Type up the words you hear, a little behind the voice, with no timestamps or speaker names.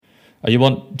Do you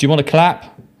want to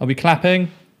clap? Are we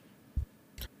clapping?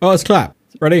 Oh, let's clap.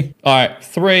 Ready? All right.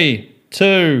 3,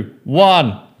 2,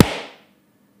 1.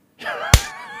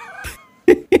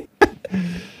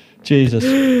 Jesus.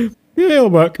 Yeah, it'll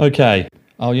work. Okay.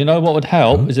 Oh, you know what would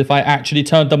help is if I actually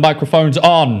turned the microphones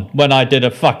on when I did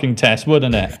a fucking test,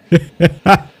 wouldn't it?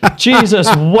 Jesus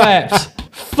wept.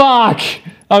 Fuck.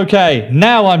 Okay,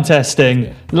 now I'm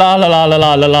testing. La la la la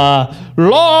la la la.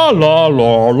 La la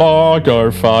la la. Go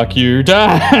fuck you,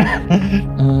 Dan.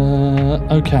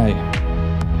 Okay.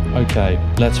 Okay,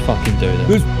 let's fucking do this.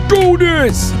 Let's do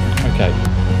this! Okay.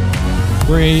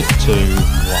 3, 2, 1.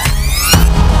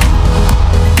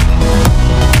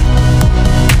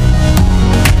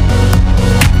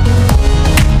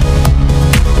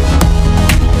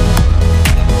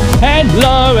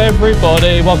 Hello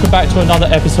everybody, welcome back to another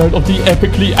episode of the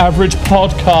Epically Average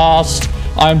podcast.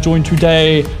 I am joined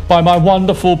today by my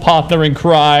wonderful partner in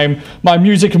crime, my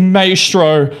music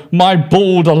maestro, my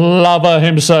bald lover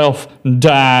himself,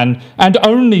 Dan. And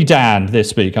only Dan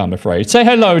this week, I'm afraid. Say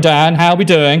hello, Dan, how are we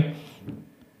doing?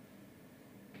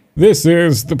 This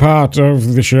is the part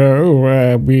of the show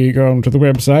where we go onto the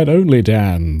website Only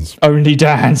Dan's. Only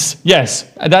Dan's. Yes,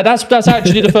 that's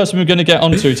actually the first one we're going to get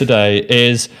onto today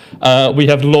is we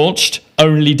have launched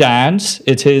Only Dan's.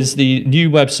 It is the new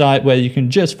website where you can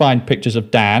just find pictures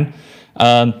of Dan,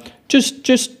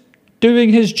 just doing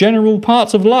his general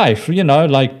parts of life, you know,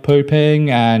 like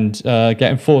pooping and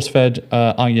getting force-fed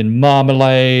onion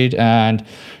marmalade and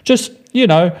just, you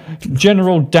know,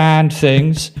 general Dan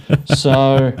things.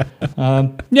 So,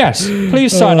 yes,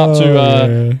 please sign up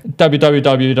to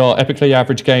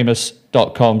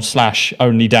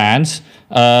www.epicallyaverage.com/onlydans.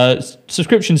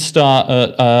 Subscriptions start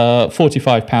at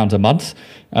 £45 a month,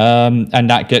 and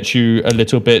that gets you a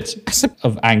little bit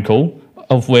of ankle,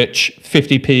 of which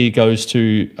 50p goes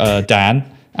to Dan,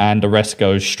 and the rest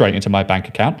goes straight into my bank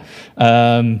account.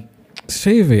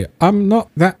 Stevie, I'm not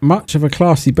that much of a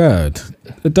classy bird.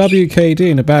 A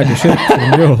WKD and a bag of shit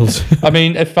from yours. I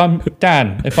mean, if I'm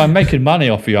making money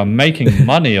off you, I'm making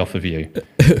money off of you.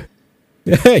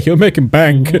 Yeah, you're making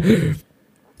bank.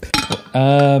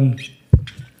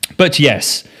 But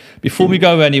yes, before we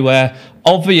go anywhere,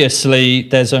 obviously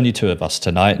there's only two of us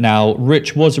tonight. Now,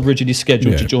 Rich was originally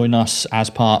scheduled to join us as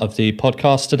part of the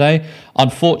podcast today.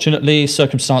 Unfortunately,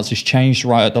 circumstances changed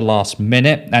right at the last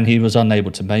minute and he was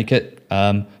unable to make it.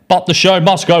 But the show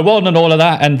must go on and all of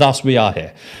that, and thus we are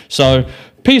here. So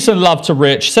peace and love to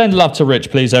Rich. Send love to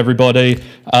Rich, please, everybody.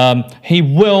 He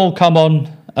will come on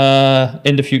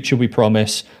in the future, we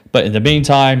promise. But in the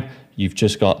meantime, you've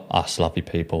just got us lovely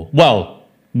people. Well,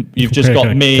 you've just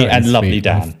got me and lovely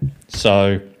Dan.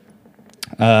 So,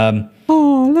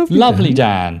 lovely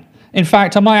Dan. In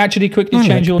fact, I might actually quickly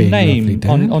change your name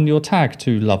on your tag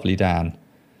to Lovely Dan.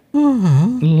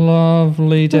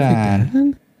 Lovely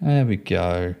Dan. There we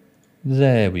go.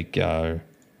 There we go.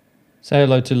 Say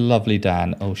hello to Lovely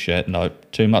Dan. Oh shit, no.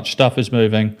 Too much stuff is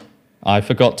moving. I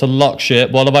forgot to lock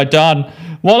shit. What have I done?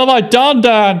 What have I done,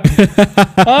 Dan?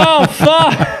 Oh,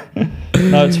 fuck.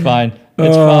 No, it's fine.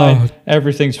 It's fine.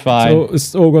 Everything's fine.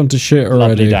 It's all gone to shit already.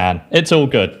 Lovely Dan. It's all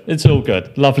good. It's all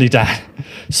good. Lovely Dan.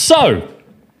 So,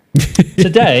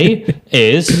 today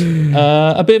is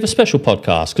a bit of a special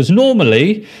podcast because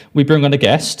normally we bring on a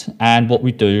guest and what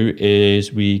we do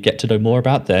is we get to know more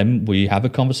about them. We have a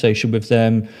conversation with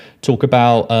them, talk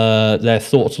about their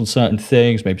thoughts on certain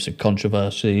things, maybe some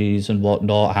controversies and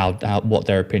whatnot, how what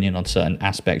their opinion on certain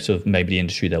aspects of maybe the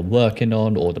industry they're working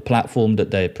on or the platform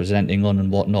that they're presenting on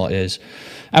and whatnot is.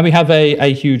 And we have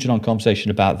a huge long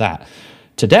conversation about that.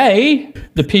 Today,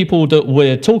 the people that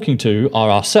we're talking to are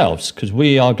ourselves because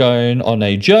we are going on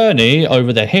a journey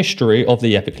over the history of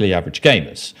the Epically Average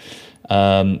Gamers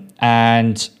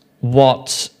and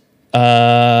what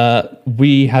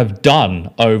we have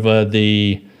done over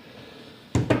the...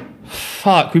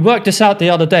 Fuck, we worked this out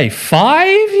the other day. 5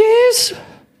 years?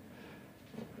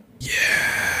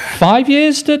 Yeah. 5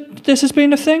 years that this has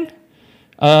been a thing?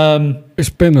 It's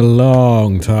been a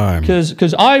long time.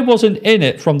 Because I wasn't in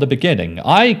it from the beginning.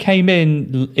 I came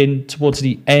in towards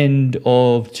the end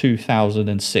of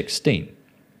 2016,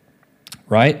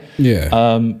 right?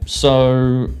 Yeah.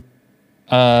 So,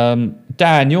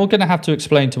 Dan, you're going to have to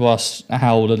explain to us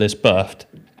how all of this birthed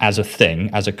as a thing,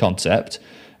 as a concept.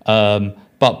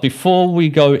 But before we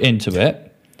go into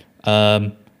it,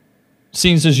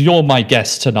 seems as you're my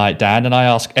guest tonight, Dan, and I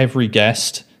ask every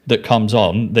guest that comes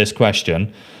on this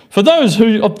question. For those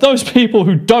people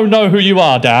who don't know who you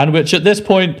are, Dan, which at this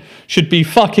point should be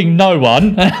fucking no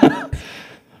one,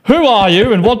 who are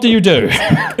you and what do you do?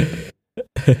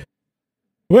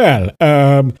 Well,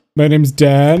 my name's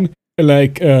Dan. I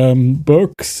like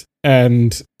books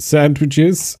and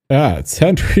sandwiches.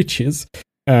 Sandwiches.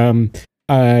 I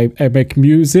make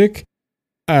music.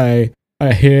 I'm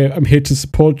here to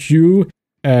support you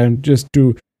and just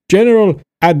do general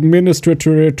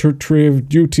administrative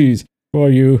duties for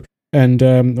you. And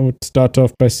I would start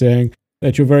off by saying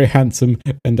that you're very handsome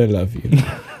and I love you.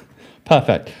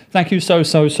 Perfect. Thank you so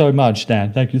much,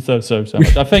 Dan. Thank you so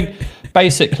much. I think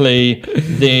basically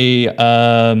the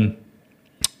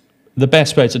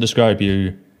best way to describe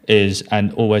you is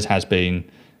and always has been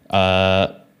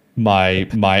my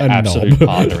absolute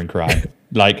partner in crime.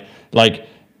 Like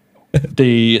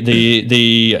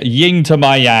the yin to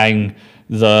my yang,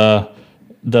 the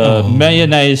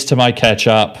mayonnaise to my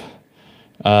ketchup.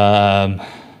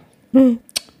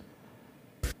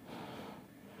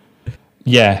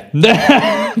 Yeah,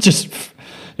 just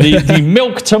the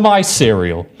milk to my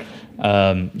cereal.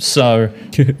 So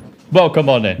welcome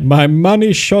on in. My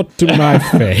money shot to my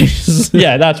face.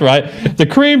 Yeah, that's right. The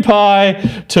cream pie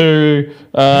to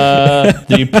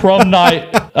the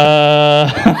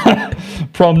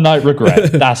prom night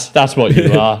regret. That's what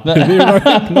you are.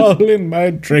 The all in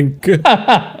my drink.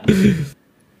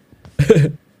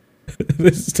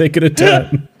 This is taking a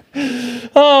turn.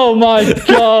 Oh my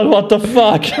god, what the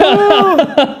fuck?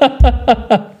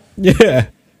 Yeah.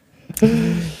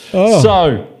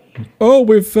 So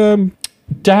we've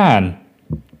Dan,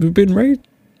 we've been raised.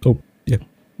 Oh yeah.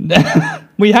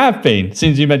 We have been,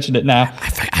 since you mentioned it now.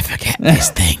 I forget this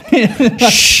thing.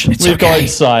 Shh, We've got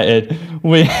excited.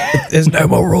 There's no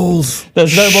more rules.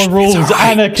 There's no more rules. It's all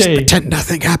right. Anarchy. Just pretend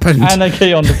nothing happened.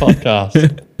 Anarchy on the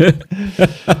podcast.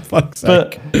 Fuck's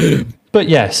sake. But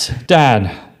yes,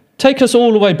 Dan, take us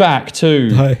all the way back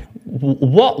to Hi.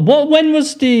 when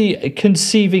was the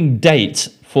conceiving date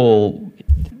for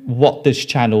what this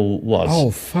channel was?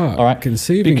 Oh fuck! All right,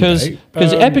 conceiving because date.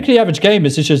 Epically Average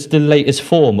Gamers is just the latest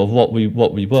form of what we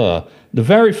were. The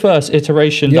very first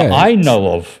iteration that I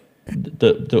know of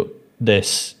that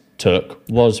this took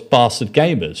was Bastard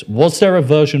Gamers. Was there a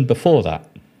version before that?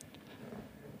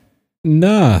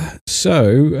 Nah.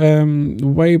 So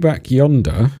way back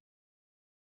yonder.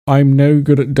 I'm no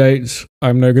good at dates.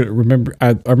 I'm no good at remember.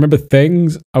 I remember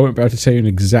things. I won't be able to tell you an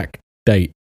exact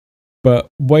date. But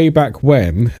way back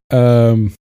when, I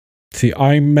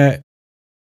met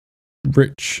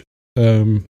Rich,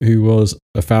 who was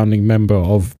a founding member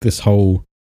of this whole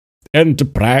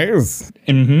enterprise.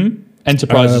 Mm-hmm.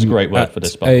 Enterprise is a great word for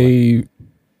this, by the way.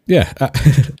 Yeah,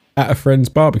 at a friend's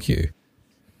barbecue.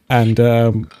 And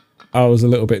I was a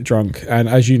little bit drunk. And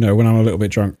as you know, when I'm a little bit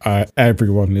drunk,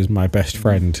 everyone is my best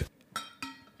friend.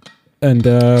 And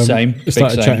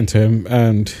started chatting to him.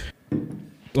 And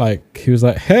he was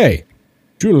like, hey,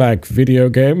 do you like video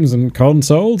games and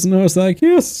consoles? And I was like,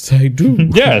 yes, I do.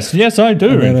 yes, I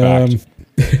do, and then, in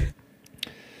fact.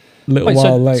 A little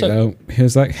while later, he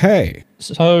was like, hey.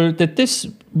 So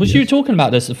was you talking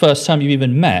about this the first time you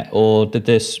even met, or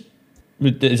is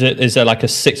there like a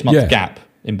 6-month gap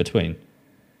in between?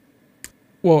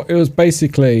 Well, it was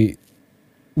basically,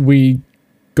 we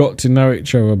got to know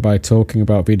each other by talking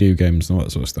about video games and all that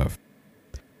sort of stuff.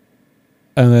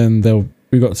 And then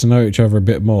we got to know each other a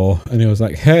bit more, and he was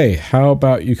like, hey, how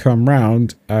about you come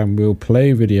round and we'll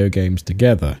play video games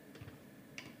together?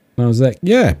 And I was like,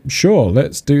 yeah, sure,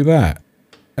 let's do that.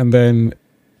 And then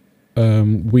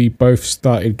we both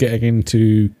started getting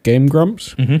into Game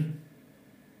Grumps,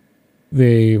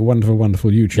 the wonderful,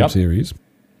 wonderful YouTube series.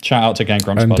 Shout out to Game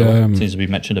Grumps, by the way, since we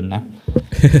mentioned him now.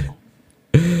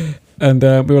 And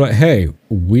we were like, hey,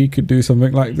 we could do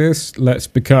something like this. Let's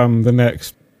become the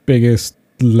next biggest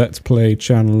Let's Play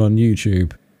channel on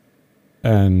YouTube.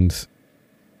 And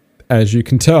as you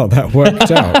can tell, that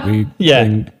worked out. We'll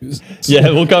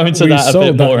go into that a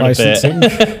bit more in a bit.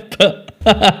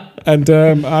 And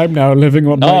I'm now living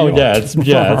on my yacht.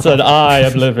 And I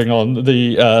am living on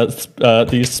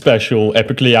the special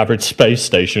epically average space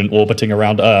station orbiting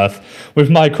around Earth with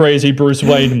my crazy Bruce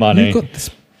Wayne money. You got this.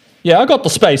 Yeah, I got the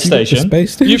space station.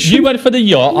 You went for the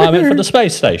yacht, I went for the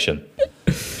space station.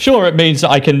 Sure, it means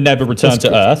that I can never return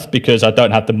to Earth because I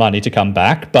don't have the money to come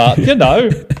back, but,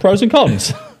 pros and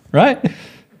cons, right?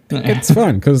 It's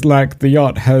fun, because, the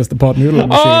yacht has the pod noodling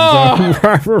machine.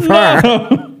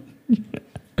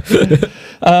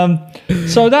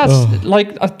 So that's,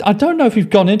 I don't know if we've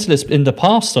gone into this in the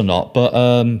past or not, but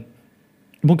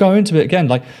we'll go into it again.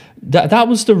 That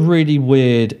was the really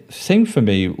weird thing for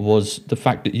me, was the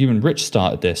fact that you and Rich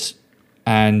started this,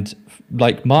 and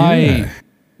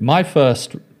my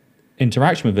first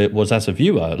interaction with it was as a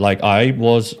viewer. I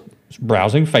was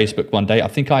browsing Facebook one day. I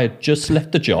think I had just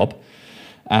left the job,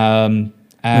 and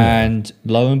And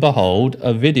lo and behold,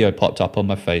 a video popped up on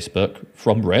my Facebook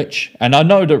from Rich. And I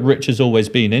know that Rich has always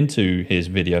been into his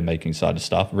video making side of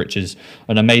stuff. Rich is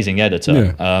an amazing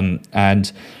editor. I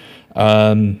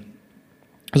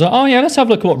was like, oh yeah, let's have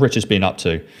a look at what Rich has been up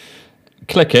to.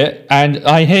 Click it, and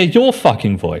I hear your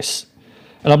fucking voice.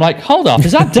 And I'm like, hold up,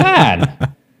 is that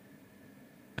Dan?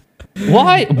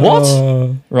 Why?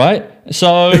 What? Right?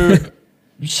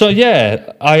 So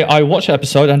yeah, I watched the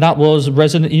episode, and that was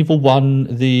Resident Evil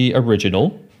 1, the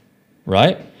original,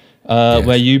 right?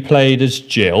 Where you played as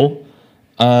Jill.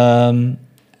 And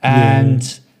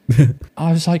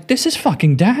I was like, this is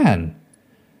fucking Dan.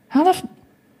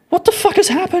 What the fuck has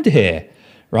happened here?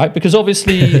 Right? Because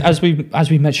obviously, as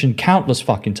we mentioned countless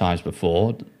fucking times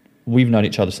before, we've known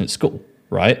each other since school,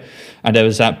 right? And there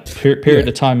was that period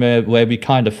of time where we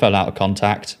kind of fell out of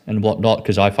contact and whatnot,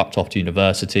 because I fucked off to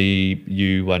university,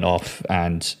 you went off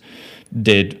and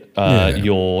did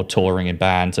your touring in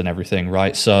bands and everything,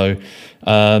 right? So,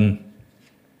 that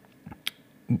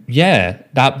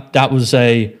was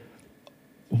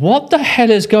what the hell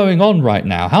is going on right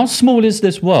now? How small is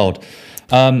this world?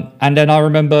 And then I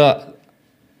remember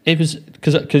it was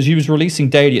because you was releasing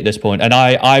daily at this point, and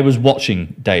I was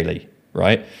watching daily,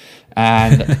 right?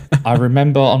 And I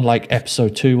remember on like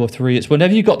episode 2 or 3, it's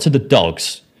whenever you got to the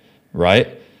dogs, right?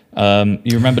 You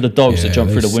remember the dogs that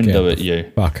jumped through the window at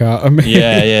you? Fuck out of me.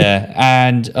 Yeah.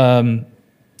 And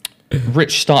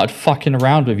Rich started fucking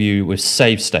around with you with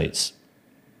save states,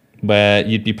 where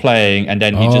you'd be playing and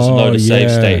then he'd just load a save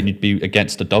state and you'd be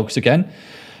against the dogs again.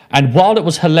 And while it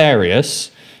was hilarious,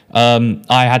 I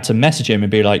had to message him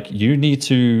and be like, you need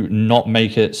to not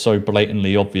make it so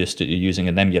blatantly obvious that you're using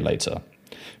an emulator,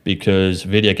 because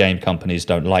video game companies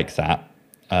don't like that,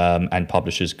 and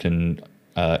publishers can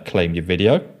claim your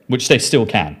video, which they still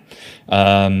can.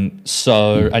 And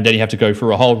then you have to go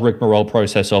through a whole rigmarole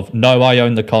process of, no, I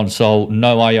own the console,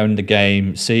 no, I own the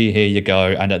game, see, here you go.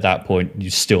 And at that point, you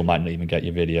still might not even get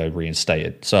your video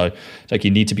reinstated. So it's like,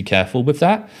 you need to be careful with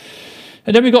that.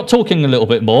 And then we got talking a little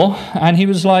bit more, and he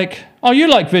was like, oh, you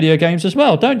like video games as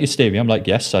well, don't you, Stevie? I'm like,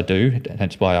 yes, I do.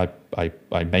 Hence why I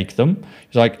make them.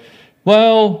 He's like,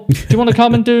 well, do you want to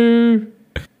come and do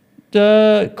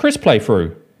the Chris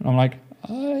playthrough? And I'm like,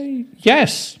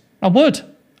 yes, I would.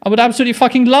 I would absolutely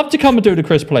fucking love to come and do the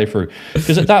Chris playthrough.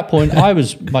 Because at that point, I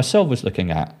was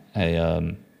looking at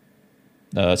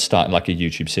starting like a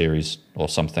YouTube series or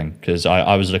something, because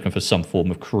I was looking for some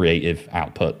form of creative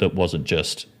output that wasn't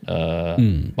just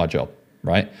my job,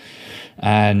 right?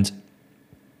 And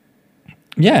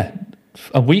yeah,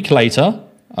 a week later,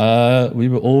 we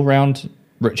were all around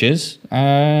Rich's,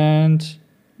 and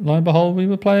lo and behold, we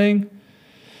were playing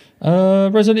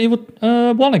Resident Evil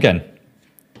 1 again.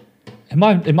 It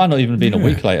might not even have been a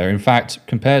week later. In fact,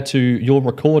 compared to your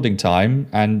recording time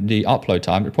and the upload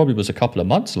time, it probably was a couple of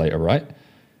months later, right?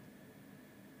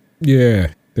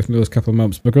 Yeah, definitely was a couple of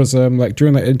months, because like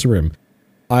during that interim,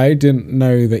 I didn't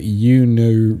know that you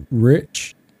knew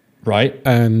Rich. Right.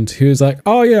 And he was like,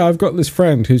 oh yeah, I've got this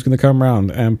friend who's going to come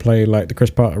around and play like the Chris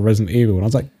part of Resident Evil. And I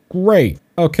was like, great,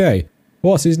 okay.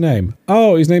 What's his name?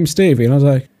 Oh, his name's Stevie. And I was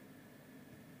like,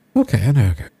 okay, I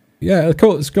know. Yeah,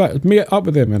 cool, let's go, meet up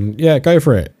with him and yeah, go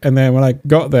for it. And then when I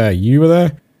got there, you were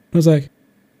there. I was like,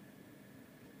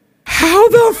 how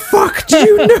the fuck do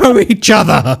you know each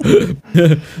other?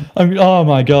 I mean, oh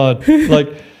my God.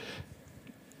 Like,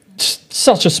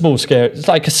 such a small, it's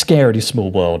like a scarily small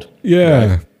world.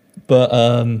 Yeah. Right? But,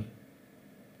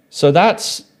 so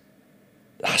that's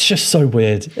just so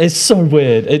weird. It's so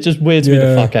weird. It just weirds me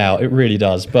the fuck out. It really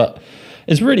does. But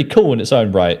it's really cool in its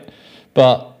own right.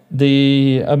 But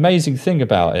the amazing thing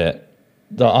about it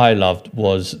that I loved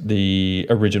was the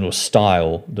original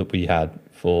style that we had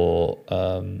for,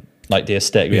 like the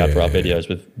aesthetic we had for our videos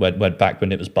went back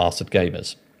when it was Bastard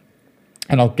Gamers.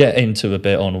 And I'll get into a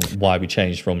bit on why we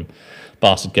changed from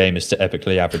Bastard Gamers to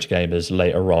Epically Average Gamers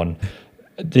later on.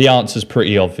 The answer's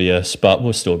pretty obvious, but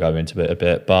we'll still go into it a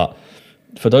bit. But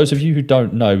for those of you who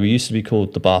don't know, we used to be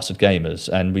called the Bastard Gamers,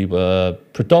 and we were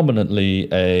predominantly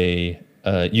a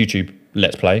YouTube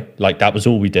Let's Play. Like, that was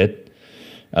all we did.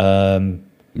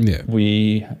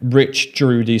 Rich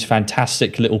drew these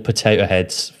fantastic little potato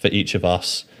heads for each of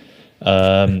us,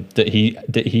 that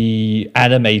he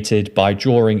animated by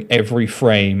drawing every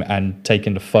frame and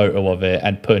taking a photo of it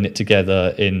and putting it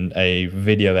together in a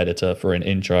video editor for an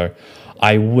intro.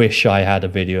 I wish I had a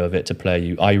video of it to play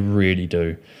you. I really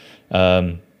do.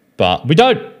 But we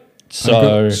don't.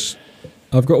 So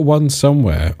I've got one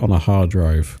somewhere on a hard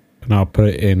drive, and I'll put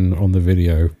it in on the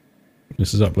video.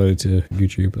 This is uploaded to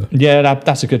YouTube. Yeah,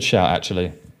 that's a good shout,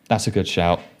 actually. That's a good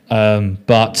shout.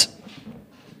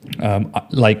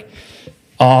 Like,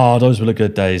 Oh, those were the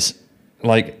good days.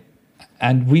 Like,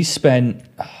 and we spent,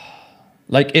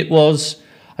 like, it was,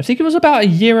 I think it was about a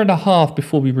year and a half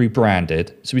before we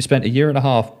rebranded. So we spent a year and a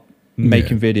half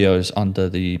making videos under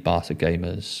the Bastard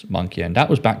Gamers monkey. And that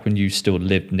was back when you still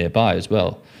lived nearby as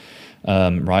well.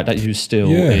 Right? That you were still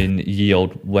in ye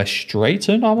old West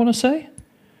Drayton, I want to say.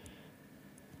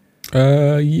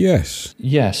 Yes.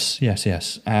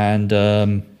 Yes. And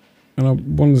I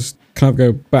want to kind of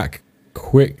go back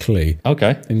quickly.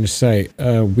 Okay. And just say,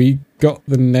 we got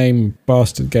the name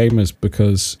Bastard Gamers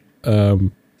because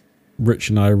Rich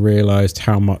and I realised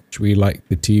how much we liked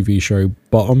the TV show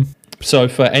Bottom. So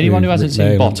for anyone who hasn't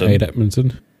seen Bottom,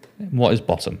 Edmonton. What is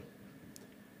Bottom?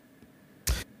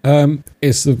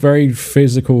 It's a very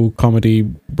physical comedy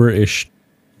British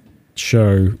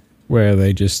show where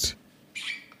they just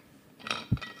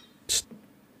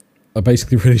are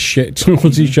basically really shit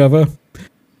towards each other.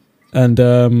 And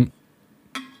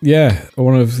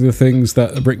one of the things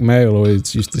that Brick Mail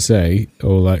always used to say,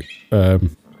 or like,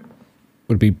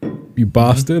 would be, "You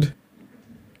bastard."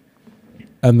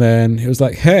 And then it was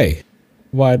like, "Hey,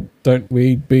 why don't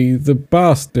we be the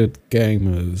Bastard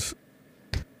Gamers?"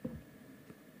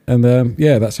 And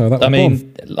that's how that was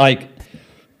born. Like,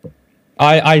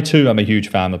 I too am a huge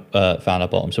fan of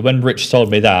Bottom. So when Rich told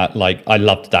me that, like, I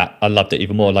loved that. I loved it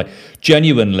even more. Like,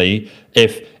 genuinely,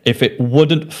 if it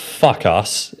wouldn't fuck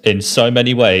us in so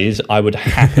many ways, I would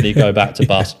happily go back to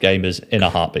Bastard Gamers in a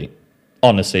heartbeat.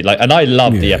 Honestly, like, and I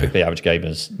love the Epically Average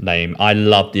Gamers name. I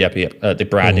love the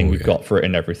branding we've got for it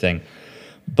and everything.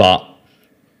 But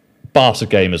Bastard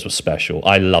Gamers was special.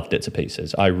 I loved it to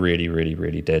pieces. I really, really,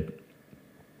 really did.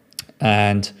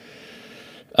 And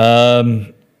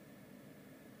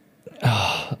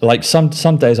like some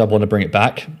days I want to bring it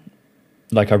back.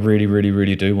 Like, I really, really,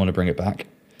 really do want to bring it back.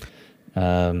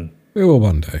 We will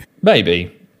one day.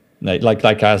 Maybe.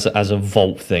 Like as a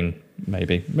vault thing,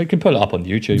 maybe. We can put it up on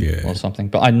YouTube or something.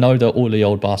 But I know that all the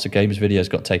old Bastard Gamers videos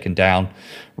got taken down.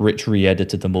 Rich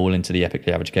re-edited them all into the Epically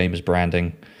Average Gamers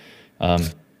branding.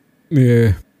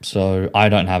 So I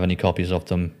don't have any copies of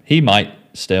them. He might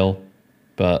still,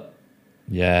 but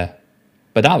yeah.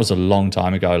 But that was a long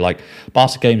time ago. Like,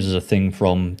 Bastard Games is a thing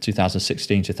from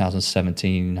 2016,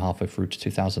 2017, halfway through to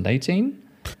 2018.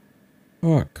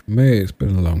 Fuck me, it's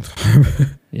been a long time.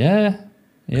 Yeah,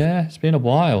 it's been a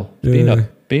while. It's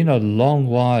been a long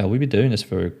while. We've been doing this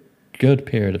for a good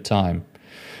period of time.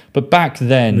 But back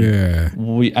then,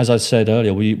 we, as I said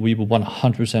earlier, we were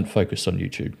 100% focused on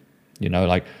YouTube. You know,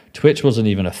 like, Twitch wasn't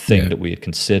even a thing that we had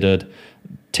considered.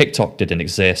 TikTok didn't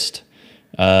exist.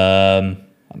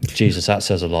 Jesus, that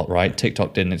says a lot, right?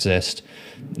 TikTok didn't exist.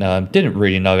 Didn't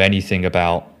really know anything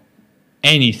about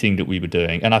anything that we were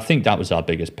doing. And I think that was our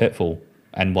biggest pitfall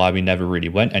and why we never really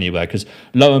went anywhere. Because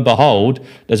lo and behold,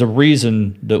 there's a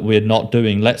reason that we're not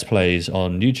doing Let's Plays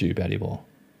on YouTube anymore.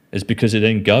 It's because it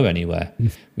didn't go anywhere.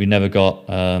 We never got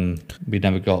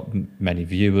many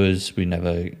viewers. We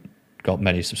never got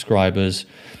many subscribers.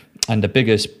 And the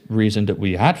biggest reason that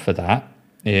we had for that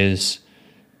is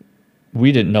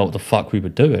we didn't know what the fuck we were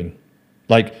doing.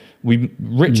 Like,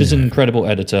 Rich is an incredible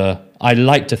editor. I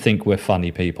like to think we're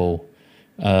funny people.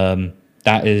 And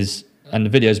the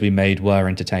videos we made were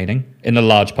entertaining. In a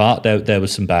large part, there were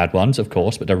some bad ones, of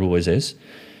course, but there always is,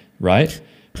 right?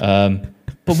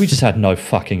 But we just had no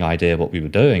fucking idea what we were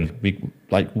doing.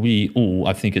 We all,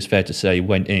 I think it's fair to say,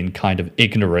 went in kind of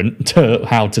ignorant to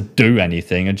how to do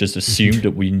anything and just assumed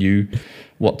that we knew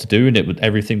what to do and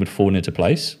everything would fall into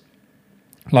place.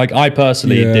 Like, I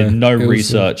personally did no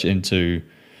research into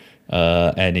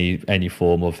any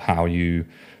form of how you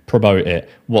promote it,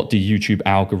 what the YouTube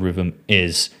algorithm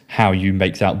is, how you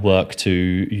make that work to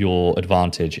your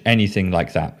advantage, anything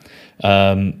like that.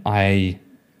 I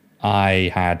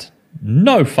had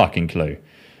no fucking clue,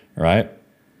 right?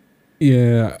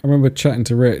 Yeah, I remember chatting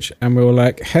to Rich and we were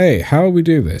like, "Hey, how will we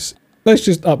do this? Let's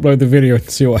just upload the video and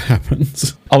see what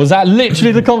happens." Oh, was that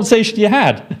literally the conversation you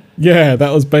had? Yeah,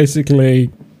 that was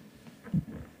basically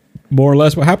more or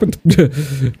less what happened.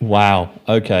 Wow.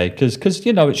 Okay. Because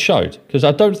you know, it showed. Because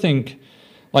I don't think,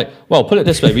 like, well, put it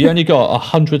this way: we only got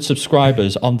 100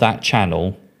 subscribers on that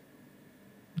channel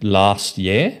last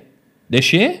year.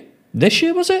 This year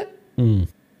was it?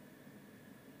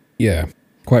 Yeah,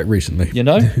 quite recently. You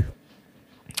know.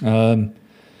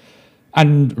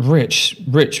 And Rich,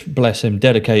 bless him,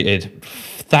 dedicated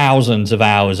thousands of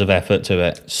hours of effort to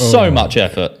it. So much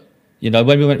effort. You know,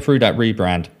 when we went through that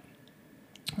rebrand,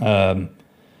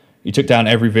 he took down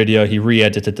every video, he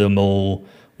re-edited them all.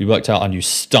 We worked out our new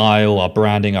style, our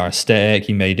branding, our aesthetic.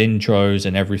 He made intros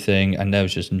and everything, and there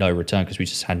was just no return because we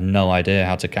just had no idea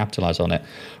how to capitalize on it.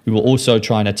 We were also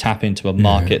trying to tap into a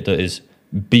market that is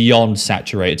beyond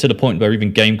saturated, to the point where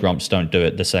even Game Grumps don't do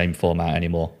it the same format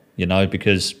anymore, you know,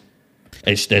 because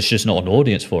there's just not an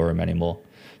audience for them anymore.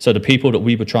 So the people that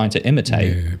we were trying to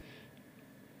imitate,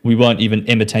 we weren't even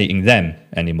imitating them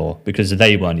anymore because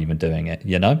they weren't even doing it,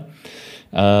 you know?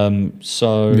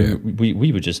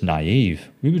 We were just naive.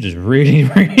 We were just really,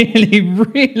 really,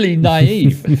 really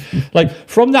naive. Like,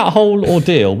 from that whole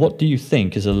ordeal, what do you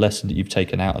think is a lesson that you've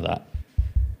taken out of that?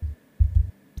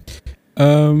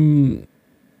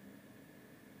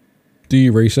 Do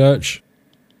your research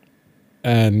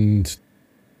and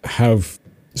have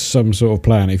some sort of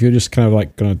plan. If you're just kind of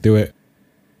like going to do it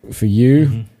for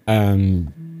you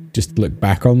and just look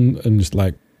back on and just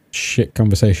like shit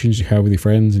conversations you have with your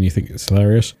friends and you think it's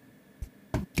hilarious,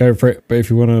 go for it. But if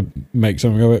you want to make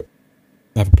something of it,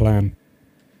 have a plan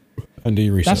and do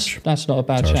your research. That's not a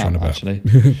bad shout, actually.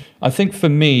 I think for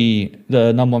me,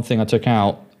 the number one thing I took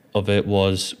out of it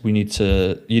was you need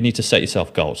to set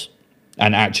yourself goals,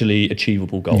 and actually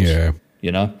achievable goals. Yeah.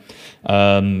 You know?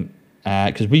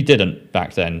 Because we didn't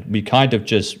back then. We kind of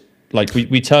just, like,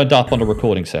 we turned up on a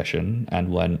recording session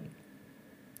and went,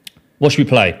 what should we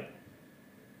play?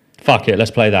 Fuck it,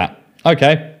 let's play that.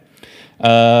 Okay.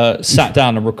 Sat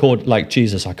down and record, like,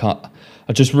 Jesus, I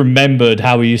just remembered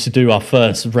how we used to do our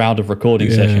first round of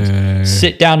recording sessions.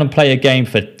 Sit down and play a game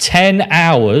for 10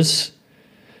 hours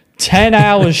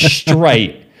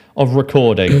straight of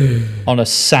recording on a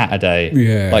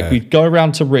Saturday. Like, we'd go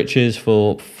around to Rich's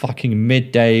for fucking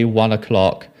midday, 1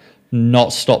 o'clock, not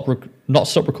stop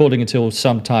recording until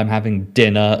sometime, having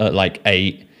dinner at like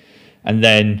 8, and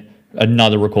then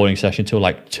another recording session till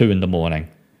like 2 in the morning,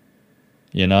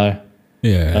 you know?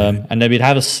 And then we'd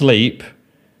have a sleep,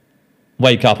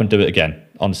 wake up and do it again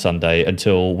on Sunday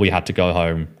until we had to go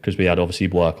home because we had obviously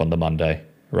work on the Monday,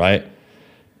 right?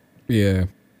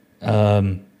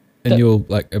 And you'll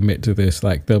like admit to this,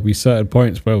 like there'll be certain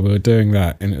points where we were doing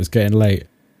that and it was getting late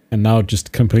and now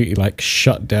just completely like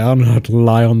shut down and I'd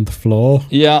lie on the floor.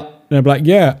 And I'd be like,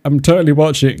 yeah, I'm totally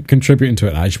watching it, contributing to it.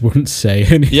 And I just wouldn't say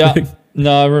anything.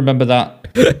 No, I remember that.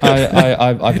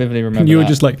 I vividly remember that. You were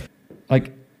just like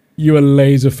you were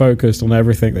laser focused on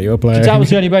everything that you were playing. That was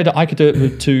the only way that I could do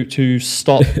it, to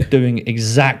stop doing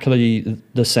exactly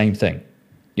the same thing,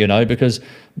 you know, because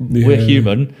we're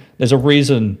human. There's a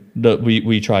reason that we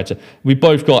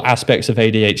both got aspects of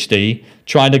ADHD.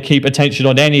 Trying to keep attention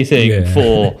on anything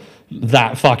for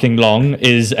that fucking long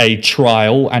is a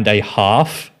trial and a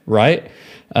half, right?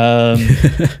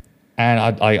 And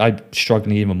I'm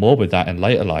struggling even more with that in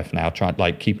later life now,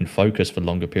 keeping focus for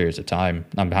longer periods of time.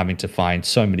 I'm having to find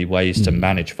so many ways to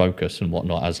manage focus and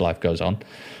whatnot as life goes on.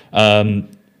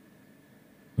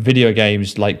 Video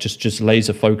games, like just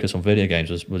laser focus on video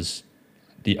games was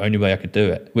the only way I could do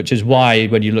it, which is why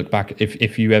when you look back,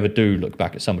 if you ever do look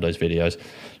back at some of those videos,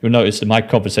 you'll notice that my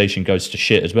conversation goes to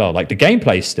shit as well. Like, the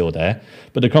gameplay's still there,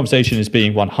 but the conversation is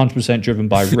being 100% driven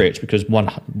by Rich because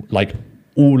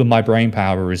all of my brain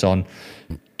power is on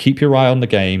keep your eye on the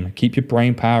game, keep your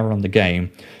brain power on the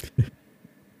game,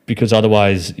 because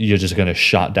otherwise you're just going to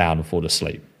shut down and fall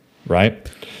asleep,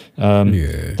 right?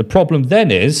 The problem then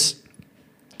is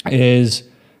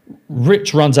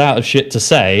Rich runs out of shit to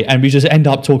say, and we just end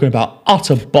up talking about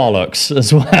utter bollocks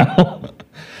as well.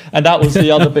 And that was the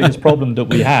other biggest problem that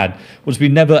we had, was we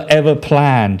never ever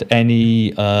planned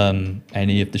any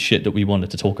of the shit that we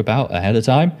wanted to talk about ahead of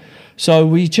time. So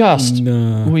we just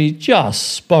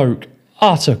spoke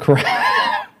utter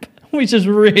crap. We just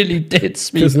really did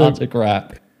speak utter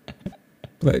crap.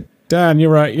 Like, Dan,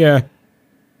 you're right. Yeah,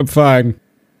 I'm fine.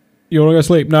 You want to go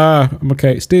sleep? Nah, I'm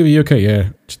okay. Steve, are you okay? Yeah,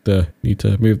 just need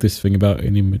to move this thing about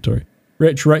in inventory.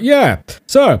 Rich, right? Yeah.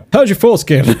 So, how's your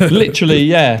foreskin? Literally,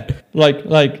 yeah. Like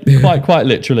quite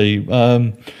literally.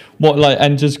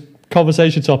 And just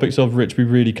conversation topics of, Rich, we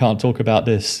really can't talk about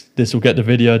this. This will get the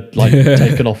video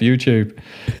taken off YouTube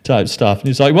type stuff. And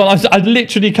he's like, well, I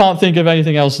literally can't think of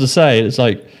anything else to say. It's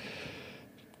like,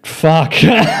 fuck.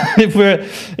 And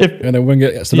then when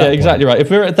it gets to that point, exactly right. If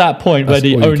we're at that point where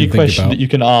the only question that you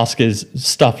can ask is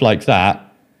stuff like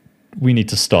that, we need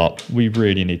to stop. We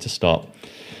really need to stop.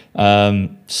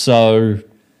 So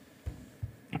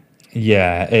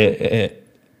yeah,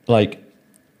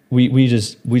 we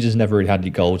just never really had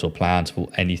any goals or plans for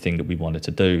anything that we wanted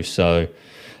to do. So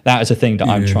that is a thing that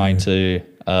I'm trying to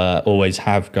always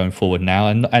have going forward now,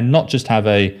 and not just have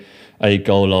a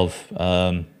goal of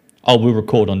we'll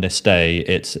record on this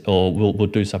day, we'll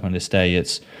do something on this day.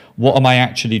 It's, what am I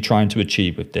actually trying to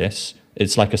achieve with this?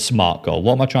 It's like a SMART goal.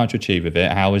 What am I trying to achieve with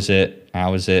it? How is it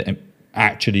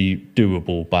actually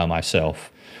doable by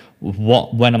myself?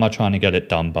 When am I trying to get it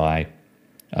done by?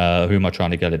 Who am I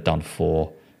trying to get it done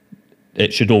for?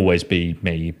 it should always be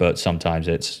me, but sometimes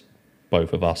it's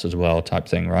both of us as well, type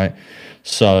thing, right?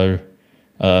 So,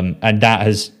 and that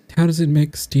has. How does it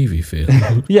make Stevie feel?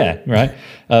 Yeah, right.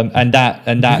 And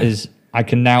that is, I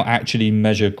can now actually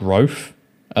measure growth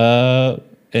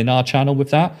in our channel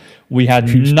with that. We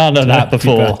had none of that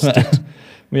before.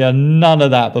 We had none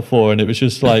of that before, and it was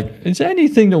just like, is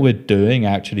anything that we're doing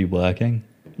actually working?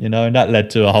 You know, and that led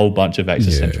to a whole bunch of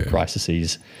existential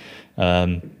crises.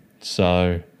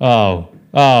 So,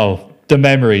 the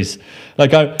memories.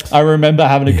 Like I remember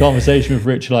having a conversation with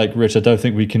Rich, like, Rich, I don't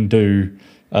think we can do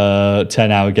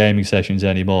 10-hour gaming sessions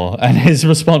anymore. And his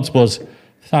response was,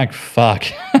 thank fuck.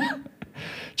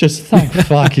 Just thank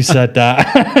fuck he said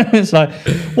that. It's like,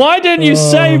 why didn't you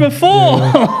say before?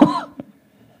 Yeah.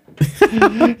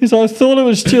 He's like, I thought it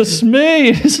was just me.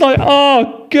 It's like,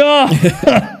 oh God.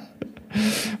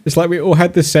 It's like we all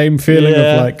had the same feeling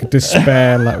of like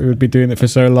despair, like we would be doing it for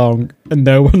so long and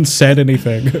no one said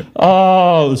anything.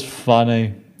 Oh, it was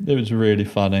funny. It was really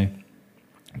funny.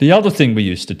 The other thing we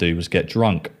used to do was get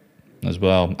drunk as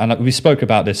well. And we spoke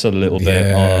about this a little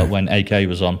bit when AK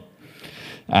was on.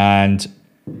 And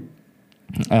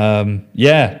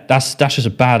that's just a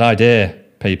bad idea,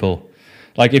 people.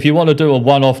 Like, if you want to do a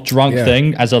one-off drunk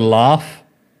thing as a laugh,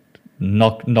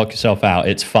 knock yourself out.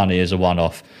 It's funny as a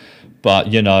one-off.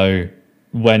 But, you know,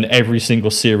 when every single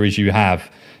series you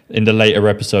have in the later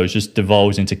episodes just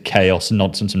devolves into chaos,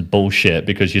 nonsense, and bullshit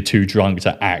because you're too drunk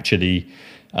to actually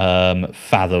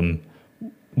fathom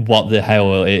what the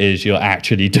hell it is you're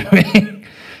actually doing,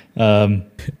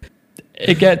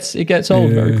 it gets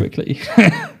old very quickly.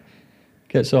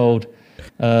 Gets old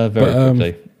very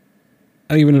quickly.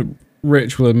 And even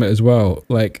Rich will admit as well,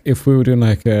 like, if we were doing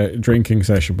like a drinking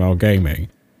session while gaming,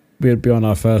 we'd be on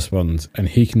our first ones and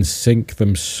he can sync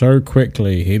them so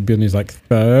quickly. He'd be on his like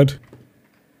third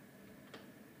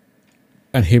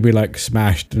and he'd be like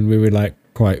smashed and we were like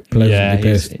quite pleasantly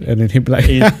pissed. And then he'd be like,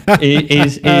 he's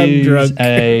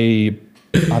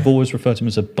I've always referred to him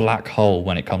as a black hole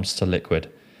when it comes to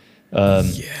liquid.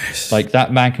 Like,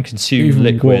 that man can consume even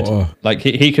liquid. Water. Like,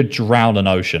 he could drown an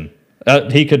ocean.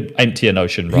 He could empty an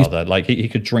ocean, rather. Like, he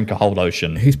could drink a whole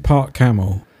ocean. He's part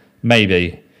camel.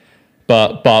 Maybe.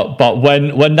 But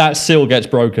when that seal gets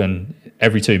broken,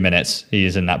 every 2 minutes, he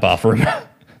is in that bathroom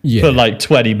for like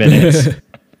 20 minutes.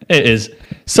 It is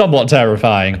somewhat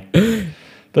terrifying.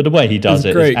 But the way he does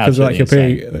it is absolutely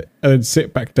insane. And then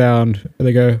sit back down, and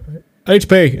they go,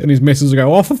 HP, and his missus will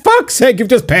go, oh, for fuck's sake, you've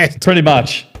just pissed. Pretty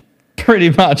much,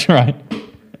 right.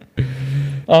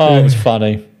 Oh, it was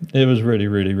funny. It was really,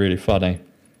 really, really funny.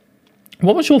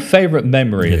 What was your favourite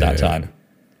memory at that time?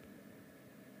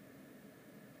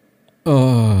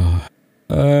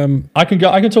 I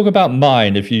can talk about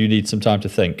mine if you need some time to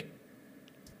think.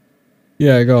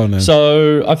 Yeah, go on then.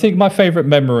 So I think my favourite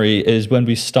memory is when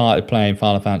we started playing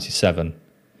Final Fantasy VII,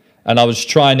 and I was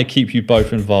trying to keep you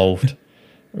both involved,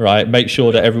 right? Make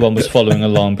sure that everyone was following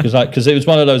along, because it was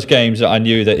one of those games that I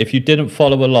knew that if you didn't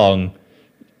follow along,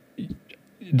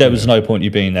 there was no point you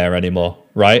being there anymore,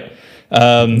 right?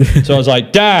 So I was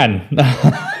like, Dan,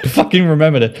 I fucking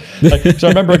remembered it. So I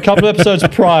remember a couple of episodes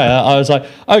prior, I was like,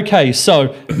 okay,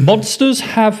 so monsters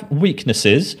have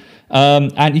weaknesses,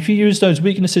 and if you use those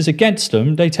weaknesses against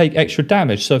them, they take extra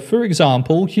damage. So, for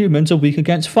example, humans are weak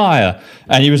against fire.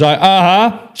 And he was like,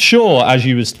 sure, as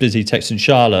you was busy texting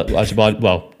Charlotte,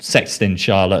 sexting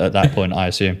Charlotte at that point, I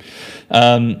assume.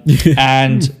 And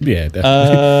yeah,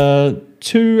 definitely.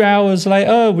 2 hours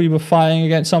later, we were fighting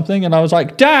against something, and I was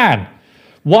like, Dan,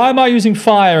 why am I using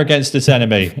fire against this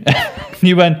enemy? And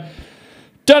you went,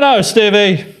 don't know,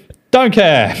 Stevie, don't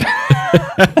care.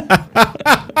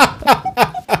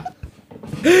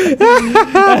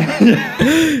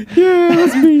 Yeah,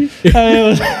 that's me.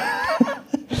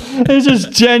 It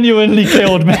just genuinely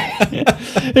killed me.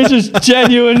 It just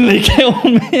genuinely killed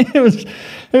me.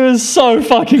 It was so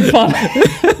fucking funny.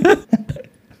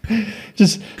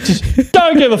 Just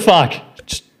don't give a fuck.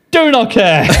 Just do not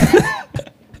care.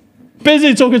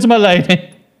 Busy talking to my lady.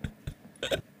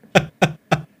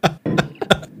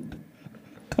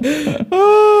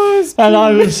 And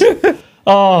I was,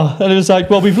 and it was like,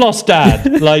 well, we've lost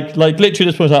Dad. Like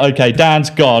literally this was like, okay,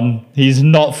 Dan's gone. He's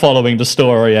not following the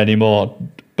story anymore.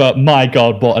 But my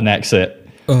God, what an exit.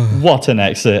 What an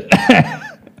exit.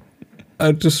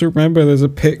 I just remember there's a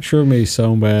picture of me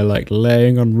somewhere, like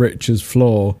laying on Rich's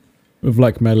floor with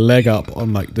like my leg up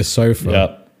on like the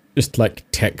sofa, just like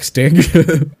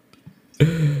texting.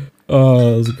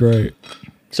 Oh, it was great.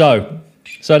 So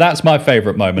that's my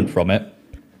favorite moment from it.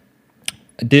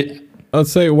 I'd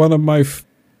say one of my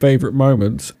favorite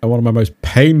moments and one of my most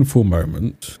painful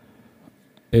moments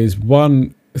is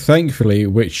one thankfully,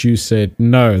 which you said,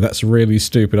 no, that's a really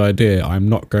stupid idea. I'm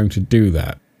not going to do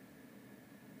that.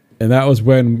 And that was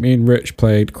when me and Rich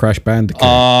played Crash Bandicoot.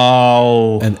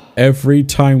 Oh. And every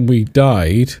time we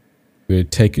died, we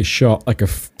would take a shot, like a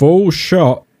full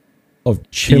shot of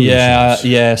chili sauce.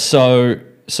 Yeah. So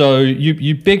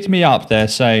you bigged me up there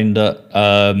saying that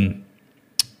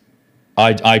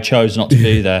I chose not to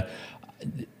be there.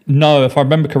 No, if I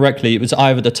remember correctly, it was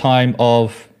either the time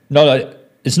of... No,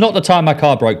 it's not the time my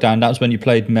car broke down. That was when you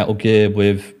played Metal Gear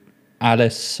with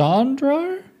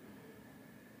Alessandro?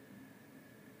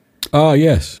 Oh,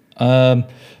 yes.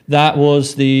 That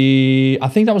was I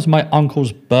think that was my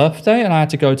uncle's birthday, and I had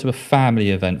to go to a family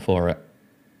event for it.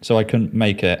 So I couldn't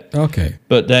make it. Okay.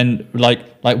 But then, like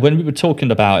when we were talking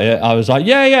about it, I was like,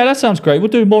 yeah, that sounds great. We'll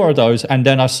do more of those. And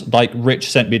then Rich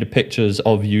sent me the pictures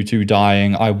of you two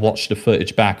dying. I watched the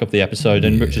footage back of the episode,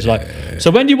 and Rich was like,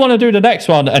 so when do you want to do the next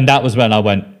one? And that was when I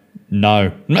went,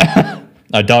 no,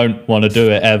 I don't want to do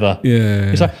it ever.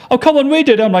 Yeah. He's like, oh, come on, we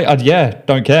did it. I'm like, yeah,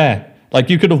 don't care. Like,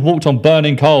 you could have walked on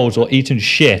burning coals or eaten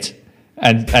shit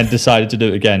and decided to do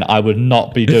it again. I would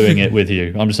not be doing it with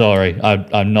you. I'm sorry.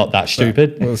 I'm not that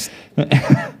stupid. That was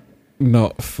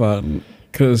not fun.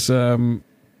 Because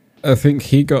I think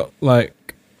he got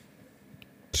like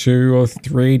 2 or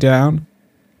 3 down.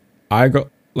 I got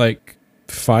like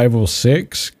 5 or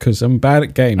 6 because I'm bad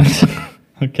at games.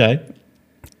 Okay.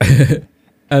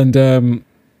 And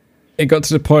it got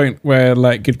to the point where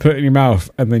like you'd put it in your mouth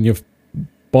and then your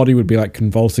body would be like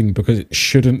convulsing because it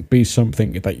shouldn't be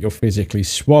something that you're physically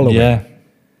swallowing. Yeah.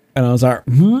 And I was like,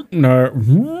 no,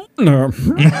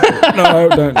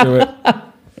 don't do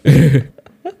it.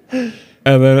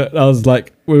 And then I was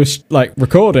like, we were like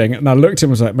recording, and I looked at him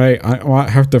and was like, mate, I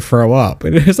might have to throw up.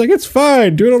 And he was like, it's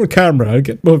fine, do it on the camera and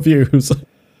get more views.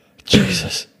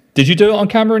 Jesus. Did you do it on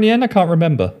camera in the end? I can't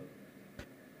remember.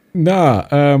 Nah,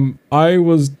 I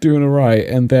was doing all right,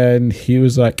 and then he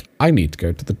was like, I need to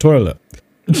go to the toilet.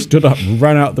 Stood up,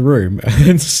 ran out the room, and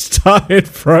then started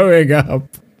throwing up.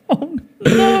 Oh,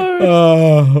 no.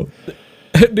 Oh,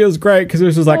 it was great because it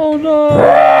was just like, oh, no.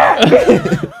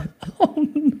 Oh,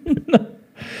 no.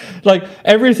 Like,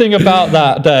 everything about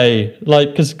that day,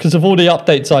 like, because of all the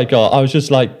updates I got, I was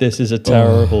just like, this is a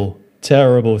terrible,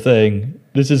 terrible thing.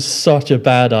 This is such a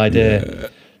bad idea. Yeah.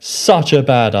 Such a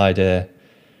bad idea.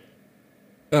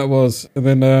 That was. And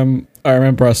then I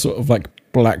remember I sort of like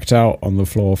blacked out on the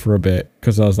floor for a bit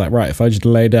because I was like, right, if I just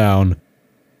lay down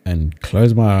and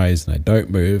close my eyes and I don't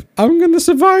move, I'm going to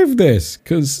survive this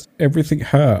because everything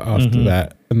hurt after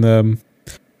that. And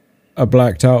I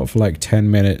blacked out for like 10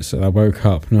 minutes and I woke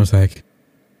up and I was like,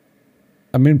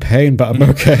 I'm in pain, but I'm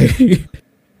okay.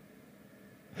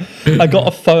 I got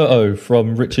a photo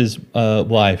from Rich's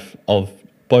wife of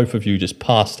both of you just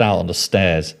passed out on the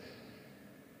stairs.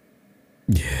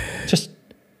 Yeah. Just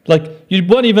like you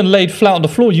weren't even laid flat on the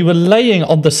floor. You were laying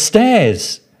on the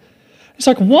stairs. It's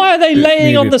like, why are they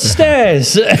laying on the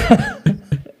stairs?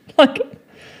 Like,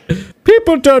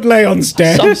 people don't lay on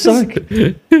stairs. Like,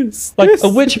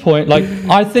 at which point, like,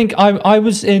 I think I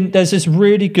was in, there's this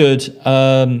really good,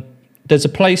 there's a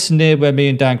place near where me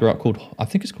and Dan grew up called, I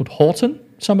think it's called Horton,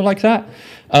 something like that.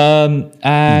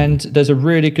 And there's a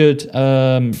really good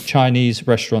Chinese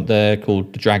restaurant there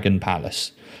called the Dragon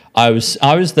Palace. I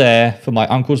was there for my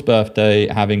uncle's birthday,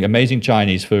 having amazing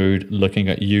Chinese food, looking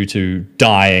at you two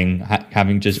dying,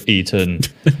 having just eaten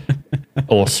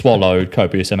or swallowed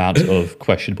copious amounts of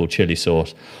questionable chili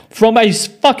sauce from a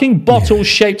fucking bottle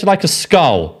shaped like a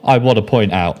skull, I want to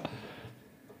point out.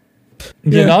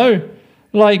 You know?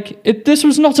 Like, this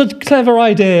was not a clever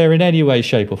idea in any way,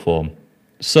 shape or form.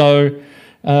 So,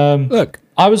 look,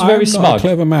 I was very smug. Not a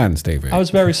clever man, Stevie. I was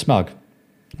very smug.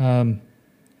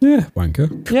 Yeah,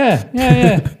 wanker. Yeah.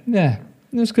 It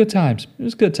was good times.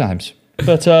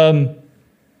 But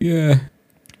yeah.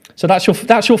 So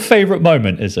that's your favorite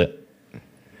moment, is it?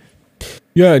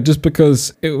 Yeah, just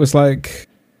because it was like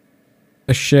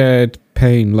a shared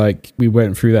pain. Like we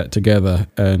went through that together,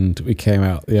 and we came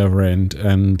out the other end.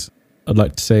 And I'd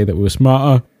like to say that we were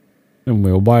smarter and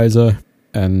we were wiser,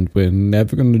 and we're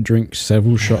never going to drink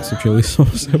several shots of chili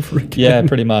sauce ever again. Yeah,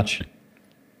 pretty much.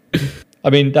 I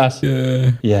mean, that's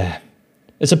yeah.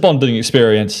 It's a bonding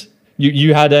experience.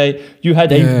 You had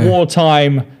a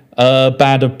wartime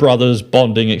band of brothers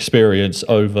bonding experience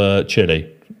over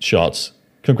chili shots.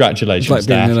 Congratulations, it's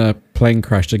like being in a plane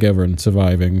crash together and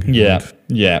surviving. Yeah.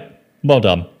 Well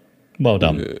done.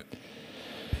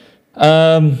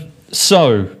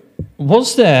 So,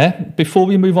 was there, before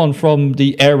we move on from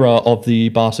the era of the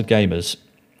Bastard Gamers,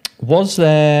 was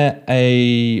there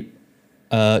a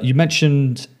you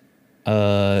mentioned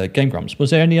Game Grumps, was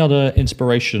there any other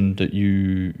inspiration that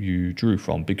you drew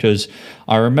from? Because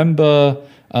I remember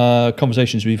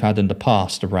conversations we've had in the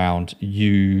past around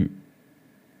you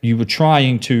were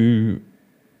trying to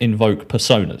invoke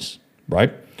personas,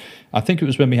 right? I think it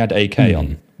was when we had AK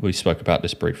on, we spoke about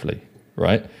this briefly,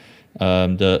 right?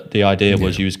 The idea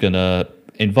was you was going to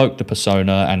invoke the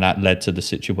persona, and that led to the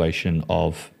situation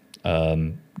of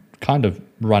kind of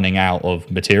running out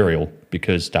of material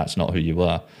because that's not who you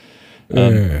were.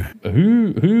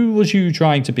 Who was you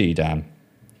trying to be, Dan?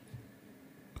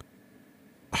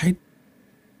 I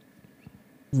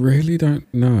really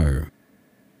don't know.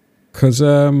 Because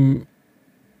I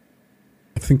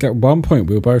think at one point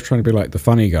we were both trying to be like the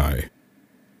funny guy.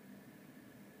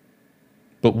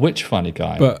 But which funny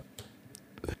guy? But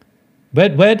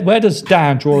where does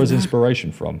Dan draw his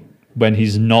inspiration from when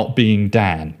he's not being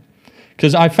Dan?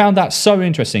 Because I found that so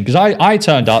interesting. Because I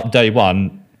turned up day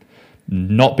one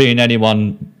not being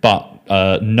anyone but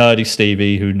nerdy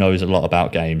Stevie who knows a lot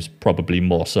about games, probably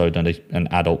more so than an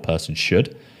adult person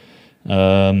should.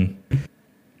 Like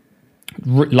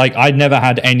I never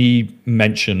had any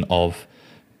mention of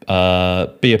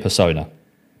be a persona,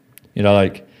 you know,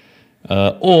 like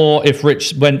or if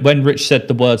Rich when Rich said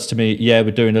the words to me, yeah,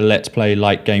 we're doing a let's play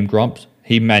like Game Grumps,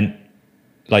 he meant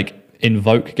like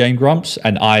invoke Game Grumps,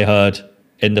 and I heard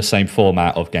in the same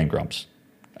format of Game Grumps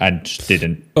and just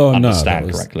didn't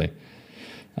understand correctly.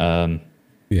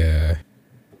 Yeah,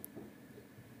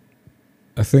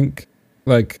 I think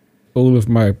like all of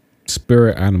my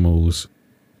spirit animals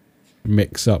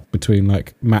mix up between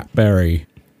like Matt Berry.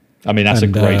 I mean, that's a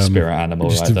great spirit animal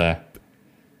right there.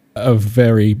 A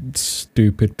very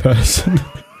stupid person.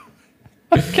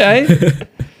 Okay.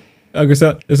 I guess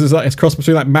this is like it's cross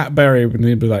between like Matt Berry and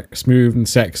he'd be like smooth and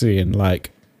sexy and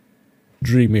like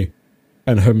dreamy,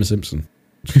 and Homer Simpson.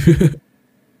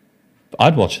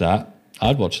 I'd watch that.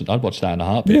 I'd watch that in a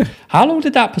heartbeat. Yeah. How long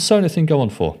did that persona thing go on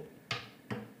for?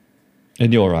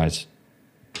 In your eyes?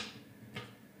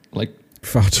 Like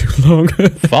far too long.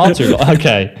 Far too long.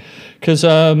 Okay. Because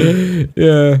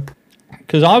yeah.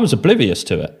 Because I was oblivious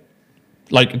to it,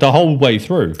 like the whole way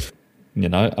through. You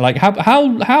know, like how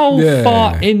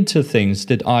far into things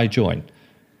did I join?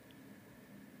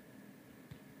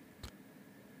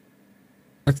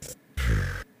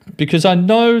 Because I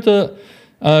know that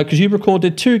because you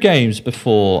recorded 2 games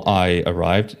before I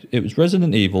arrived. It was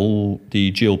Resident Evil, the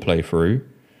Jill playthrough,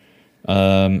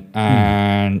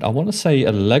 and I want to say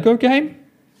a Lego game.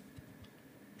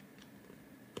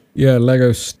 Yeah,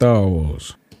 Lego Star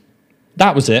Wars.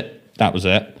 That was it.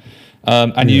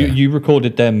 And you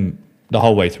recorded them the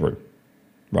whole way through,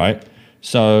 right?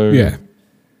 So yeah.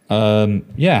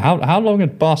 How long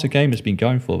had Barca Gamers been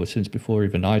going for since before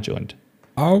even I joined?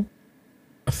 I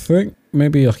think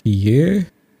maybe like a year.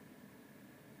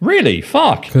 Really?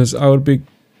 Fuck. Because I would be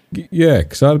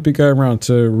going around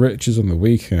to Rich's on the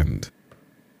weekend.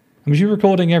 Was you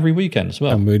recording every weekend as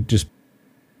well? And we'd just,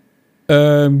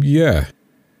 yeah.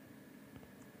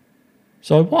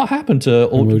 So what happened to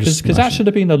all? Because that should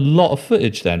have been a lot of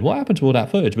footage. Then what happened to all that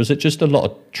footage? Was it just a lot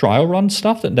of trial run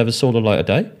stuff that never saw the light of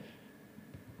day?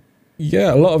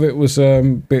 Yeah, a lot of it was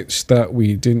bits that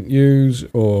we didn't use,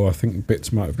 or I think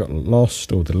bits might have got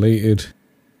lost or deleted.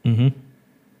 Mm-hmm.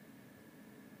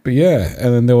 But yeah,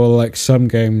 and then there were like some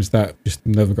games that just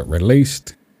never got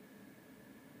released,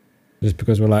 just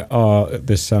because we're like, oh,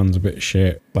 this sounds a bit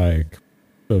shit. Like,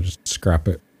 we'll just scrap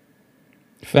it.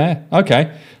 Fair.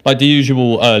 Okay. Like the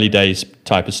usual early days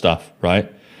type of stuff,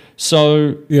 right?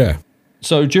 So yeah.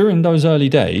 So during those early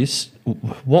days,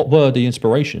 what were the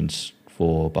inspirations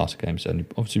for Barca Games? And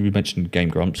obviously we mentioned Game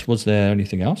Grumps. Was there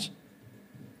anything else?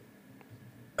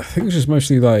 I think it was just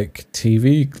mostly like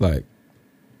TV, like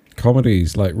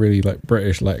comedies, like really like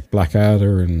British, like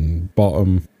Blackadder and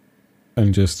Bottom,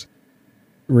 and just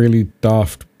really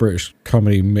daft British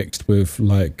comedy mixed with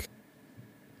like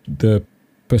the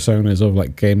personas of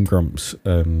like Game Grumps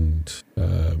and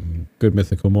Good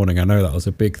Mythical Morning. I know that was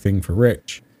a big thing for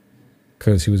Rich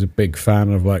because he was a big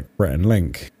fan of like Brett and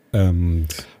Link.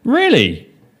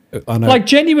 Really? I know, like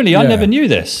genuinely, I never knew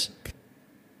this.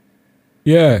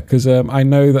 Yeah, because I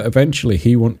know that eventually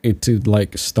he wanted to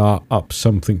like start up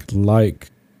something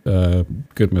like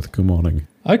Good Mythical Morning.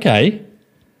 Okay.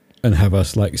 And have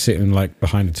us like sitting like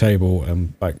behind a table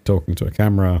and like talking to a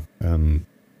camera and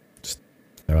just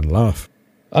having a laugh.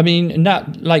 I mean,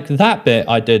 that bit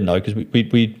I did know because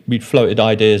we'd floated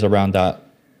ideas around that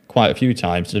quite a few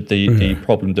times. The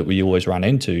problem that we always ran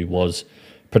into was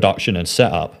production and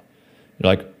setup.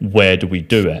 Like, where do we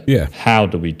do it? Yeah. How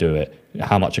do we do it?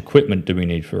 How much equipment do we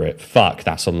need for it? Fuck,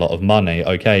 that's a lot of money.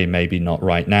 Okay, maybe not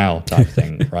right now type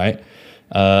thing, right?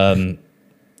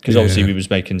 Because obviously we was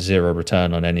making zero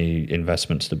return on any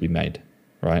investments that we made,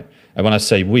 right? And when I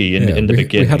say we, in the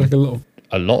beginning, we had like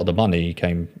a lot of the money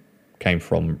came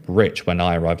from Rich when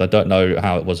I arrived. I don't know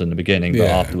how it was in the beginning, but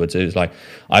afterwards it was like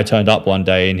I turned up one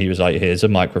day and he was like, "Here's a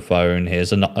microphone.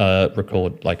 Here's a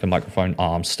a microphone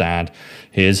arm stand.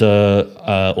 Here's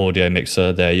a audio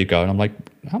mixer. There you go." And I'm like,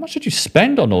 "How much did you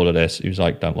spend on all of this?" He was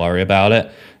like, "Don't worry about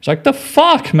it." It's like, the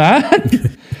fuck,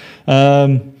 man.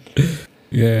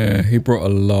 Yeah, he brought a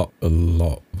lot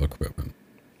of equipment.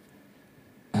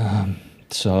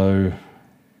 So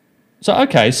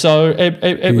okay, so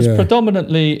it was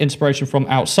predominantly inspiration from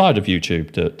outside of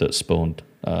YouTube that spawned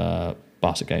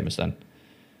Basset Gamers then.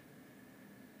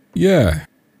 Yeah,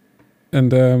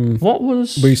 and what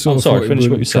was we sort of thought finish we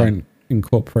what you would try and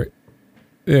incorporate.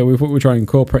 Yeah, we thought we'd try and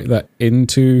incorporate that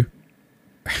into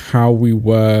how we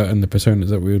were and the personas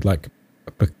that we would like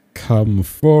become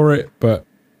for it, but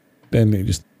then it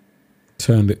just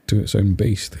turned it to its own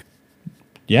beast.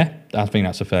 Yeah, I think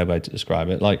that's a fair way to describe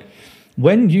it. Like,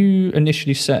 when you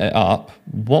initially set it up,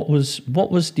 what was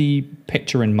the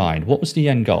picture in mind? What was the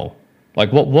end goal?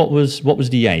 Like, what was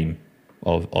the aim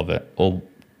of it? Or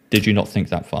did you not think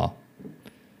that far?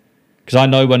 Because I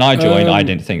know when I joined, I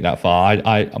didn't think that far.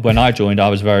 When I joined, I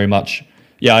was very much,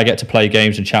 I get to play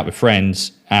games and chat with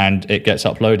friends, and it gets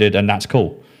uploaded, and that's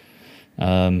cool.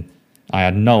 I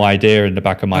had no idea in the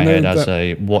back of my head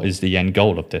what is the end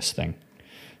goal of this thing,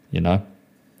 you know?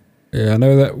 Yeah, I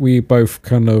know that we both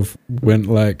kind of went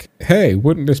like, hey,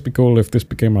 wouldn't this be cool if this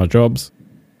became our jobs?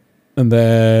 And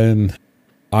then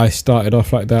I started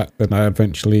off like that. Then I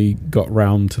eventually got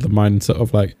round to the mindset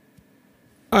of like,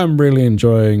 I'm really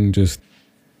enjoying just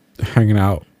hanging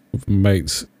out with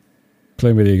mates,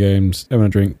 playing video games, having a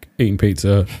drink, eating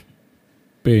pizza,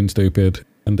 being stupid.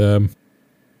 And that's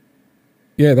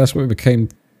what it became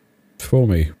for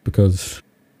me, because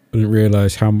I didn't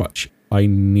realise how much I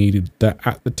needed that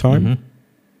at the time. Mm-hmm.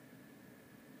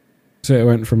 So it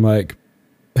went from like,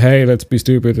 hey, let's be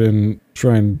stupid and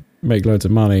try and make loads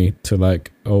of money, to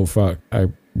like, oh fuck, I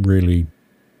really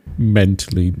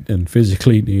mentally and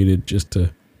physically needed just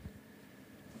to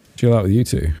chill out with you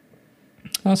two.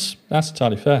 That's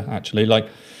entirely fair, actually. Like,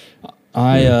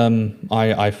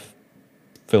 I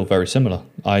feel very similar.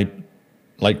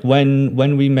 Like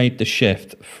when we made the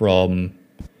shift from,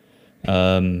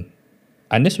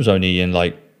 and this was only in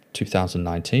like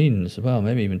 2019 as well,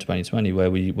 maybe even 2020,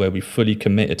 where we fully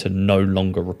committed to no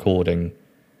longer recording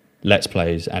Let's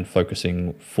Plays and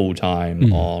focusing full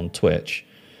time on Twitch.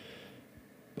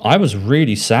 I was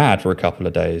really sad for a couple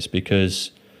of days,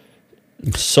 because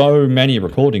so many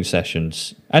recording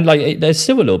sessions, and like there's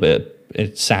still a little bit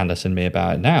of sadness in me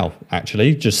about it now,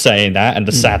 actually, just saying that, and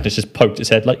the sadness just poked its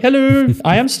head like, hello,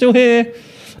 I am still here.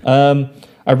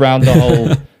 Around the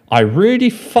whole, I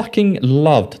really fucking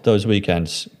loved those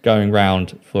weekends, going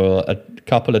around for a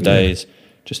couple of days,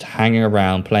 just hanging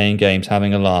around, playing games,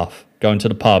 having a laugh, going to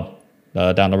the pub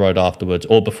down the road afterwards,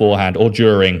 or beforehand, or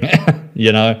during,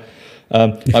 you know.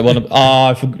 Another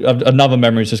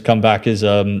memory that's just come back is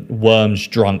Worms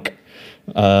Drunk.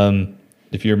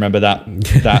 If you remember that,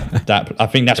 I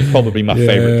think that's probably my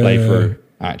favorite playthrough,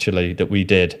 actually, that we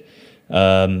did,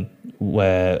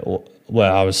 where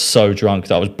I was so drunk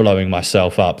that I was blowing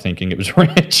myself up thinking it was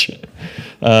Rich.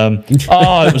 It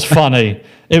was funny.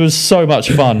 It was so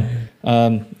much fun.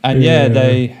 They're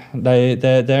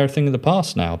a thing of the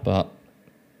past now, but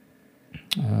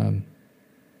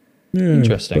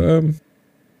interesting.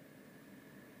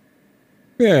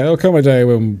 There'll come a day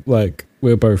when like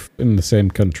we're both in the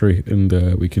same country and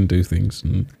we can do things.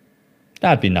 And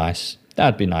that'd be nice.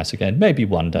 That'd be nice again. Maybe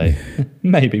one day.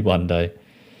 Maybe one day.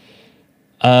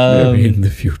 Maybe in the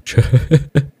future.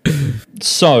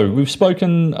 So we've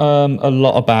spoken a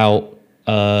lot about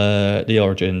the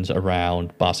origins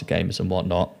around Basset Gamers and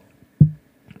whatnot.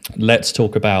 Let's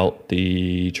talk about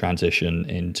the transition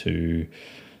into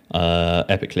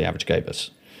Epically Average Gamers.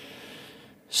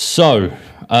 So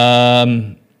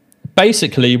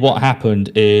basically what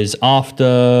happened is,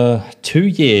 after 2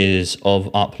 years of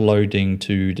uploading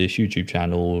to this YouTube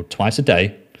channel twice a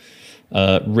day,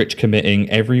 Rich committing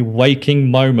every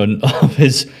waking moment of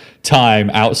his time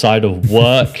outside of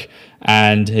work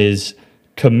and his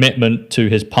commitment to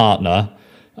his partner,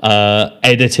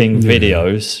 editing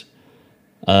videos,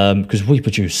 because we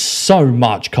produce so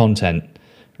much content,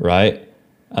 right?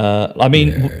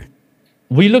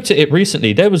 We looked at it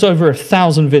recently. There was over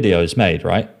 1,000 videos made,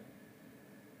 right?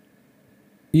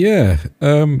 Yeah.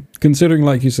 Considering,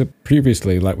 like you said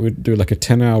previously, like we'd do like a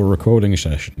 10-hour recording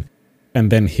session.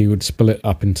 and then he would split it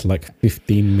up into like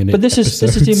 15-minute. But this is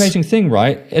the amazing thing,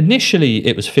 right? Initially,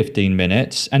 it was 15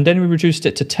 minutes, and then we reduced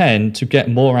it to 10 to get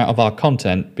more out of our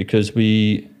content because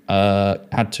we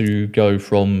had to go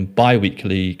from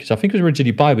bi-weekly, because I think it was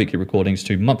originally bi-weekly recordings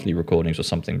to monthly recordings or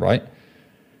something, right?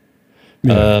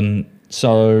 Yeah.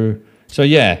 So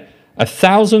yeah,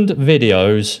 1,000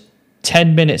 videos,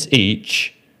 10 minutes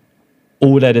each,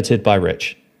 all edited by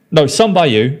Rich. No, some by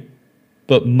you,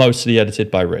 but mostly edited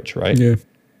by Rich, right? Yeah.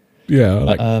 Yeah,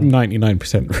 like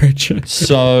 99% Rich.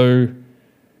 So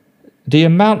the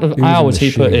amount of hours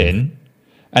he put in,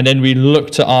 and then we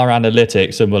looked at our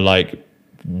analytics and we're like,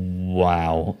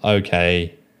 wow,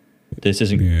 okay, this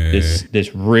isn't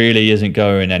this really isn't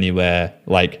going anywhere,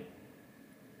 like,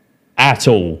 at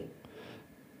all,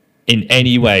 in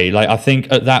any way. Like, I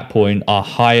think at that point our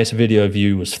highest video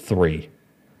view was 3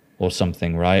 or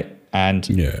something, right? And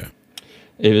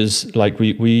it was like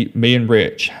me and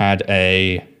Rich had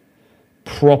a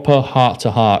proper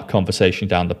heart-to-heart conversation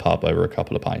down the pub over a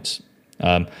couple of pints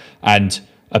and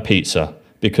a pizza,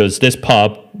 because this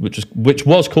pub, which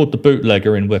was called the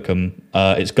Bootlegger in Wickham,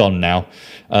 it's gone now,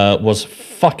 was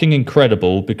fucking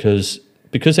incredible because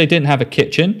they didn't have a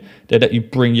kitchen. They let you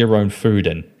bring your own food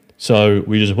in. So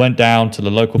we just went down to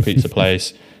the local pizza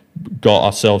place, got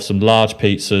ourselves some large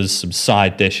pizzas, some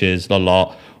side dishes, a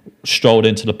lot, strolled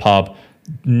into the pub,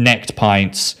 necked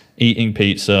pints, eating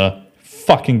pizza,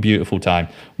 fucking beautiful time.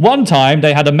 One time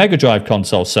they had a Mega Drive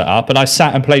console set up and I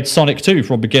sat and played Sonic 2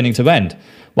 from beginning to end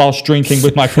whilst drinking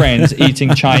with my friends,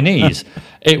 eating Chinese.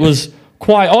 It was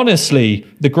quite honestly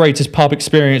the greatest pub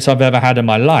experience I've ever had in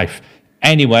my life.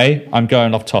 Anyway, I'm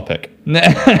going off topic.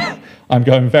 I'm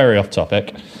going very off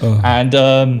topic. And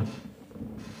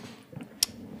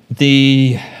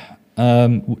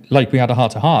like, we had a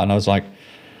heart-to-heart and I was like,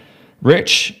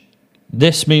 Rich,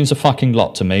 this means a fucking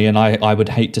lot to me and I would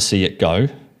hate to see it go.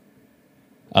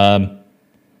 But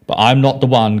I'm not the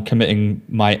one committing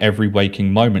my every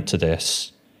waking moment to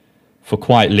this for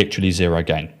quite literally zero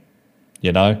gain.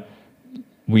 You know?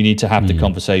 We need to have the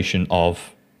conversation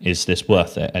of, is this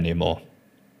worth it anymore?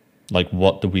 Like,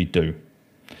 what do we do?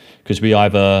 Because we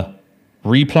either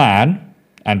replan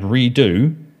and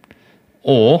redo,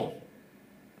 or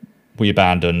we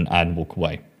abandon and walk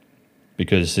away.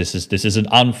 Because this is an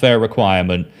unfair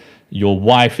requirement. Your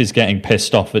wife is getting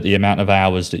pissed off at the amount of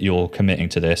hours that you're committing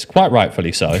to this, quite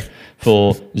rightfully so,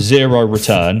 for zero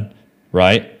return,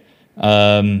 right?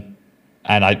 And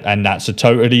that's a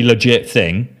totally legit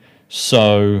thing.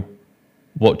 So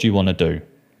what do you want to do?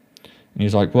 And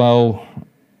he's like, well,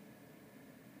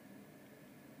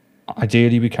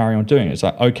 ideally we carry on doing it. It's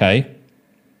like, okay,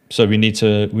 so we need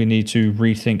to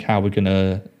rethink how we're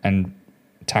gonna and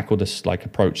tackle this like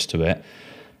approach to it.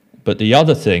 But the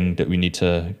other thing that we need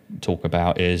to talk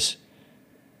about is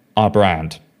our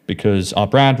brand, because our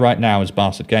brand right now is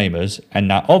Bastard Gamers, and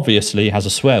that obviously has a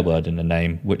swear word in the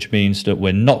name, which means that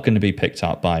we're not going to be picked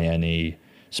up by any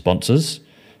sponsors,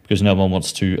 because no one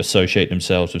wants to associate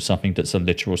themselves with something that's a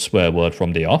literal swear word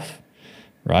from the off,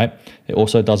 right? It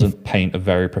also doesn't paint a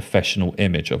very professional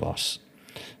image of us.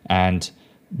 And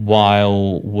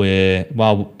while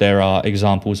there are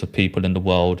examples of people in the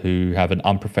world who have an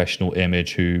unprofessional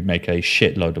image who make a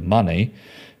shitload of money,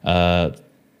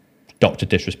 Dr.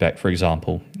 Disrespect, for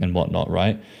example, and whatnot,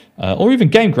 right? Or even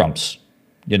Game Grumps,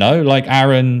 you know, like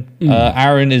Aaron.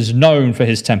 Aaron is known for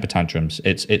his temper tantrums.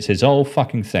 It's his whole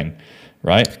fucking thing,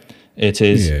 right? It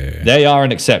is. Yeah. They are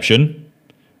an exception.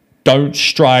 Don't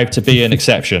strive to be an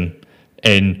exception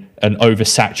in an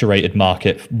oversaturated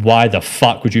market. Why the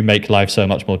fuck would you make life so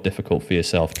much more difficult for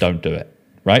yourself? Don't do it,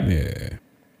 right?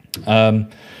 Yeah.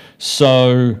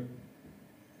 So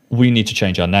we need to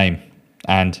change our name.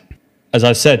 And as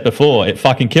I said before, it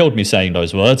fucking killed me saying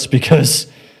those words because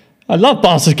I love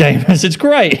Bastard Gamers. It's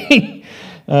great.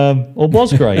 Or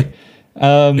was great.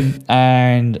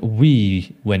 And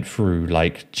we went through,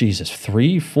 like, Jesus,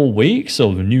 3-4 weeks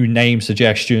of new name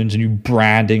suggestions, new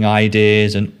branding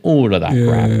ideas, and all of that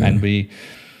crap. And we,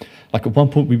 like, at one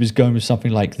point we was going with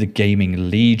something like the Gaming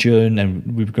Legion,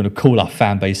 and we were going to call our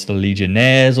fan base the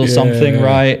Legionnaires or something,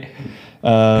 right?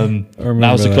 That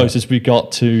was the closest we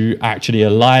got to actually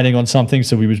aligning on something,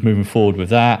 so we was moving forward with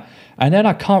that. And then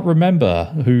I can't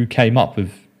remember who came up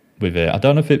with it. I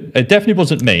don't know if it definitely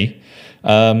wasn't me.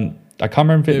 I can't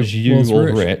remember if it was you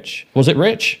or Rich. Was it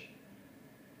Rich?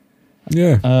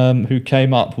 Yeah. Who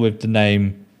came up with the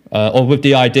name, or with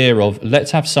the idea of,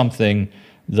 let's have something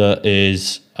that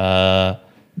is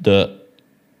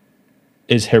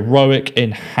heroic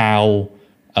in how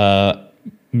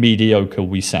mediocre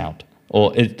we sound,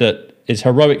 or that is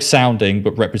heroic sounding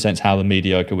but represents how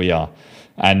mediocre we are.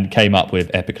 and came up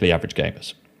with Epically Average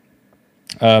Gamers.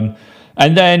 And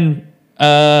then,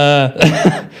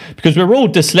 because we're all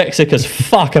dyslexic as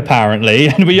fuck apparently,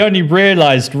 and we only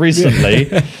realised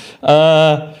recently,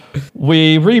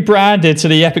 we rebranded to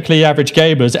the Epically Average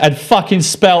Gamers and fucking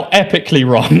spell epically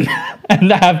wrong. And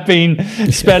have been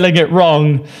spelling it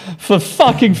wrong for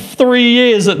fucking 3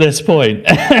 years at this point.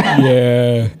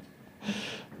 Yeah.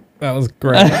 That was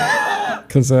great.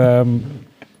 Because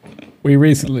we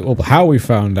recently, well, how we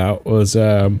found out was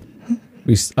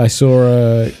I saw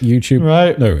a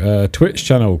Twitch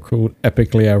channel called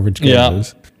Epically Average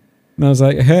Gamers. Yeah. And I was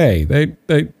like, hey,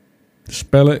 they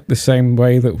spell it the same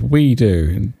way that we do.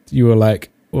 And you were like,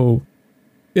 well,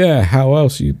 yeah, how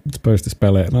else are you supposed to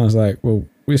spell it? And I was like, well,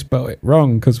 we spelled it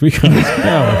wrong because we can't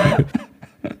spell.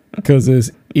 Because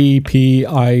it's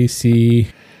Epically.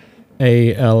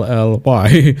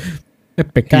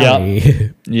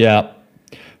 Epically. Yeah.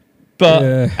 But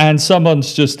and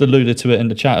someone's just alluded to it in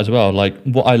the chat as well. Like,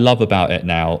 what I love about it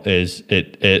now is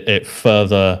it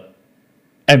further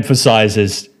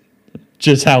emphasizes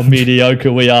just how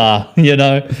mediocre we are. You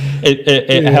know,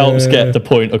 it helps get the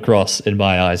point across in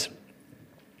my eyes.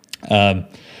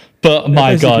 But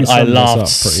my God, I laughed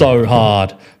so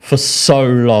hard for so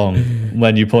long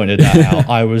when you pointed that out.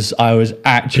 I was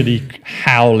actually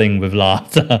howling with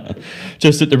laughter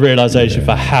just at the realization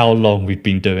for how long we've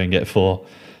been doing it for.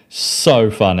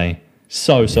 So funny,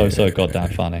 so goddamn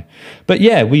funny. But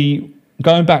yeah, we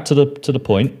going back to the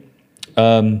point.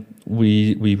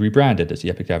 We rebranded as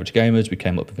the Epic Average Gamers. We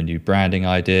came up with a new branding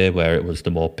idea where it was the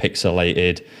more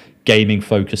pixelated, gaming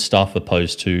focused stuff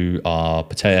opposed to our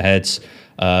potato heads.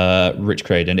 Rich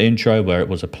created an intro where it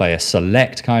was a player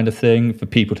select kind of thing. For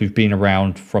people who've been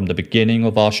around from the beginning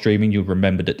of our streaming, you'll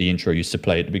remember that the intro used to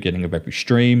play at the beginning of every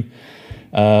stream.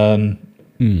 And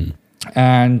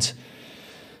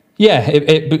yeah,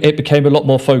 it became a lot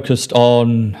more focused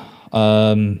on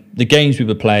the games we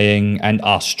were playing and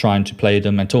us trying to play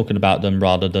them and talking about them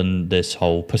rather than this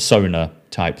whole persona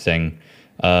type thing.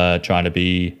 Trying to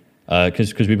be,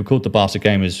 because we were called the Bastard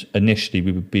Gamers initially,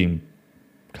 we were being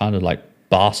kind of like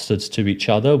bastards to each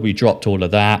other. We dropped all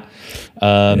of that.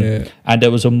 And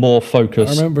there was a more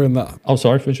focus. I remember in that. Oh,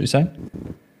 sorry, what were you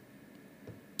saying?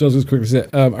 Just quickly say,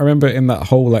 I remember in that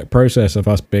whole like process of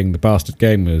us being the Bastard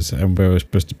Gamers, and we were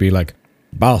supposed to be like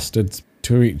bastards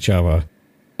to each other,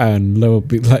 and there will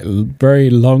be like very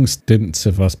long stints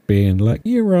of us being like,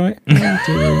 "You're right. How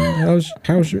you doing?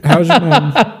 How's your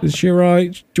mum? Is she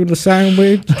right? Do you want a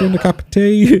sandwich? Do you want a cup of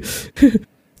tea?"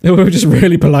 And we were just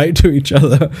really polite to each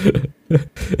other.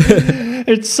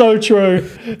 It's so true.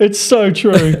 It's so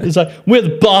true. It's like, we're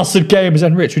the Bastard Gamers.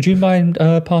 And Rich, would you mind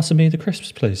passing me the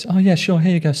crisps, please? Oh, yeah, sure.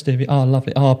 Here you go, Stevie. Oh,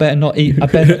 lovely. Oh, I better not eat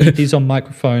these on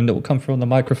microphone. That will come through on the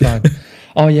microphone.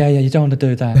 Oh, yeah, you don't want to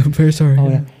do that. I'm very sorry. Oh,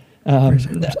 yeah.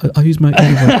 I'll use my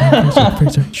very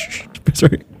sorry. Shh,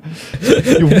 sorry.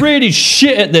 You're really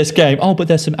shit at this game. Oh, but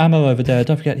there's some ammo over there.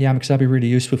 Don't forget the ammo because that'll be really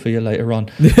useful for you later on.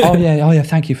 Oh yeah.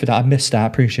 Thank you for that. I missed that. I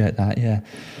appreciate that. Yeah.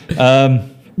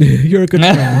 You're a good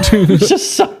friend. It's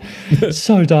just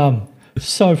so dumb.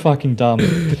 So fucking dumb.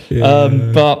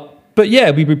 Yeah. But yeah,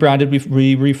 we rebranded.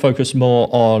 We refocused more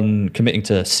on committing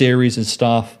to series and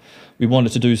stuff. We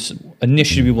wanted to do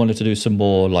some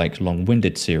more like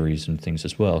long-winded series and things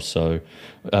as well. So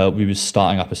we were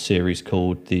starting up a series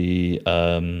called the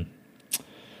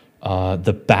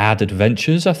Bad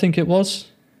Adventures, I think it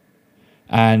was,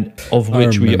 and of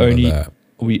which we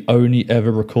only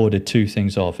ever recorded 2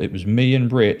 things of. It was me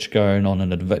and Rich going on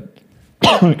an adventure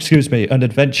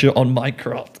on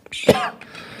Minecraft.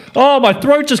 Oh, my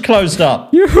throat just closed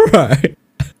up. You're right.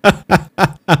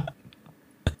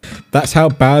 That's how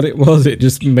bad it was. It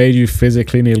just made you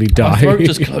physically nearly die. My throat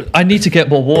just closed. I need to get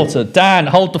more water. Dan,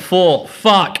 hold the fort.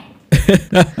 Fuck.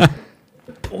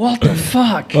 What the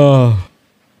fuck? Oh.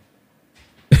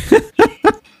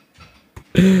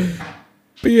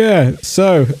 But yeah,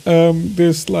 so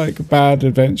this like Bad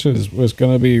Adventures was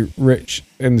going to be Rich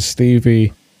and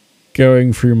Stevie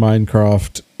going through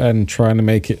Minecraft and trying to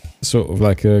make it sort of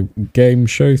like a game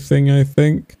show thing, I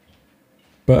think.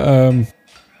 But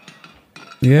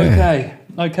yeah.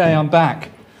 Okay, I'm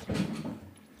back.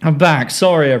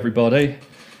 Sorry, everybody.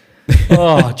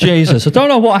 Oh, Jesus. I don't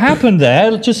know what happened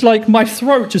there. Just like my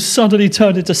throat just suddenly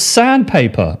turned into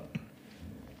sandpaper.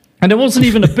 And there wasn't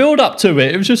even a build-up to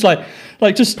it. It was just like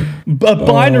just a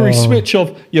binary switch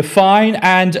of you're fine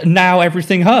and now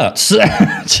everything hurts.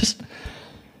 Just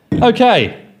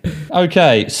okay.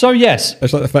 So yes.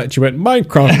 It's like the fact you went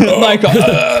Minecraft.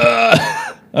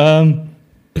 Minecraft.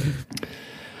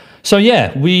 So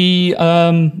yeah, we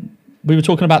were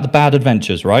talking about the Bad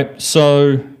Adventures, right?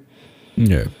 So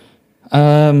yeah.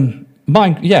 We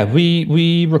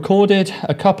recorded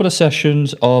a couple of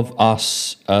sessions of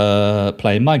us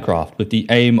playing Minecraft with the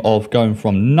aim of going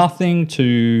from nothing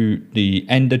to the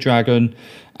Ender Dragon.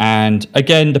 And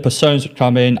again, the personas would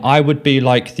come in. I would be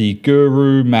like the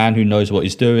guru man who knows what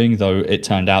he's doing, though it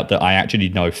turned out that I actually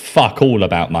know fuck all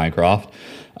about Minecraft.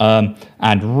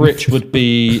 And Rich would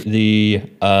be the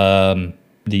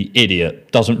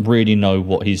idiot, doesn't really know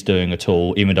what he's doing at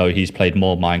all, even though he's played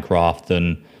more Minecraft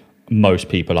than most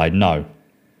people I know.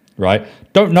 Right?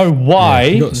 Don't know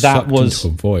why that was.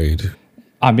 Into a void.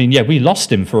 I mean, yeah, we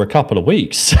lost him for a couple of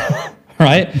weeks.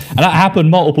 Right? And that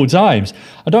happened multiple times.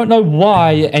 I don't know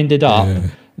why it ended up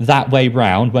that way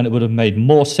round when it would have made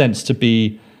more sense to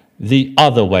be the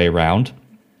other way round.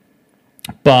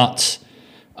 But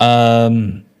what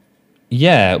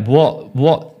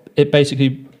it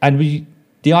basically, and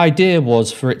the idea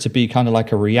was for it to be kind of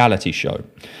like a reality show.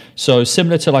 So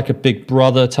similar to like a Big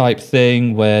Brother type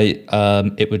thing where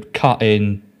it would cut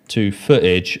in to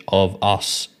footage of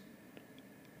us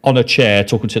on a chair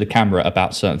talking to the camera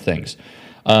about certain things.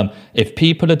 If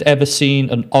people had ever seen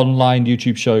an online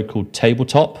YouTube show called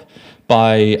Tabletop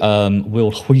by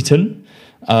Will Wheaton,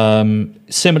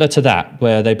 similar to that,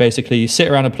 where they basically sit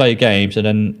around and play games and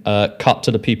then cut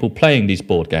to the people playing these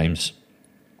board games.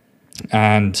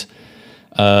 And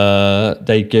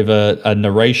they give a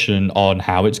narration on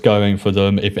how it's going for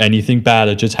them. If anything bad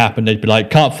had just happened, they'd be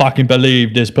like, can't fucking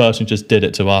believe this person just did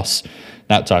it to us.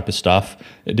 That type of stuff.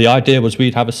 The idea was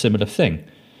we'd have a similar thing.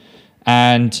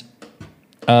 And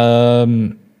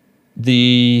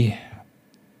the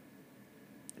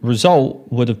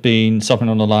result would have been something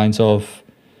on the lines of,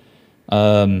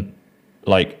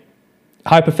 like,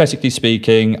 hypothetically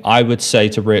speaking, I would say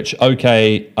to Rich,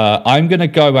 okay, I'm going to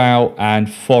go out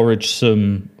and forage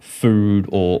some food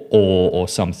or ore or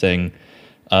something.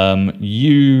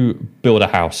 You build a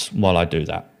house while I do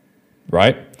that,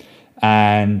 right?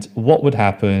 And what would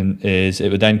happen is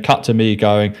it would then cut to me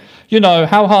going,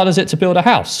 how hard is it to build a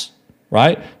house,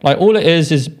 right? Like, all it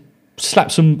is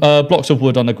slap some blocks of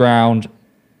wood on the ground.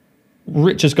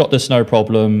 Rich has got this no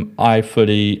problem. I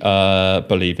fully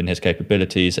believe in his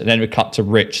capabilities. And then we cut to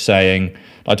Rich saying,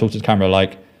 I talked to the camera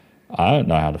like, I don't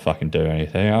know how to fucking do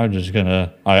anything. I'm just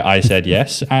I said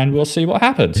yes, and we'll see what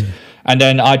happens. And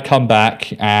then I'd come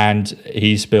back and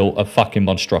he's built a fucking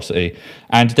monstrosity.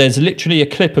 And there's literally a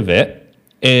clip of it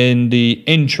in the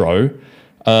intro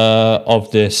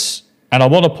of this. And I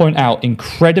want to point out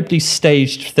incredibly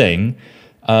staged thing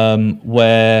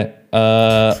where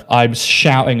I'm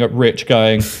shouting at Rich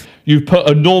going, you've put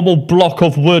a normal block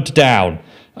of wood down.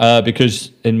 Because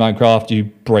in Minecraft, you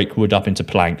break wood up into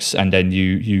planks and then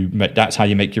that's how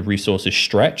you make your resources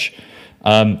stretch.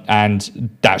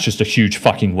 And that's just a huge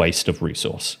fucking waste of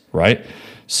resource, right?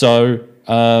 So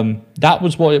that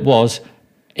was what it was.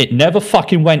 It never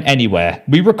fucking went anywhere.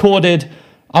 We recorded,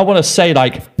 I want to say,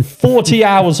 like 40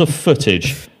 hours of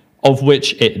footage, of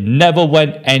which it never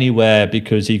went anywhere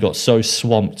because he got so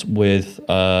swamped with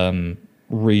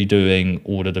redoing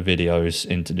all of the videos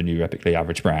into the new Epically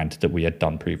Average brand that we had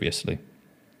done previously.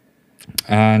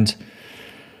 And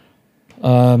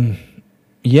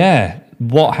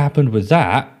what happened with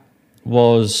that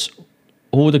was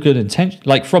all the good intentions,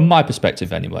 like from my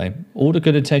perspective anyway, all the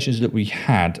good intentions that we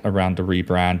had around the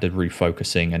rebrand, the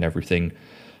refocusing and everything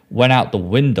went out the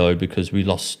window because we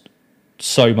lost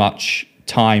so much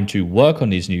time to work on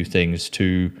these new things,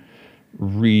 to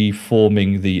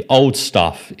reforming the old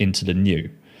stuff into the new.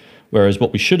 Whereas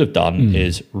what we should have done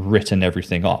is written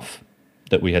everything off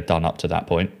that we had done up to that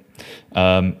point,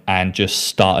 and just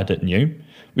started at new,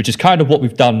 which is kind of what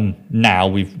we've done now.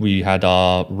 We had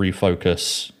our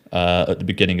refocus at the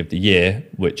beginning of the year,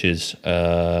 which is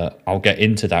I'll get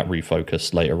into that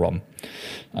refocus later on.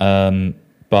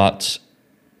 But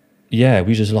yeah,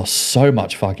 we just lost so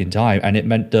much fucking time, and it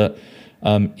meant that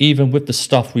even with the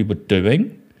stuff we were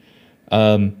doing,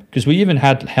 because we even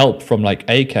had help from like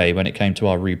AK when it came to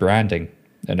our rebranding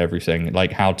and everything,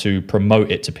 like how to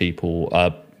promote it to people.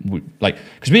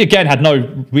 Because we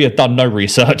had done no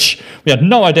research. We had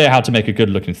no idea how to make a good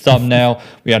looking thumbnail.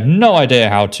 We had no idea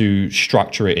how to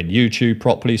structure it in YouTube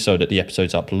properly so that the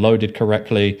episode's uploaded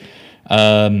correctly.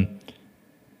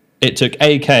 It took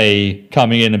AK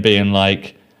coming in and being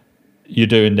like, you're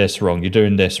doing this wrong,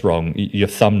 your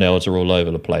thumbnails are all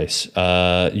over the place,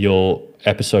 your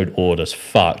episode order's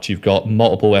fucked, you've got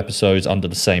multiple episodes under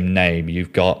the same name,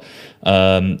 you've got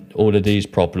all of these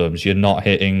problems, you're not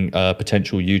hitting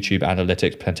potential YouTube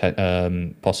analytics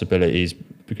possibilities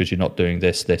because you're not doing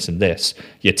this, and this,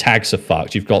 your tags are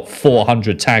fucked, you've got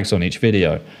 400 tags on each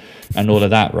video and all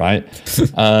of that, right?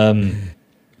 And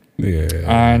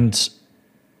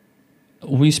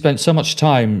we spent so much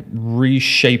time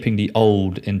reshaping the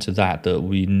old into that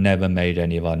we never made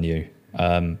any of our new.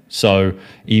 So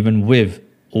even with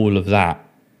all of that,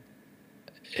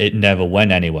 it never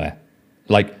went anywhere.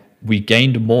 Like, we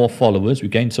gained more followers, we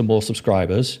gained some more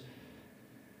subscribers,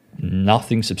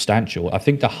 nothing substantial. I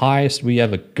think the highest we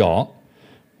ever got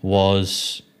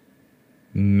was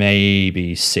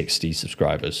maybe 60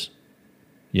 subscribers,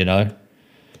 you know?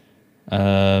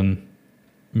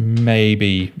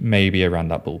 Maybe around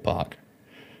that ballpark.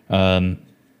 And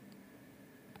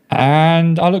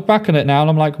I look back on it now and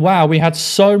I'm like, wow, we had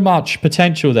so much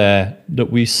potential there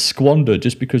that we squandered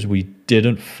just because we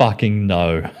didn't fucking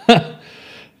know.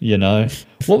 You know?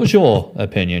 What was your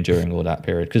opinion during all that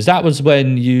period? Because that was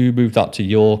when you moved up to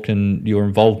York and your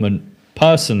involvement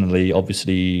personally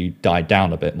obviously died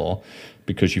down a bit more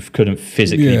because you couldn't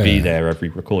physically be there every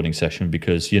recording session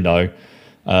because, you know,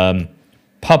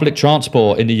 public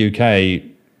transport in the UK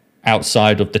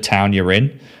outside of the town you're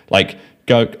in, like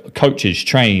coaches,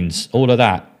 trains, all of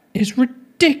that is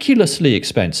ridiculously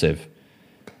expensive.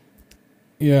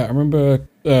 Yeah, I remember,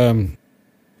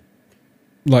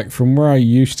 like from where I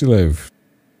used to live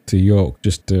to York,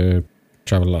 just to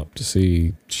travel up to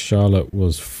see Charlotte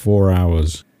was 4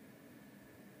 hours.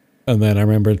 And then I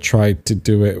remember I tried to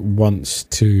do it once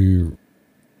to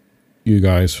you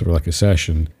guys for like a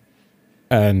session.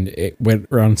 And it went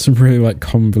around some really like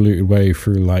convoluted way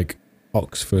through like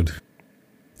Oxford.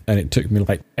 And it took me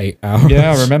like 8 hours.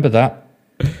 Yeah, I remember that.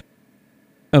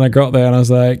 And I got there and I was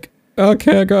like,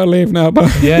 okay, I gotta leave now.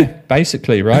 Bye. Yeah,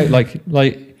 basically, right? Like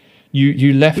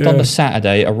you left on the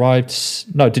Saturday, arrived.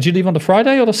 No, did you leave on the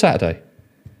Friday or the Saturday?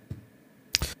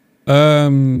 I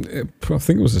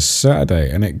think it was a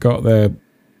Saturday, and it got there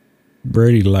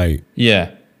really late.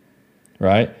 Yeah,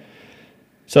 right.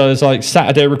 So it's like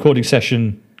Saturday recording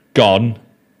session gone,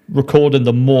 record in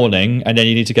the morning, and then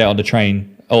you need to get on the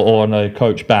train or on a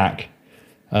coach back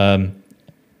for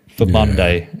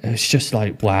Monday. It's just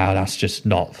like, wow, that's just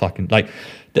not fucking like.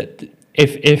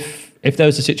 If there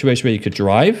was a situation where you could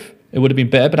drive, it would have been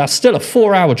better. But that's still a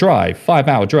 4-hour drive,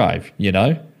 5-hour drive. You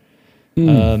know,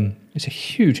 it's a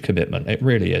huge commitment. It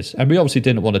really is. And we obviously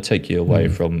didn't want to take you away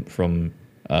from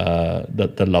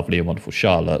the lovely and wonderful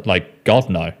Charlotte. Like, God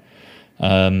no.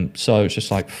 So it's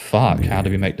just like, fuck, how do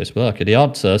we make this work? And the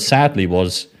answer, sadly,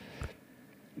 was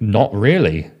not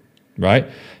really, right?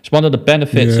 It's one of the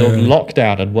benefits of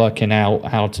lockdown and working out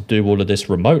how to do all of this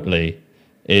remotely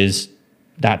is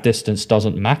that distance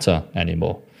doesn't matter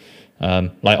anymore.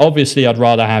 Like, obviously, I'd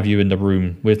rather have you in the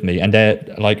room with me. And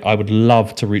like, I would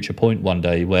love to reach a point one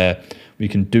day where we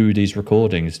can do these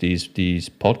recordings, these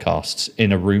podcasts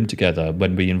in a room together.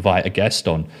 When we invite a guest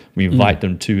on, we invite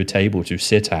them to a table to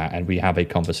sit at, and we have a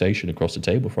conversation across the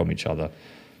table from each other.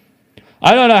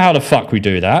 I don't know how the fuck we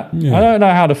do that. I don't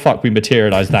know how the fuck we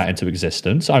materialize that into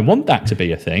existence. I want that to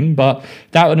be a thing, but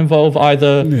that would involve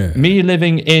either me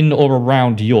living in or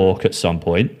around York at some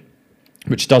point,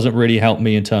 which doesn't really help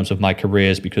me in terms of my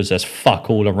careers because there's fuck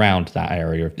all around that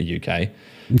area of the UK,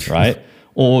 right?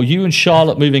 Or you and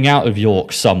Charlotte moving out of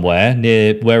York somewhere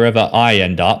near wherever I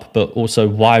end up, but also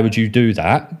why would you do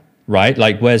that, right?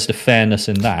 Like, where's the fairness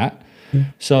in that?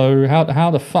 So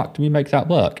how the fuck do we make that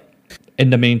work? In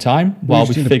the meantime, while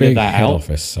we figure that out,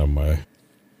 office somewhere.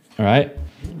 All right.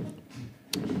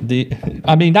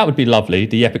 I mean, that would be lovely.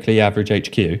 The epically average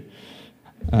HQ.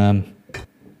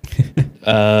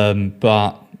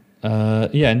 But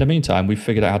in the meantime, we've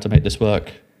figured out how to make this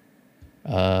work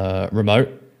remote.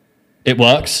 It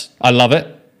works. I love it.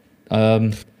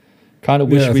 Kind of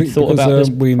wish we'd thought about this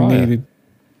prior.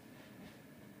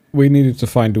 We needed to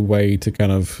find a way to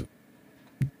kind of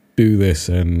do this,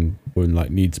 and when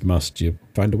like needs must, you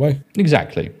find a way.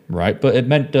 Exactly, right. But it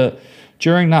meant that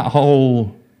during that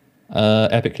whole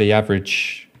epically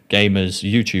average gamers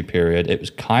YouTube period, it was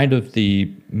kind of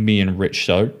the me and Rich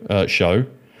show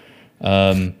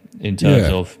in terms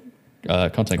of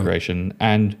content creation,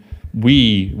 and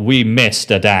we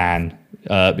missed a Dan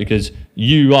because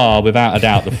you are without a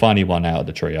doubt the funny one out of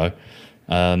the trio.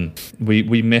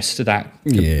 We missed that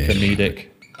comedic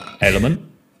element.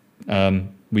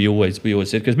 We always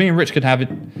did, because me and Rich could have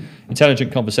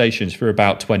intelligent conversations for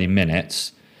about 20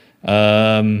 minutes.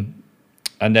 And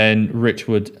then Rich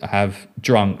would have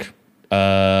drunk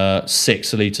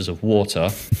 6 liters of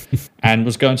water and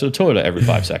was going to the toilet every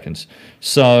 5 seconds.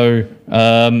 So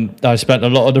I spent a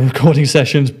lot of the recording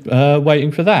sessions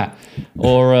waiting for that.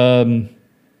 Or,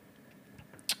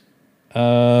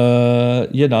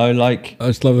 like... I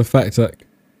just love the fact that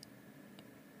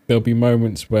there'll be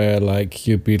moments where like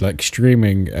you'll be like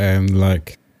streaming and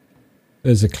like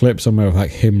There's a clip somewhere of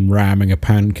like him ramming a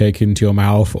pancake into your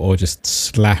mouth or just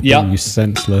slapping you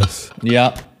senseless.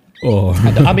 Yeah. Or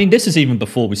I mean, this is even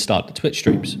before we start the Twitch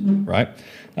streams, right?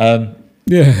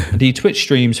 The Twitch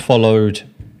streams followed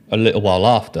a little while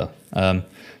after.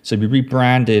 So we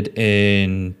rebranded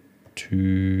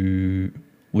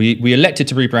we elected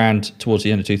to rebrand towards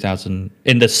the end of 2000.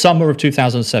 In the summer of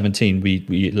 2017,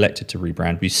 we elected to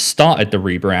rebrand. We started the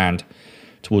rebrand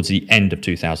towards the end of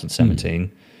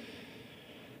 2017.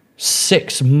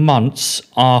 6 months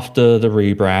after the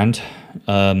rebrand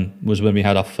was when we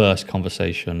had our first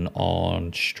conversation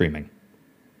on streaming.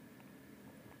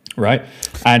 Right?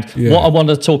 And what I want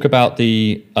to talk about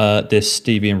this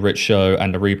Stevie and Rich show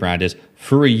and the rebrand is,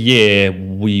 for a year,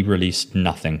 we released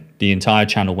nothing. The entire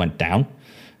channel went down.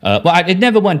 Well, it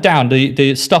never went down.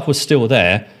 The stuff was still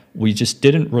there. We just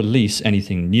didn't release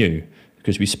anything new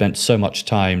because we spent so much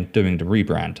time doing the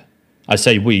rebrand. I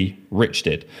say we, Rich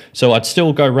did. So I'd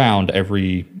still go around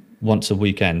once a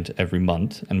weekend, every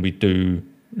month, and we'd do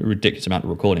a ridiculous amount of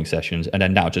recording sessions, and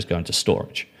then that would just go into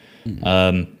storage.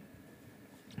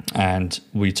 And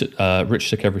Rich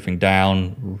took everything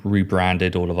down,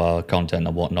 rebranded all of our content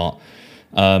and whatnot.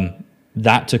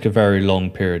 That took a very long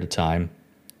period of time.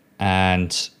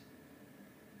 And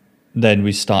then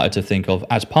we started to think of,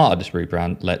 as part of this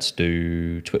rebrand, let's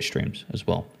do Twitch streams as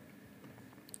well.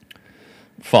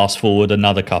 Fast forward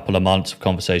another couple of months of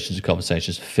conversations,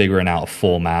 figuring out a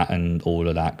format and all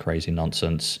of that crazy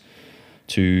nonsense,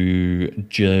 to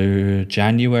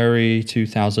January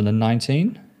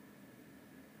 2019.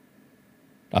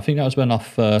 I think that was when our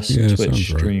first Twitch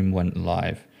stream went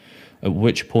live, at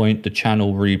which point the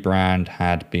channel rebrand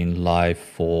had been live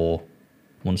for,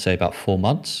 I want to say, about 4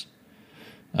 months.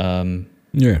 And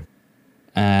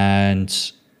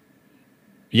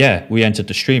we entered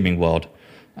the streaming world.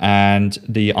 And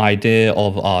the idea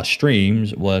of our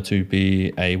streams were to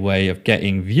be a way of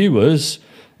getting viewers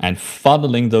and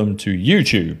funneling them to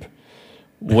YouTube,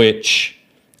 which,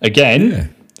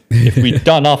 again, if we'd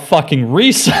done our fucking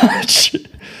research,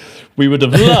 we would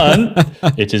have learned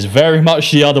it is very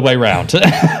much the other way around.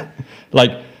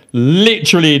 Like,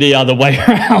 literally the other way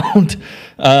around.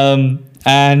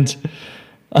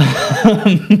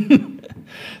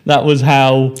 That was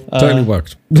how totally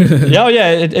worked.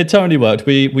 It totally worked.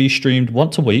 We streamed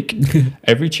once a week,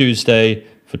 every Tuesday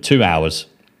for 2 hours,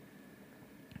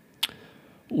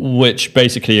 which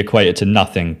basically equated to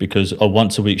nothing, because a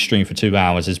once a week stream for 2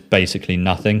 hours is basically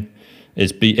nothing.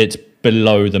 It's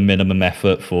below the minimum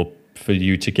effort for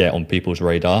you to get on people's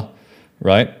radar,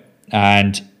 right?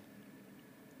 And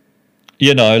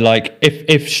like,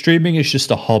 if streaming is just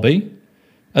a hobby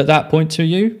at that point to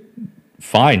you,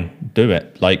 fine, do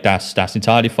it. Like, that's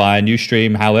entirely fine. You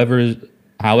stream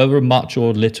however much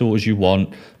or little as you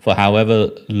want, for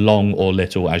however long or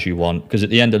little as you want, because at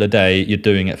the end of the day, you're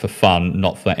doing it for fun,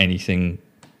 not for anything,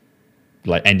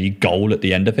 like any goal at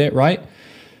the end of it, right?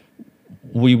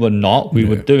 We were not. We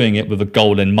were doing it with a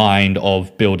goal in mind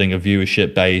of building a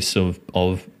viewership base,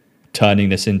 of turning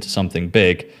this into something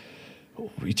big.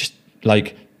 We just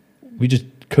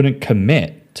couldn't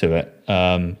commit to it.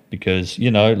 Because,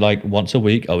 like, once a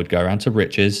week I would go around to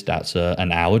Rich's. That's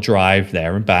an hour drive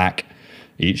there and back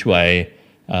each way.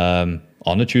 On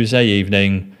a Tuesday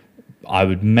evening, I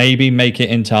would maybe make it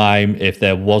in time if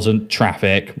there wasn't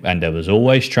traffic, and there was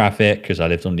always traffic because I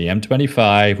lived on the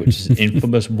M25, which is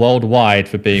infamous worldwide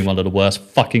for being one of the worst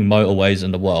fucking motorways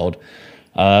in the world.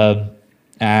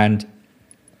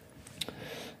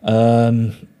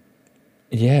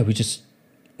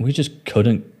 We just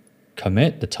couldn't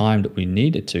commit the time that we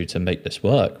needed to make this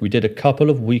work. We did a couple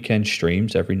of weekend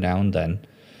streams every now and then,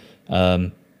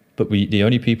 but the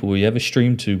only people we ever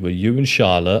streamed to were you and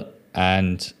Charlotte,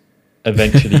 and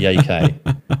eventually AK.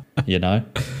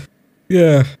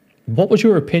 Yeah. What was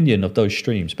your opinion of those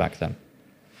streams back then?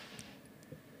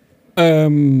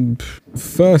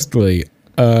 Firstly,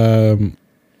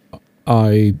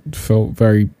 I felt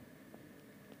very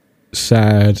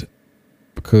sad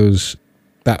because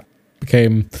that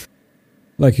became,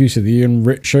 like you said, the Ian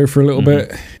Rich show for a little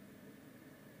bit,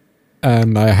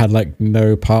 and I had like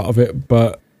no part of it,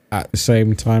 but at the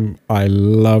same time I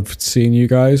loved seeing you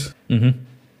guys,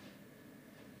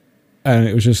 and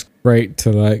it was just great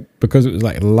to, like, because it was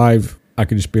like live, I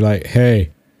could just be like,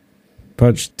 hey,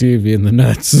 punch Stevie in the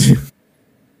nuts.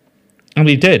 And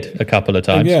we did a couple of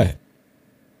times.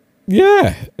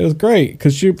 Yeah, it was great,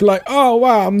 because you'd be like, oh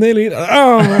wow, I'm nearly in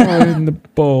the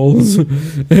balls.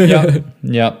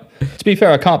 Yep. To be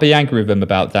fair, I can't be angry with him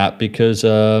about that, because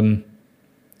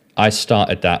I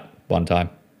started that one time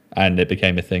and it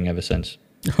became a thing ever since.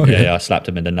 I slapped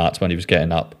him in the nuts when he was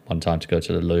getting up one time to go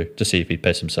to the loo to see if he'd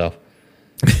piss himself.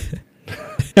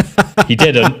 He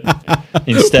didn't.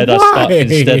 Instead,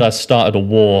 I started a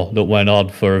war that went on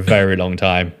for a very long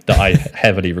time that I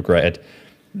heavily regretted.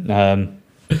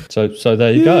 So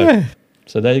there you go.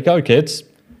 So there you go, kids.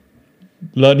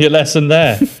 Learn your lesson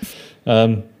there.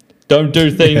 Don't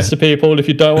do things to people if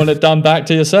you don't want it done back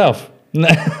to yourself.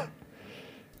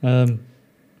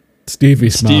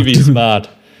 Stevie's smart.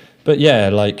 But yeah,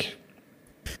 like,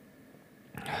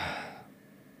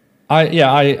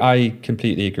 I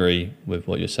completely agree with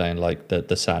what you're saying, like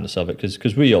the sadness of it,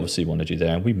 because we obviously wanted you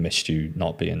there and we missed you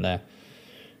not being there.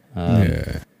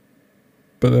 But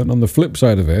then on the flip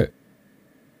side of it,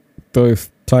 both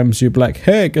times you're like,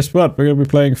 hey, guess what? We're going to be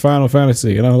playing Final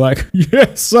Fantasy. And I'm like,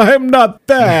 yes, I'm not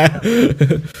there.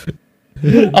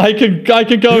 I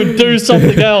can go and do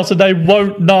something else and they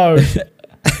won't know.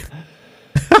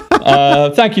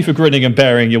 Thank you for grinning and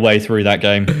bearing your way through that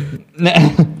game.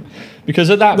 Because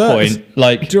at that point,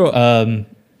 like, you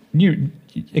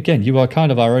are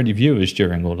kind of our only viewers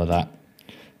during all of that.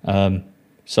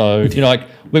 So, you know, like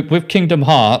with Kingdom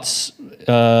Hearts,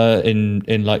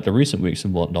 in like the recent weeks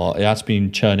and whatnot, it has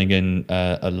been churning in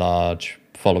a large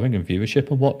following and viewership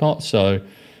and whatnot. So,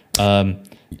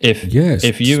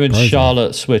 if you and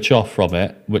Charlotte switch off from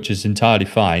it, which is entirely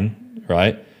fine,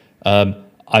 right?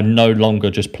 I'm no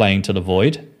longer just playing to the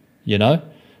void, you know?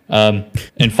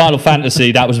 In Final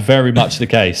Fantasy, that was very much the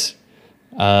case.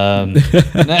 Oh,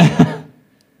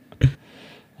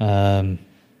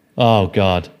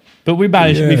 God. But we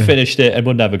managed, we finished it, and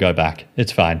we'll never go back.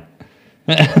 It's fine.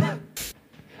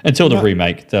 Until the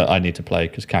remake that I need to play,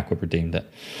 because Kakwa redeemed it.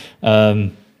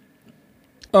 Oh,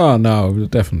 no, we'll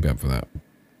definitely be up for that.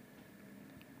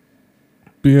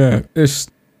 But yeah,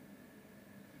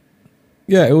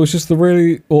 it was just a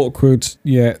really awkward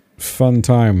yet fun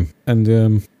time.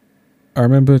 And I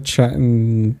remember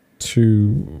chatting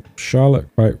to Charlotte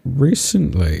quite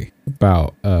recently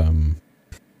about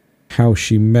how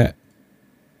she met.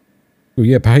 Well,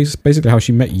 yeah, basically how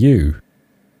she met you,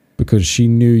 because she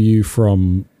knew you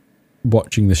from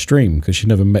watching the stream, because she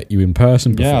never met you in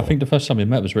person before. Yeah, I think the first time we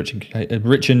met was Rich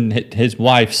and his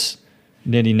wife's.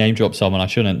 Nearly name dropped someone I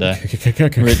shouldn't there.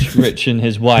 Rich and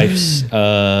his wife's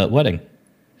wedding.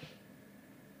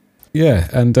 Yeah,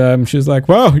 and she was like,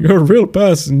 wow, you're a real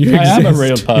person. You exist. I am a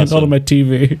real person. You're not on my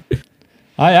TV.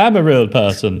 I am a real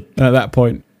person. And at that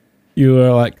point, you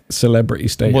were like celebrity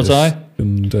status. Was I?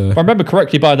 And, if I remember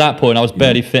correctly, by that point, I was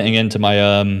barely fitting into my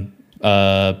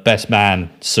best man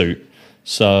suit.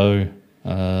 So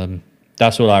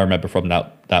that's what I remember from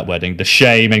that wedding. The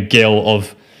shame and guilt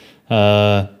of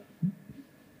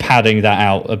padding that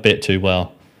out a bit too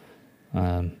well.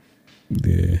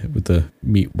 Yeah, with the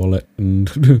meat wallet and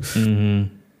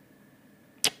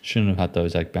shouldn't have had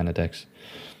those egg benedicts.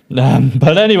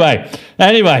 But anyway.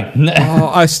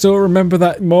 Oh, I still remember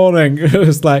that morning. It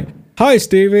was like, hi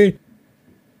Stevie,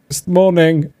 it's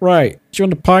morning, right, do you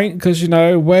want a pint, because you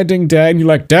know, wedding day? And you're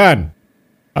like, Dan,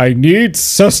 I need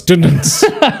sustenance.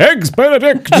 Eggs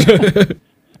benedict.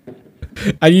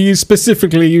 And you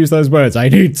specifically use those words, I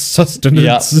need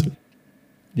sustenance.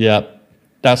 Yep.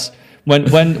 That's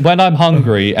when I'm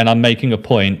hungry and I'm making a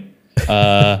point,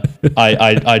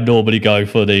 I normally go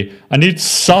for I need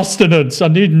sustenance, I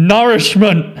need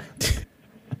nourishment.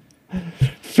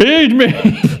 Feed me.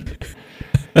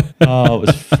 Oh, it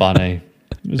was funny.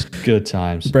 It was good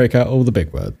times. Break out all the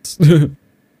big words.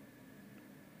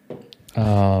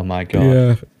 Oh my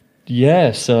God.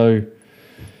 Yeah, so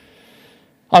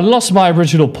I lost my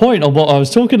original point on what I was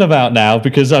talking about now,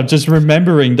 because I'm just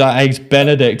remembering that Eggs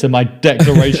Benedict and my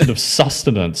declaration of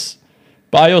sustenance.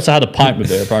 But I also had a pint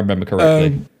with it, if I remember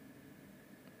correctly.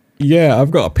 Yeah,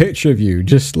 I've got a picture of you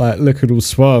just like looking all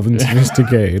suave and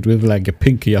sophisticated with like a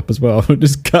pinky up as well,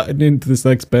 just cutting into this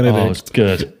Eggs Benedict. Oh, it was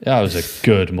good. That was a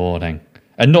good morning.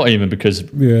 And not even because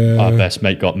our best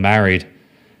mate got married.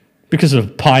 Because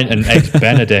of pint and Eggs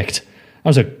Benedict. That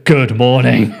was a good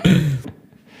morning.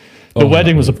 The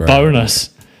wedding was a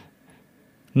bonus.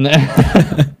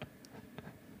 I'm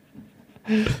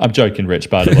joking, Rich,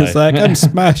 by the way. It's like, I'm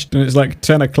smashed and it's like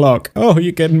 10 o'clock. Oh,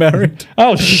 you're getting married?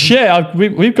 Oh, shit.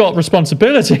 We've got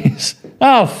responsibilities.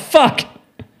 Oh, fuck.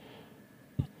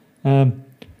 It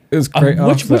was great.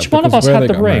 Which one of us had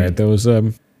the ring? Married, there was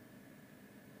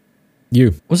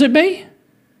you. Was it me?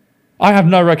 I have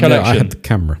no recollection. Yeah, I had the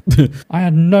camera. I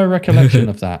had no recollection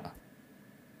of that.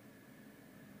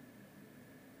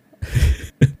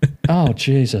 Oh,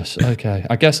 Jesus. Okay.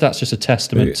 I guess that's just a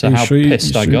testament to how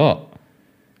pissed I got.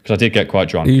 Because I did get quite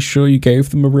drunk. Are you sure you gave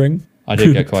them a ring? I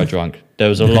did get quite drunk. There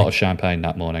was a lot of champagne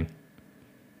that morning.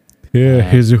 Yeah,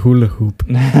 here's a hula hoop.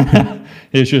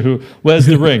 Here's your hoop. Where's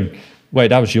the ring? Wait,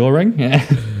 that was your ring? Yeah.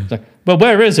 It's like, But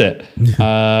where is it?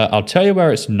 I'll tell you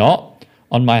where it's not.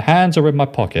 On my hands or in my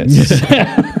pockets.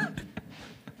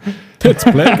 Let's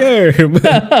play a game.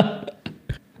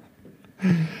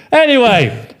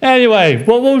 Anyway,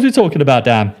 what was we talking about,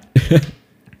 Dan?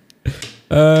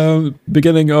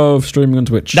 Beginning of streaming on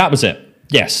Twitch. That was it.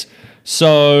 Yes.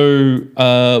 So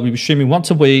we were streaming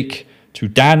once a week to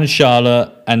Dan and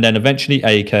Charlotte, and then eventually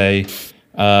AK.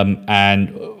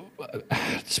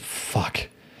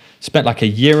 Spent like a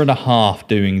year and a half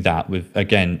doing that with,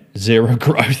 again, zero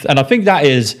growth. And I think that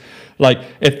is, like,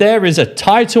 if there is a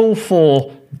title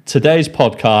for today's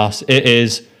podcast, it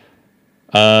is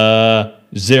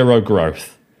zero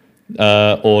growth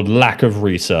or lack of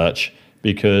research,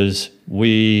 because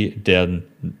we did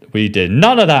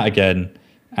none of that again,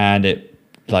 and it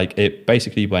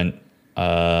basically went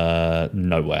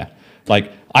nowhere.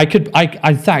 Like,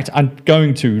 in fact, I'm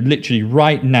going to literally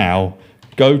right now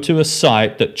go to a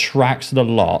site that tracks the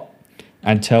lot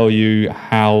and tell you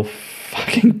how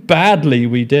fucking badly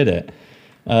we did it.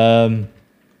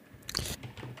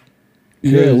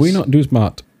 Yeah, we not do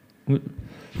smart.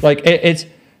 Like, it's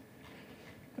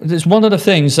one of the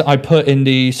things that I put in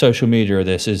the social media of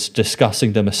this is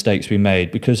discussing the mistakes we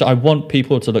made, because I want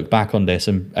people to look back on this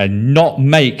and not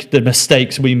make the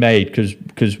mistakes we made, because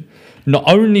not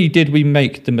only did we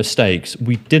make the mistakes,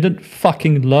 we didn't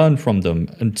fucking learn from them.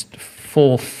 And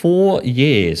for 4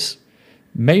 years,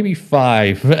 maybe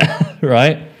 5,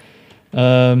 right?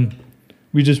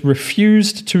 We just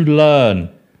refused to learn.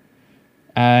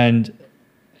 And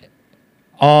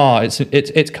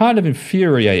it's kind of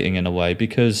infuriating in a way,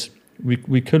 because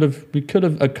we could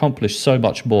have accomplished so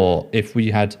much more if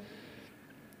we had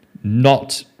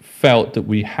not felt that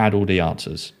we had all the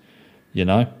answers, you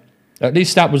know? At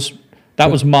least that was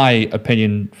my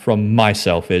opinion from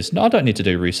myself, is, no, I don't need to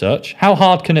do research. How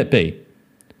hard can it be?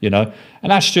 You know?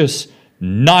 And that's just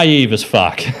naive as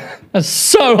fuck. That's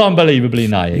so unbelievably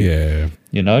naive. Yeah.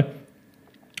 You know?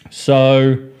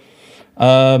 So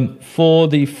for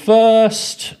the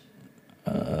first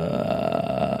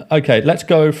okay, let's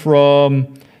go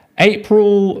from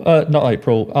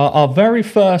our very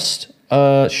first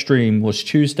stream was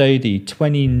Tuesday the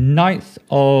 29th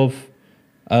of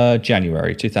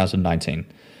January 2019.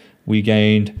 We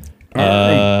gained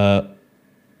 4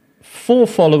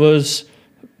 followers,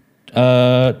 2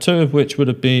 of which would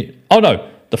have been... Oh, no.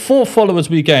 The 4 followers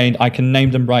we gained, I can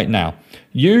name them right now.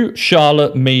 You,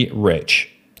 Charlotte, me, Rich.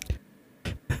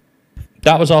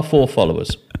 That was our 4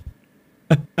 followers.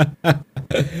 All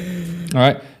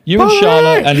right. You and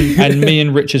Charlotte and me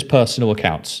and Rich's personal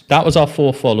accounts. That was our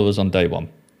 4 followers on day 1.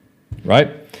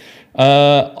 Right?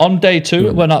 On day 2,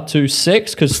 it went up to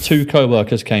 6 because 2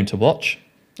 co-workers came to watch.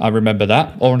 I remember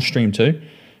that. Or on stream 2.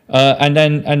 And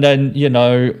then, you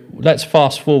know, let's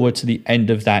fast forward to the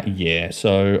end of that year.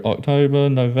 So October,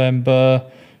 November,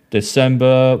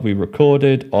 December, we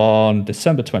recorded on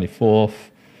December 24th.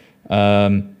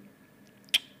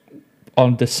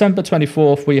 On December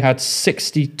 24th, we had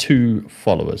 62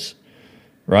 followers,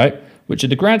 right? Which in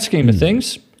the grand scheme of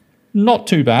things, not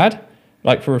too bad,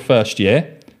 like for a first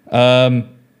year. Our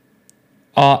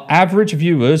average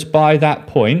viewers by that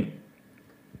point,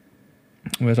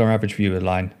 where's our average viewer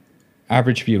line?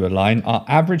 Average viewer line. Our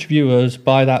average viewers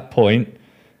by that point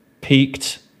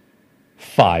peaked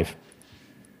 5.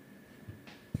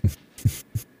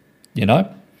 You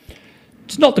know?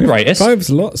 It's not the greatest. 5's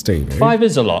a lot, Steve. 5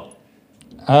 is a lot.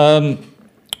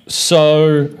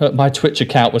 So my Twitch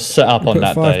account was set up on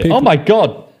that day. people. Oh my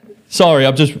God. Sorry,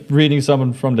 I'm just reading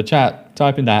someone from the chat,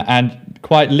 typing that, and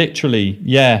quite literally,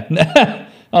 yeah.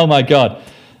 Oh my God.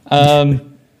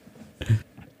 And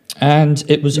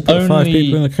it was only 5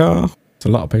 people in the car. It's a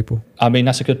lot of people. I mean,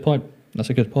 that's a good point. That's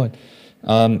a good point.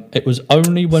 It was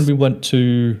only when we went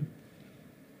to,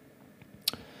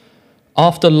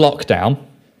 after lockdown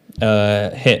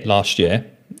hit last year,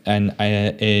 and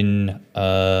in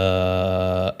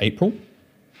April,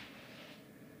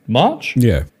 March,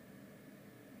 Yeah.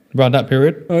 around that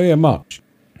period. Oh, yeah, March.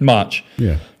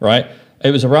 Yeah. Right. It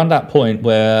was around that point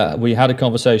where we had a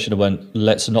conversation and went,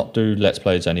 let's not do Let's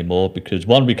Plays anymore, because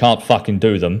 1, we can't fucking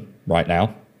do them right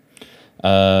now.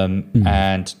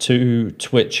 And 2,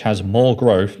 Twitch has more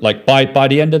growth. Like by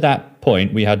the end of that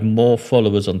point, we had more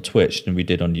followers on Twitch than we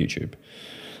did on YouTube.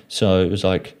 So it was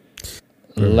like,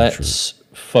 let's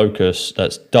focus,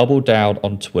 let's double down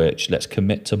on Twitch. Let's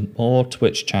commit to more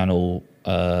Twitch channel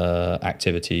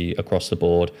activity across the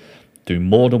board. Do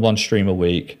more than 1 stream a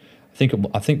week.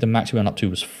 I think the max we went up to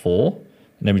was 4,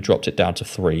 and then we dropped it down to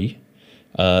 3.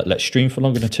 Let's stream for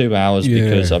longer than 2 hours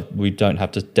because we don't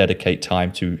have to dedicate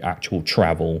time to actual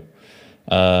travel.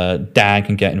 Dan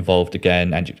can get involved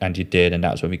again, and you did, and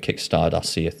that's when we kickstarted our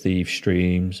Sea of Thieves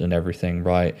streams and everything,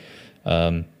 right?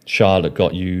 Charlotte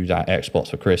got you that Xbox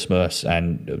for Christmas,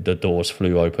 and the doors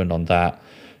flew open on that.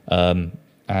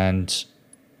 And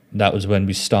that was when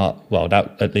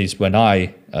at least when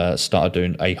I started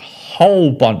doing a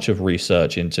whole bunch of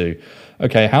research into,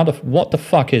 okay, what the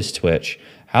fuck is Twitch?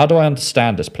 How do I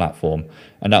understand this platform?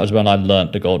 And that was when I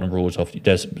learned the golden rules of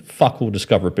there's fuck all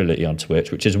discoverability on Twitch,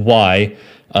 which is why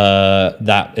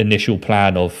that initial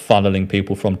plan of funneling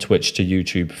people from Twitch to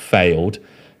YouTube failed,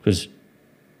 because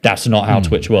that's not how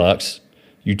Twitch works.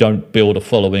 You don't build a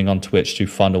following on Twitch to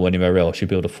funnel anywhere else. You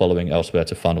build a following elsewhere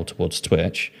to funnel towards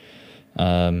Twitch.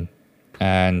 And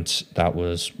that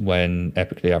was when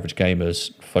Epically Average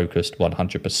Gamers focused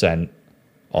 100%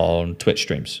 on Twitch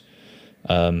streams,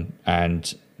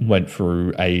 and went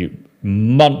through a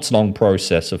months-long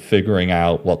process of figuring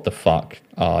out what the fuck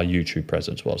our YouTube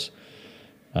presence was.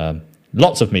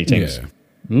 Lots of meetings. Yeah.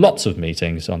 Lots of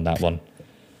meetings on that one.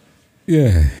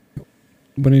 Yeah.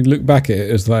 When you look back at it,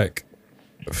 it's like,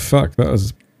 fuck, that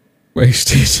was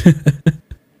wasted.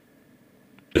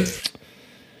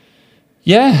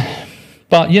 Yeah,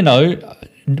 but wasted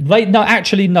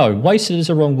is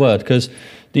the wrong word, because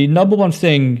the number one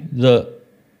thing that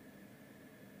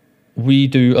we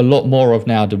do a lot more of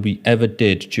now than we ever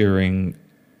did during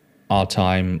our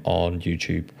time on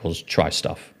YouTube was try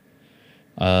stuff.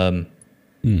 Like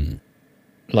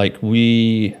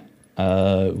we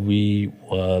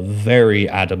were very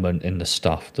adamant in the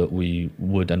stuff that we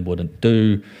would and wouldn't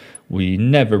do. We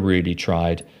never really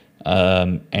tried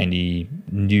any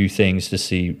new things to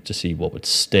see what would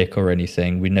stick or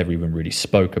anything. We never even really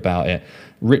spoke about it.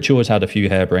 Ritual has had a few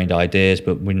harebrained ideas,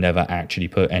 but we never actually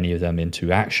put any of them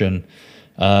into action.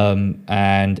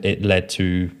 And it led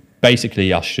to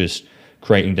basically us just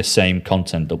creating the same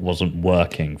content that wasn't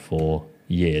working for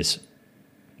years,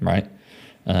 right?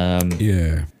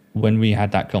 Yeah. When we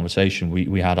had that conversation,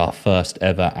 we had our first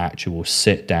ever actual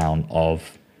sit down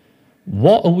of,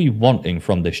 what are we wanting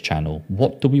from this channel?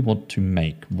 What do we want to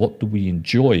make? What do we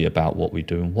enjoy about what we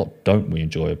do, and what don't we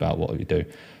enjoy about what we do?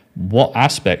 What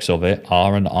aspects of it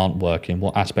are and aren't working?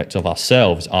 What aspects of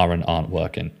ourselves are and aren't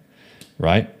working,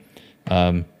 right?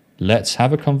 Let's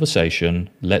have a conversation.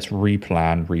 Let's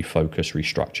replan, refocus,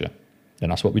 restructure.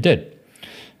 And that's what we did.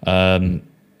 And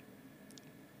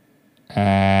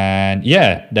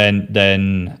yeah,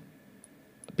 then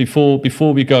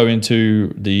before we go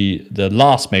into the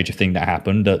last major thing that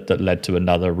happened that led to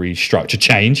another restructure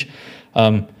change,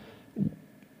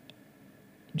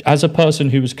 as a person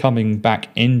who was coming back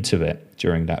into it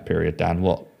during that period, Dan,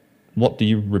 what do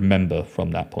you remember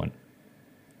from that point?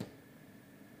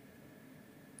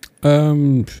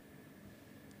 I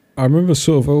remember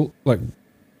sort of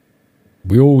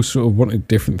we all sort of wanted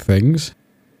different things.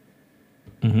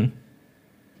 Mm-hmm.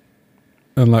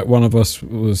 And like one of us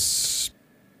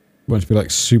wanted to be like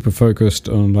super focused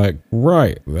on like,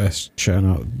 right, let's churn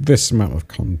out this amount of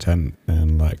content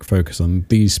and like focus on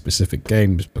these specific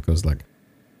games because like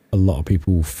a lot of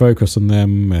people focus on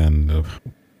them, and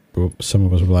some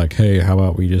of us were like, hey, how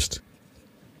about we just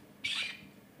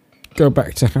go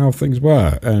back to how things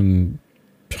were and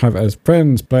have it as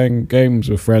friends playing games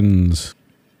with friends.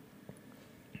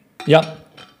 Yep.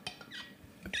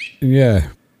 Yeah.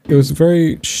 It was a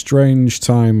very strange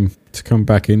time to come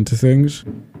back into things.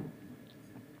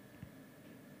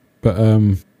 But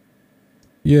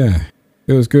yeah,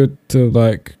 it was good to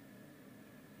like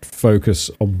focus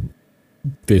on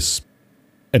this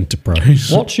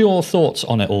enterprise. What's your thoughts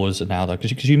on it all as now, though?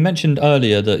 Because you mentioned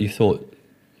earlier that you thought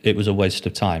it was a waste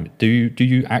of time. Do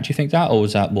you actually think that, or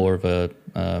was that more of a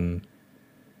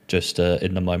just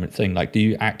in the moment thing? Like, do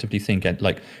you actively think it,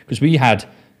 like, because we had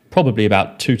probably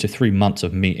about 2 to 3 months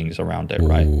of meetings around it,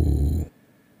 right? Ooh.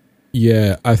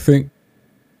 Yeah, I think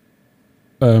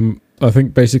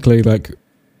basically like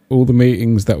all the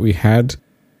meetings that we had,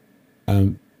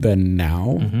 then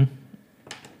now, mm-hmm.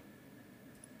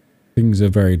 things are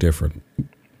very different.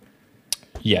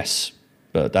 Yes,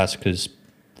 but that's because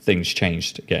things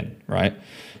changed again, right?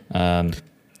 When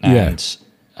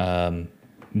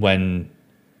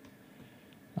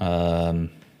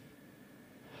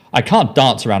I can't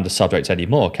dance around the subject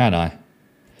anymore, can I?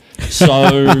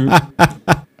 So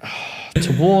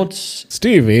towards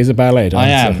Stevie is a ballet dancer. I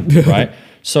am, right?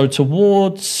 So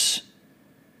towards,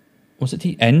 was it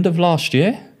the end of last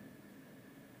year?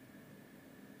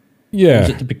 Yeah. Or was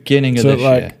it the beginning of this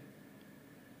year?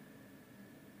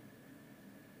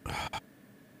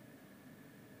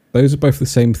 Those are both the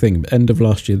same thing. End of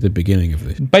last year, the beginning of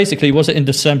this. Basically, was it in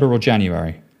December or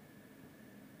January?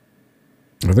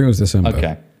 I think it was December.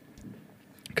 Okay.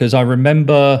 Because I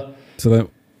remember So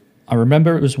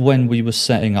it was when we were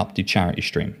setting up the charity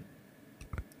stream,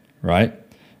 right?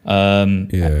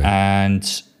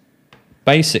 And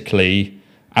basically,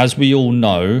 as we all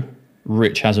know,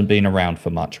 Rich hasn't been around for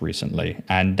much recently,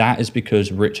 and that is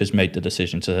because Rich has made the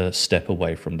decision to step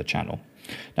away from the channel.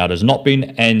 Now, there's not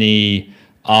been any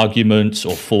arguments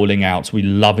or falling outs. We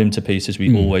love him to pieces.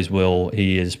 We always will.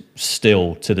 He is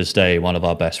still, to this day, one of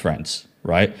our best friends,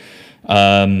 right?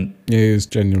 he is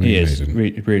genuinely amazing.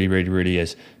 Really, really, really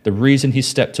is. The reason he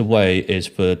stepped away is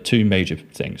for two major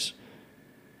things.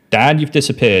 Dan, you've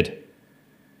disappeared.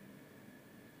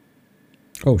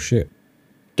 Oh, shit.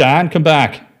 Dan, come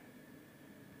back.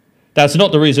 That's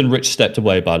not the reason Rich stepped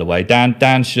away, by the way.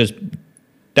 Dan's just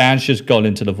gone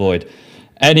into the void.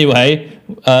 Anyway,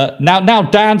 now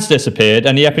Dan's disappeared,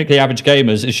 and the Epically Average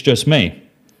Gamers is just me.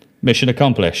 Mission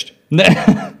accomplished.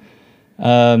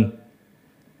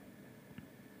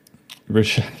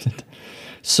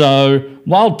 So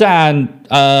while Dan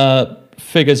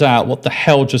figures out what the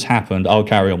hell just happened, I'll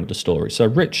carry on with the story. So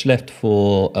Rich left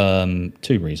for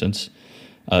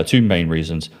two main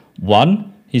reasons.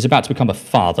 One, he's about to become a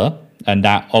father, and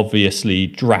that obviously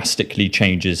drastically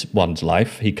changes one's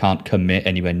life. He can't commit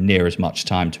anywhere near as much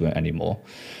time to it anymore,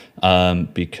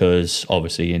 because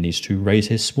obviously he needs to raise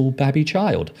his small baby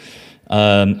child,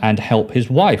 and help his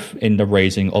wife in the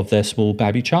raising of their small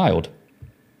baby child.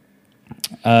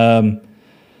 And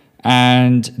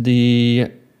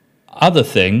the other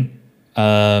thing,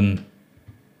 Dan's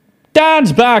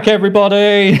back,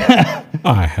 everybody.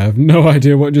 I have no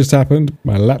idea what just happened.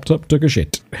 My laptop took a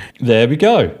shit. There we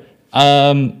go.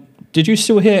 Did you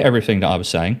still hear everything that I was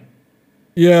saying?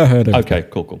 Yeah, I heard it. Okay,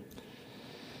 cool.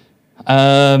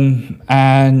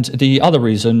 And the other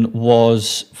reason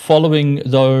was following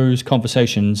those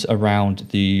conversations around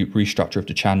the restructure of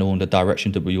the channel and the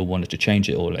direction that we all wanted to change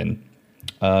it all in.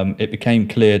 It became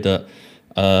clear that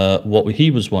what he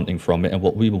was wanting from it and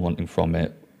what we were wanting from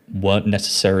it weren't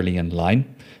necessarily in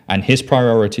line, and his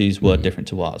priorities were different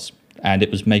to ours, and it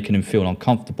was making him feel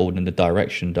uncomfortable in the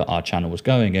direction that our channel was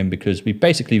going in, because we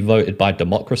basically voted by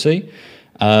democracy,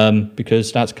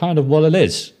 because that's kind of what it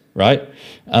is, right?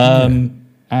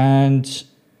 And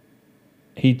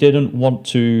he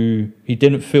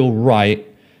didn't feel right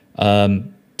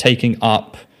taking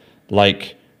up,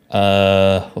 like,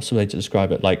 what's the way to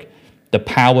describe it, like the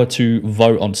power to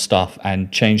vote on stuff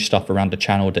and change stuff around the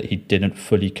channel that he didn't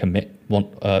fully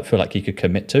feel like he could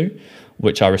commit to,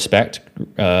 which I respect,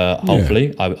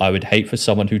 hopefully. I would hate for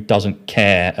someone who doesn't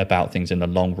care about things in the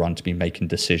long run to be making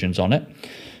decisions on it.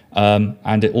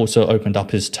 And it also opened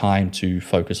up his time to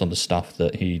focus on the stuff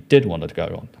that he did want to go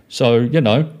on. So,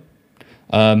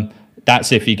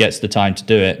 that's if he gets the time to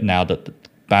do it now that the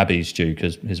baby's due,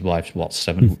 because his wife's,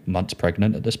 7 months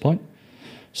pregnant at this point.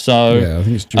 So yeah, I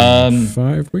think it's due in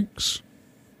 5 weeks.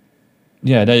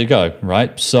 Yeah, there you go.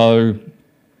 Right. So,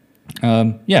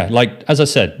 like, as I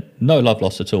said, no love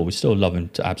lost at all. We still love him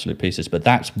to absolute pieces, but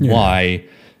that's why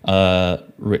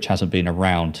Rich hasn't been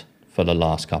around for the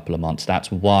last couple of months. That's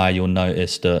why you'll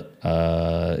notice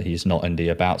that he's not in the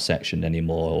about section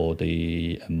anymore, or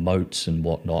the emotes and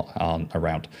whatnot aren't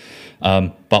around.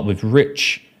 But with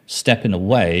Rich stepping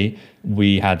away,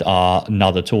 we had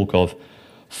another talk of,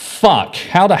 fuck,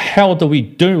 how the hell do we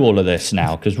do all of this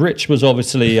now? Because Rich was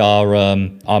obviously our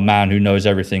man who knows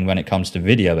everything when it comes to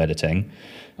video editing,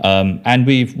 and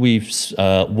we've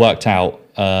worked out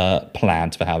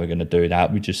plans for how we're going to do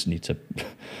that. We just need to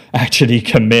actually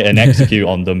commit and execute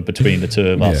on them between the two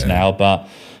of us now. But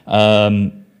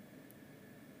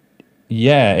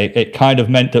it kind of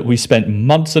meant that we spent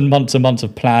months and months and months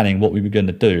of planning what we were going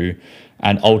to do,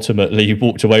 and ultimately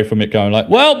walked away from it going like,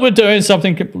 well, we're doing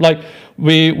something, like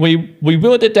we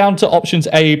willed it down to options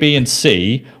A, B, and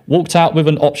C, walked out with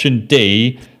an option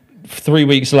D. 3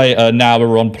 weeks later, now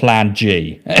we're on plan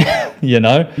G,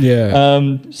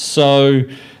 So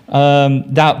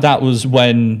that was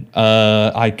when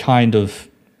I kind of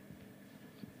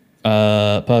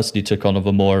personally took on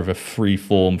a more of a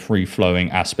free-form, free-flowing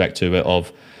aspect to it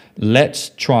of, let's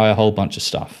try a whole bunch of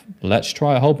stuff. Let's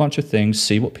try a whole bunch of things,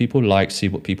 see what people like, see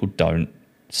what people don't,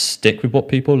 stick with what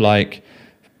people like,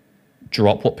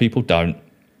 drop what people don't,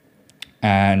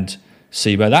 and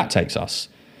see where that takes us.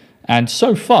 And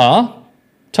so far,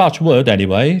 touch wood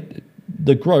anyway,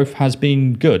 the growth has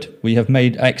been good. We have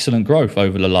made excellent growth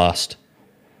over the last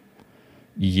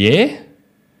year.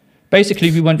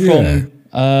 Basically, we went from,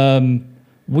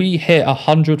 we hit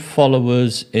 100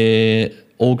 followers in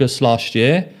August last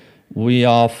year. We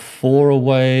are 4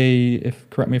 away,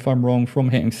 correct me if I'm wrong, from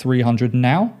hitting 300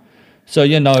 now. So,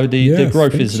 the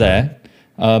growth is there.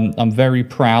 I'm very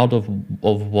proud of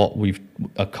what we've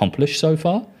accomplished so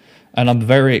far, and I'm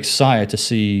very excited to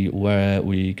see where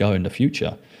we go in the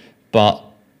future. But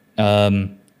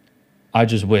I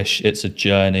just wish it's a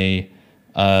journey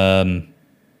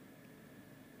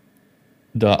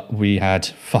that we had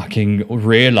fucking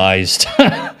realized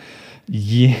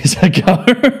years ago.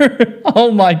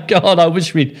 Oh my God, I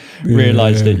wish we'd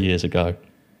realized it years ago.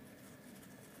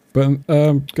 But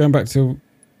going back to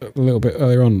a little bit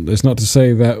earlier on, it's not to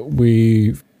say that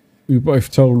we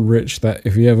both told Rich that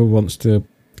if he ever wants to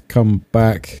come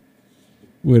back,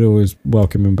 we'd always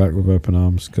welcome him back with open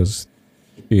arms, because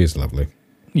he is lovely.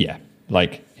 Yeah,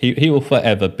 like he will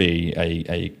forever be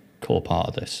a core part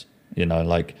of this, you know,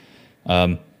 like,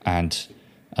 and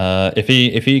if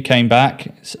he came back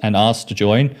and asked to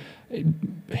join,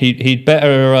 he'd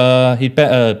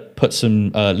better put some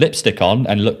lipstick on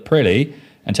and look pretty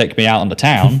and take me out on the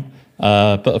town.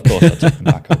 But of course, I'll take him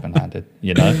back open-handed,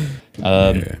 you know.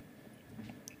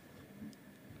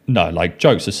 No, like,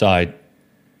 jokes aside,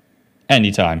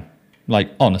 anytime,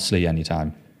 like, honestly,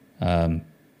 anytime. I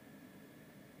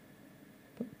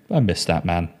miss that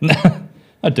man.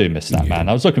 I do miss that man.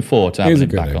 I was looking forward to having him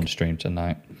back on stream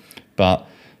tonight, but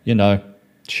you know,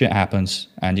 shit happens,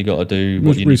 and you got to do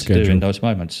what you need to do in those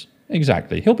moments.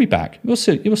 Exactly. He'll be back. We'll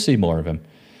see. You'll see more of him.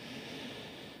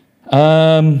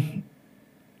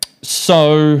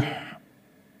 So I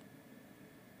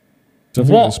think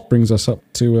this brings us up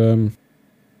to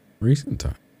recent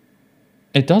time.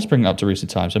 It does bring it up to recent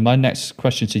times. And my next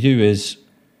question to you is,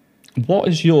 what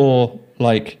is your,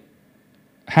 like,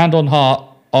 hand on heart,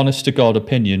 honest to God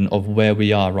opinion of where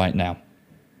we are right now?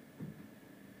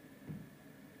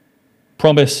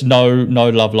 Promise no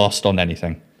love lost on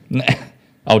anything.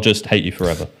 I'll just hate you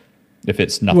forever if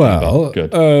it's nothing but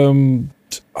good.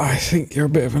 I think you're a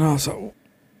bit of an arsehole.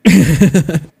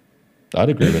 I'd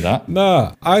agree with that.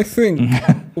 Nah, I think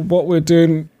what we're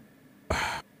doing,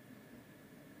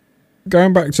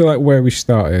 going back to like where we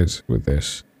started with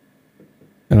this,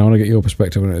 and I want to get your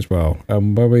perspective on it as well.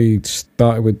 Where we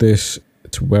started with this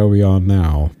to where we are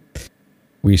now,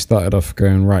 we started off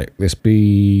going, right, let's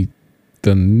be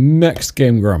the next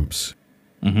Game Grumps.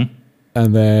 Mm-hmm.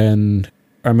 And then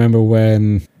I remember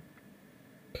when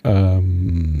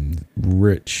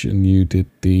Rich and you did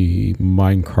the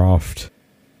Minecraft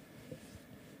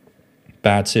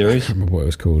Bad series. I can't remember what it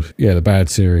was called. Yeah, the Bad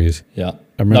series. Yeah.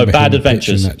 Bad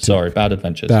Adventures. Sorry, Bad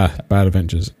Adventures. Bad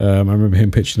Adventures. I remember him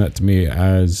pitching that to me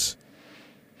as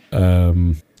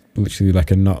literally like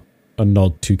a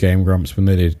nod to Game Grumps when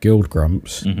they did Guild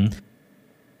Grumps. Mm-hmm.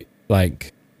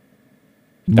 Like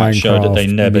that showed that they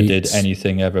never meets... did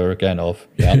anything ever again of.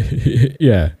 Yeah.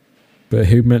 Yeah. But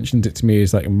who mentioned it to me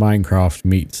is like Minecraft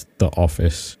meets The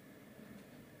Office.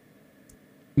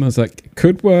 And I was like, it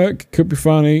could work, could be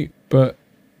funny, but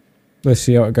let's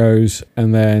see how it goes.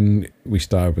 And then we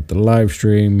started with the live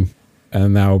stream,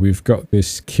 and now we've got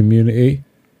this community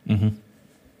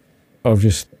of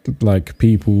just like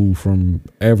people from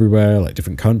everywhere, like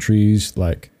different countries.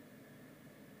 Like,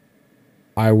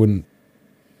 I wouldn't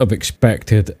have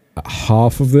expected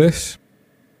half of this.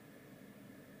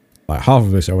 Like, half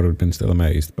of this I would have been still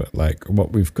amazed, but like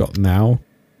what we've got now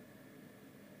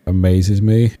amazes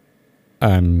me,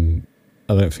 and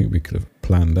I don't think we could have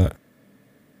planned that.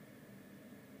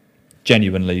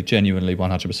 Genuinely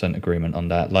 100% agreement on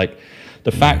that. Like,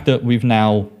 the fact that we've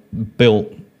now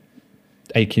built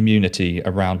a community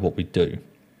around what we do.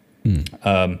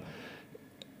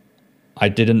 I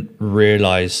didn't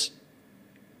realize,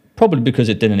 probably because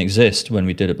it didn't exist when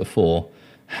we did it before,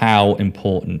 how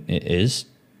important it is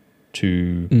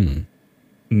to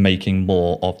making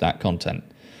more of that content.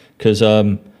 Because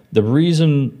the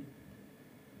reason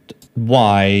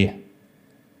why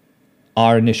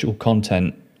our initial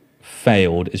content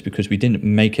failed is because we didn't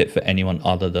make it for anyone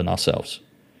other than ourselves.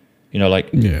 You know, like,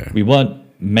 we weren't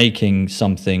making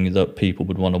something that people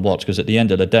would want to watch, because at the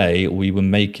end of the day, we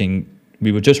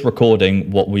were just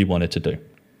recording what we wanted to do,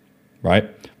 right?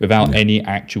 Without any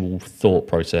actual thought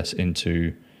process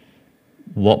into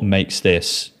what makes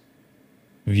this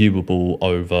viewable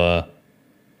over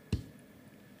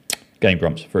Game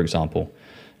Grumps, for example.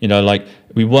 You know, like,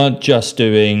 we weren't just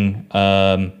doing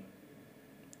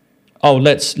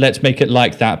let's make it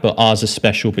like that, but ours is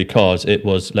special because it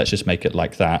was, let's just make it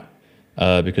like that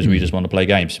because we just want to play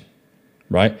games,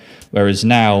 right? Whereas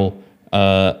now,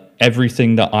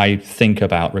 everything that I think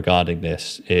about regarding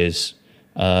this is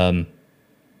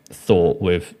thought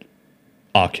with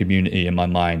our community in my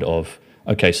mind of,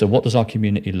 okay, so what does our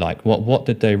community like? What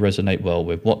did they resonate well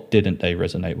with? What didn't they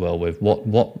resonate well with?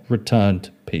 What returned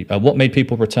people? What made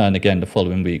people return again the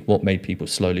following week? What made people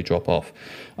slowly drop off?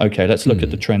 Okay, let's look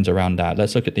at the trends around that.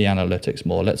 Let's look at the analytics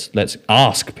more. Let's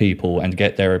ask people and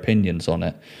get their opinions on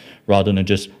it, rather than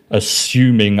just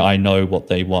assuming I know what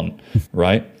they want,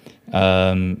 right?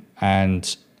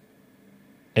 And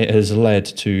it has led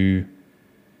to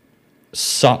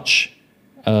such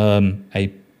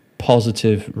a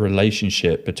positive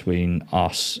relationship between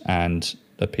us and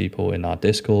the people in our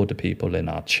Discord, the people in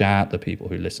our chat, the people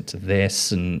who listen to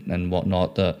this and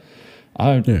whatnot, that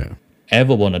I don't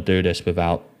ever want to do this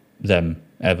without them,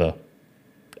 ever.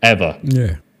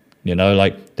 Yeah. You know,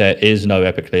 like, there is no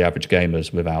Epically Average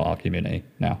Gamers without our community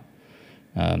now.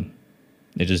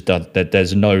 It just does.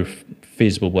 There's no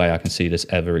feasible way I can see this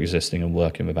ever existing and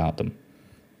working without them.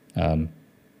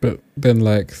 But then,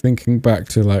 like, thinking back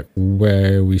to, like,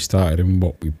 where we started and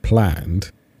what we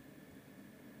planned,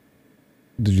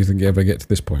 did you think you ever get to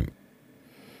this point?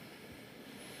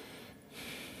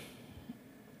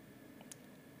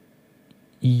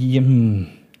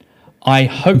 I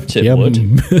hoped it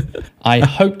would. I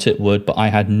hoped it would, but I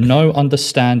had no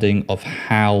understanding of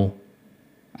how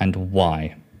and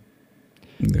why.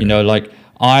 Yeah. You know, like,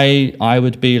 I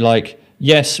would be like,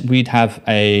 yes, we'd have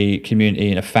a community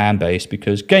and a fan base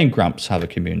because Game Grumps have a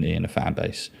community and a fan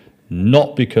base,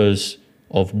 not because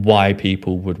of why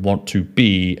people would want to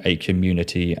be a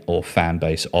community or fan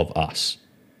base of us.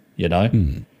 You know,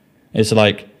 it's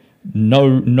like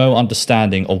no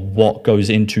understanding of what goes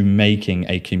into making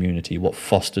a community, what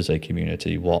fosters a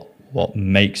community, what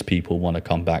makes people want to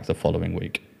come back the following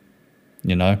week.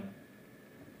 You know,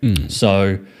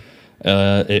 so.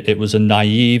 It was a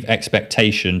naive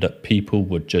expectation that people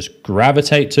would just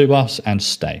gravitate to us and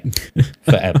stay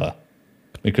forever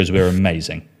because we're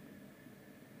amazing.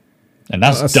 And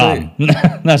that's dumb.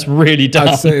 That's really dumb.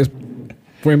 I'd say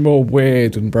we're more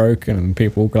weird and broken and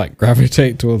people like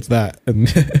gravitate towards that.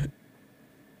 And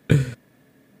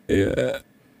yeah.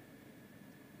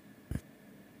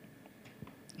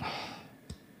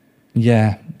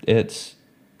 Yeah, it's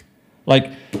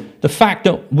like the fact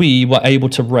that we were able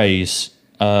to raise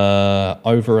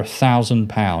over £1,000,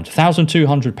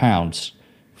 £1,200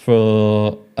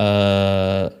 for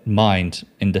Mind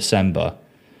in December,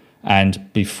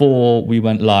 and before we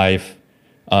went live,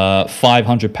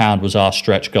 £500 was our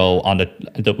stretch goal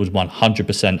that was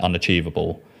 100%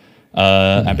 unachievable.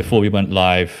 And before we went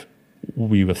live,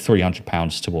 we were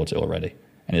 £300 towards it already,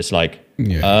 and it's like,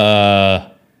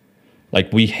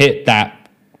 like we hit that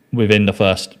within the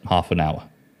first half an hour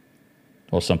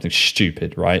or something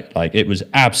stupid, right? Like, it was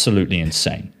absolutely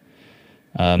insane.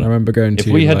 I remember going to...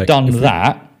 If we had done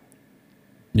that...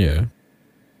 Yeah.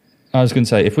 I was going to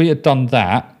say, if we had done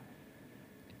that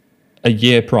a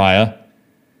year prior,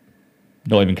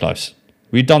 not even close.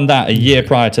 We'd done that a year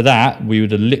prior to that, we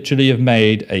would have literally have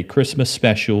made a Christmas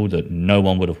special that no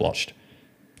one would have watched.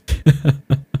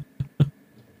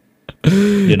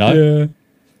 You know? Yeah.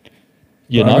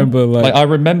 You know, I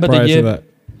remember the year. That,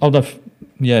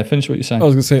 finish what you're saying. I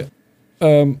was gonna say,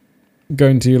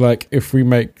 going to like, if we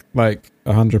make like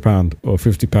 £100 or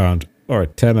 £50 or a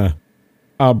tenner,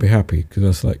 I'll be happy because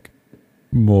that's like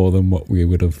more than what we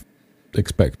would have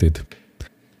expected.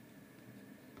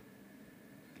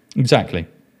 Exactly,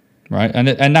 right,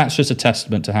 and that's just a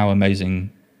testament to how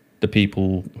amazing the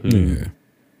people who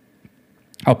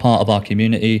are part of our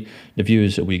community, the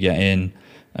viewers that we get in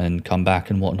and come back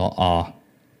and whatnot are.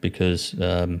 Because,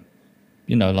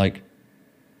 you know, like,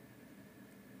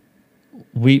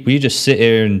 we just sit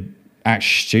here and act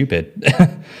stupid.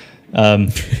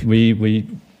 We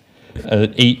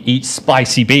eat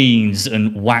spicy beans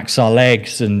and wax our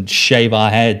legs and shave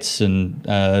our heads and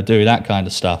do that kind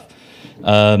of stuff.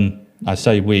 I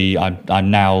say we. I'm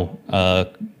now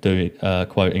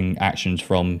quoting actions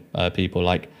from people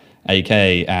like AK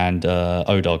and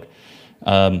ODog,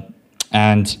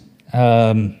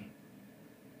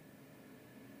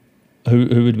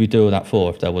 Who would we do that for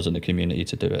if there wasn't a community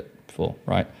to do it for,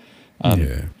 right?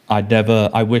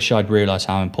 I wish I'd realised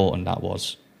how important that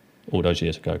was all those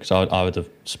years ago, because I would have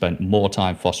spent more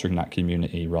time fostering that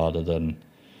community rather than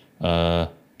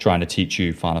trying to teach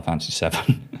you Final Fantasy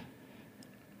VII.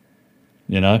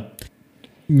 You know?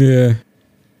 Yeah.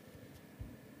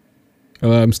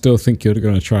 Well, I'm still thinking you're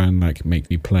going to try and like make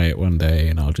me play it one day,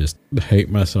 and I'll just hate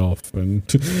myself. And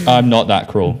I'm not that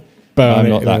cruel. But I'm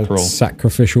not that cruel.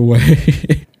 Sacrificial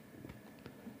way.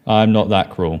 I'm not that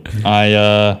cruel.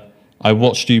 I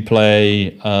watched you play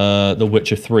The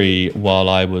Witcher 3 while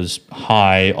I was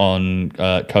high on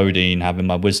codeine, having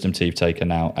my wisdom teeth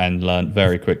taken out, and learned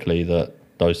very quickly that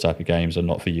those type of games are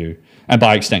not for you. And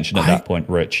by extension, at that point,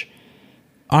 Rich.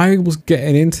 I was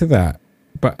getting into that,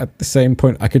 but at the same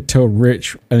point, I could tell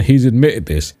Rich, and he's admitted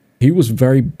this, he was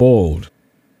very bored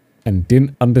and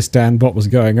didn't understand what was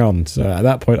going on. So at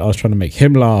that point, I was trying to make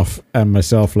him laugh and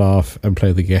myself laugh and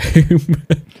play the game.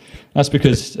 That's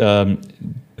because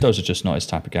those are just not his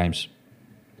type of games.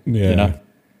 Yeah. You know?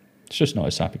 It's just not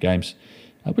his type of games,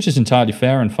 which is entirely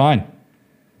fair and fine.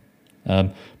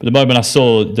 But the moment I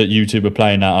saw that you two were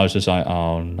playing that, I was just like,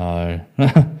 oh no.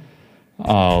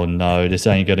 Oh no, this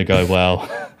ain't going to go well.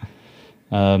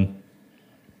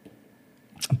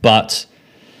 But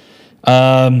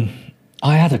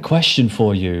I had a question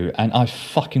for you, and I've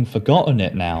fucking forgotten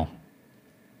it now.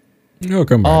 Oh,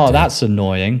 come back. Oh, that's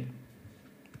annoying.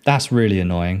 That's really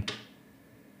annoying.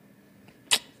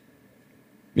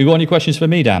 You got any questions for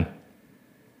me, Dan?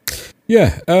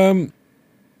 Yeah.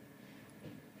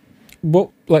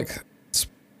 What, like,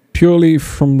 purely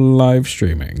from live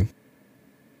streaming,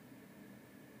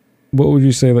 what would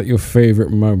you say that your favorite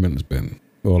moment's been,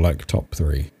 or like top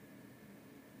 3?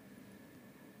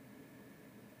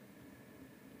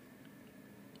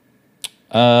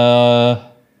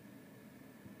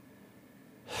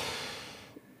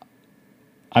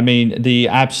 I mean, the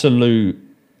absolute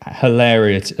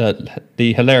hilarity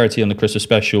on the Christmas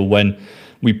special when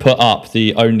we put up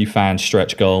the OnlyFans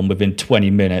stretch goal, and within 20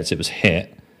 minutes it was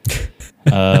hit.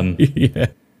 Yeah.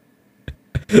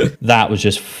 That was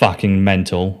just fucking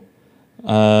mental.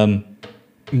 Yeah.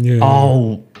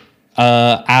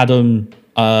 Adam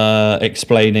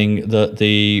explaining that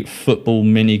the football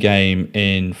mini game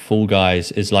in Fall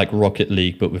Guys is like Rocket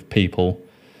League but with people.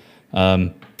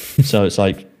 So it's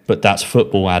like, but that's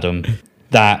football, Adam.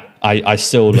 That I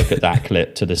still look at that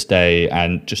clip to this day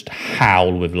and just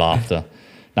howl with laughter.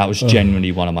 That was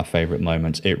genuinely one of my favorite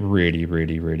moments. It really,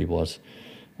 really, really was.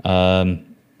 But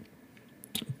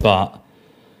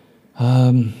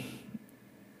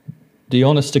the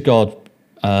honest to God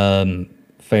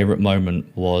favorite moment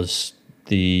was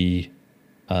the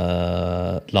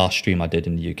last stream I did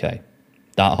in the UK.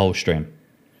 That whole stream.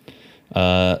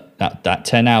 That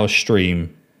 10-hour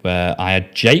stream where I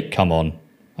had Jake come on,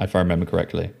 if I remember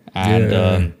correctly.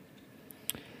 And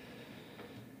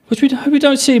which we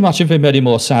don't see much of him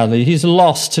anymore, sadly. He's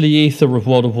lost to the ether of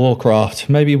World of Warcraft.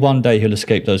 Maybe one day he'll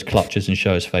escape those clutches and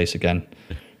show his face again.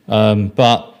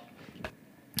 But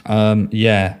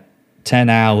 10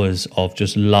 hours of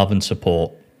just love and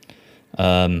support.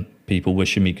 People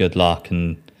wishing me good luck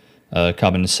and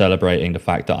coming and celebrating the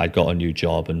fact that I got a new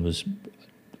job and was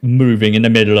moving in the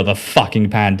middle of a fucking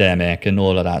pandemic and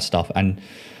all of that stuff. And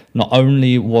not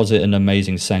only was it an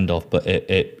amazing send-off, but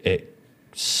it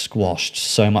squashed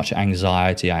so much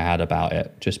anxiety I had about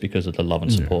it just because of the love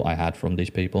and support I had from these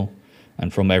people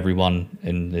and from everyone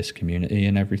in this community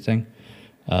and everything.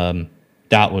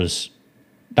 That was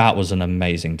an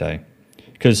amazing day.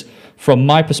 Because from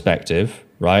my perspective,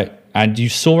 right, and you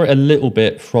saw it a little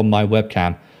bit from my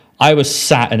webcam, I was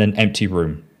sat in an empty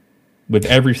room with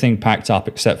everything packed up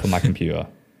except for my computer,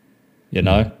 you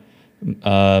know?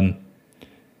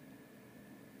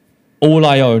 All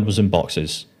I owned was in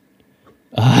boxes.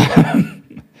 The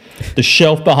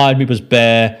shelf behind me was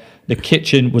bare. The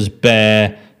kitchen was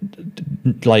bare.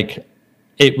 Like,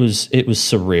 it was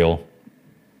surreal.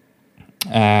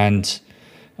 And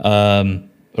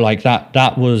like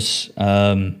that was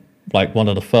like one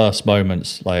of the first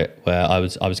moments, like where I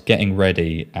was getting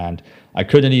ready and I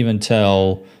couldn't even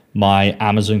tell my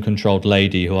Amazon controlled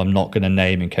lady, who I'm not going to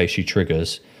name in case she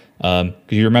triggers, because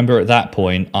you remember at that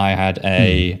point I had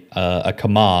a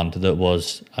command that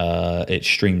was it's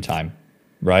stream time,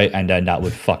 right? And then that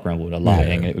would fuck around with the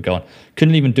lighting and it would go on.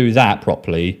 Couldn't even do that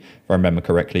properly, if I remember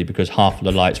correctly, because half of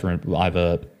the lights were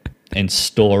either in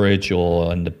storage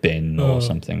or in the bin or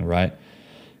something, right?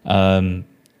 And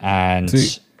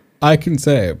see, I can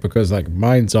say it because like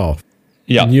mine's off.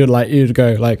 Yeah. And you'd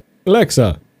go like,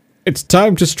 Alexa, it's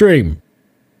time to stream.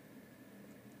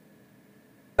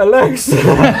 Alexa,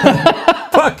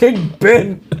 fucking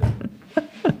bin.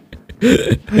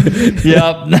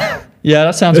 Yeah, yeah,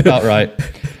 that sounds about right.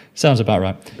 Sounds about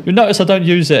right. You notice I don't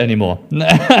use it anymore.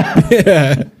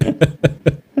 Yeah.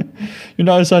 You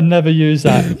notice I never use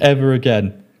that ever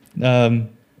again.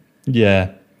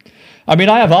 Yeah. I mean,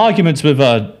 I have arguments with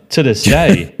her to this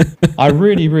day. I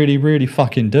really, really, really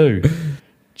fucking do.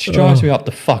 She drives me up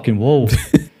the fucking wall.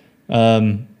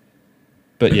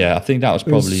 But yeah, I think that was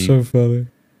probably... so funny.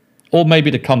 Or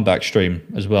maybe the comeback stream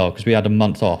as well, because we had a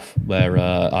month off where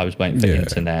I was waiting for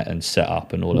internet and set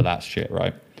up and all of that shit,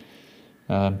 right?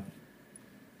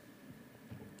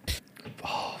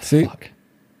 See, fuck.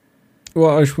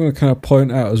 what I just want to kind of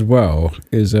point out as well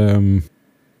is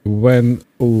when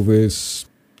all this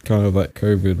kind of like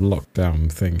COVID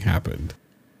lockdown thing happened,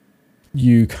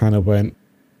 you kind of went,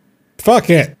 fuck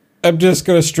it, I'm just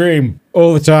going to stream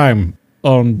all the time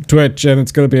on Twitch and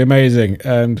it's going to be amazing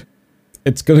and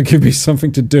it's going to give me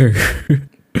something to do.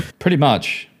 Pretty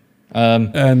much.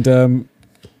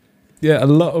 Yeah, a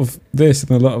lot of this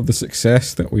and a lot of the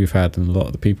success that we've had and a lot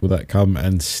of the people that come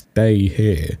and stay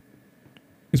here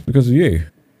is because of you.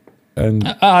 And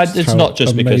it's not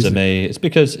just because of me. It's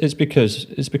because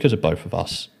of both of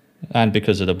us, and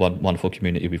because of the wonderful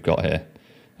community we've got here.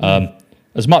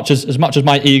 As much as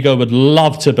my ego would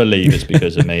love to believe it's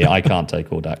because of me, I can't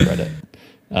take all that credit.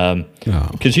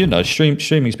 Because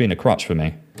streaming's been a crutch for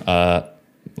me.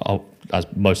 As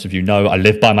most of you know, I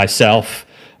live by myself.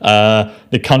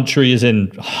 The country is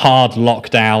in hard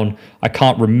lockdown. I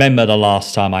can't remember the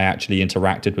last time I actually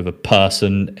interacted with a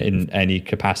person in any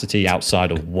capacity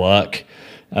outside of work.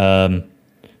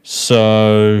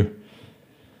 So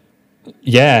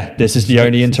yeah, this is the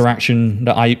only interaction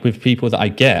that with people that I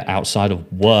get outside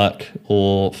of work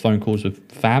or phone calls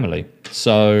with family.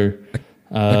 So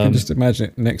I can just imagine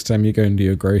it next time you go and do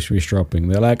your grocery shopping.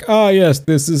 They're like, oh yes,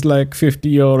 this is like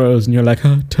 50 euros. And you're like,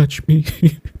 oh, touch me.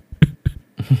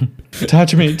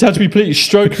 touch me, please,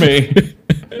 stroke me.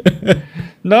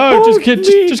 No, just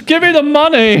give me the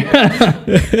money.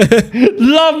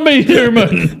 Love me,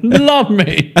 human. Love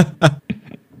me.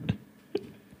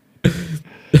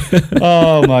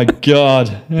 Oh my God.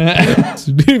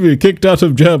 Stevie kicked out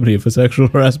of Germany for sexual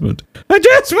harassment. I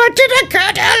just wanted a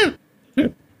cuddle.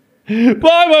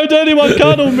 Why won't anyone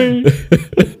cuddle me?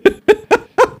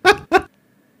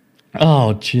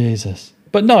 Oh, Jesus.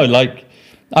 But no, like,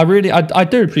 I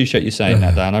do appreciate you saying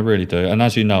that, Dan. I really do. And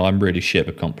as you know, I'm really shit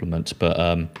with compliments, but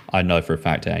I know for a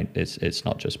fact it's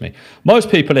not just me. Most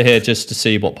people are here just to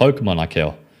see what Pokemon I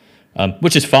kill,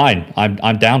 which is fine.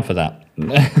 I'm down for that.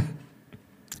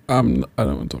 I don't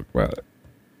want to talk about it.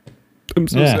 I'm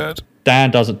so sad.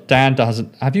 Dan doesn't.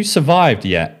 Have you survived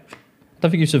yet? I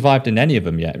don't think you've survived in any of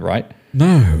them yet, right?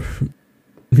 No.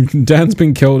 Dan's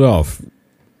been killed off.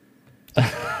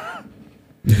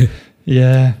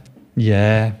 Yeah.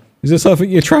 Is there something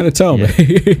you're trying to tell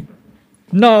me?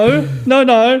 No.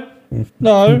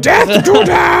 Death to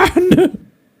Dan!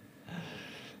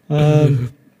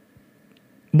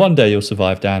 One day you'll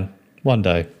survive, Dan. One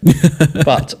day.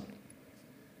 But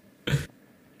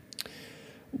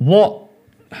what...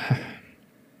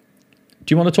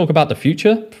 Do you want to talk about the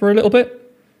future for a little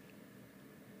bit?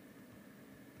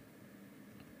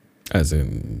 As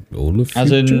in all of future?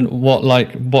 As in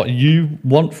what you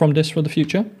want from this for the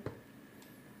future?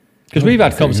 Because we've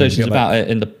had conversations about it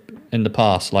in the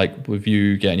past, like with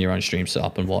you getting your own stream set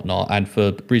up and whatnot, and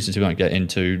for reasons we won't get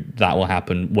into, that will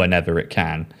happen whenever it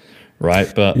can, right?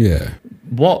 But yeah,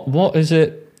 what is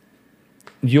it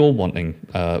you're wanting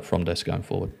from this going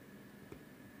forward?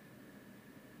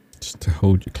 Just to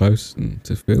hold you close and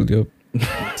to feel your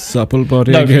supple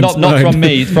body. No, not from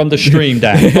me, from the stream,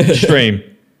 Dan, from the stream.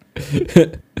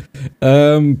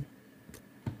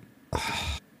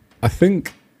 I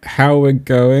think how we're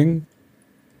going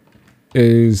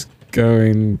is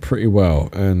going pretty well,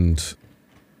 and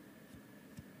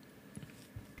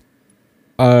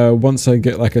once I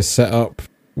get like a setup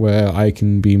where I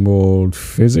can be more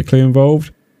physically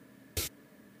involved,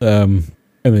 and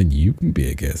then you can be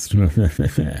a guest.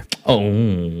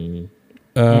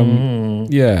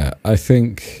 Yeah, I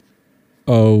think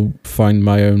I'll find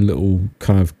my own little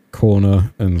kind of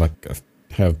corner and like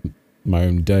have my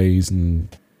own days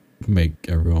and make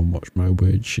everyone watch my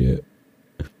weird shit.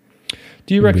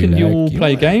 Do you reckon you'll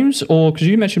play games, or because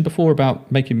you mentioned before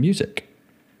about making music?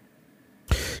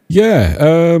 Yeah,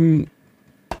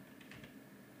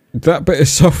 that bit of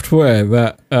software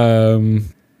that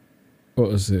what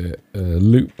was it?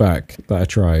 Loopback that I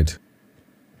tried.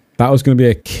 That was going to be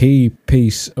a key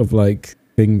piece of like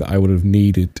thing that I would have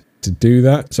needed to do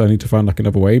that. So I need to find like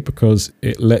another way, because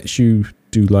it lets you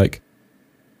do like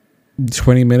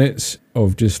 20 minutes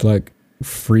of just like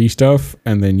free stuff,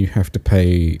 and then you have to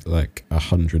pay like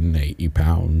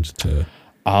 £180 to.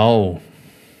 Oh.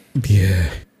 Yeah.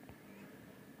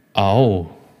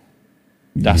 Oh.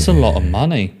 That's a lot of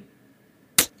money.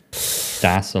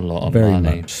 That's a lot of money.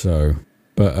 Very much so.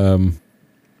 But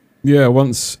yeah,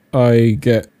 once I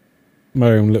get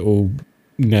my own little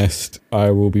nest,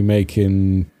 I will be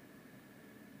making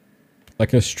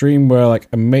like a stream where like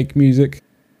I make music,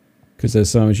 because there's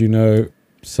some of you know,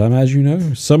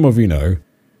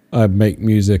 I make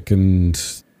music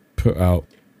and put out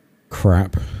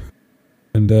crap.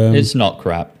 And it's not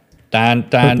crap. Dan,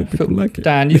 like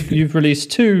Dan, you've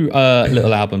released 2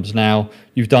 little albums now.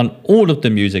 You've done all of the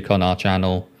music on our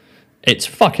channel. It's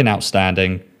fucking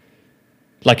outstanding.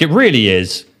 Like, it really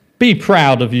is. Be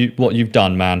proud of what you've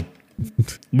done, man.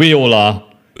 We all are.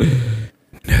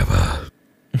 Never.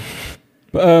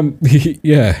 But,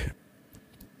 yeah.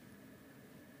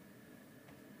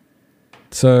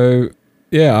 So,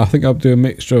 yeah, I think I'll do a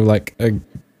mixture of, like, a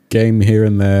game here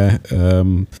and there.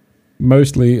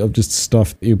 Mostly of just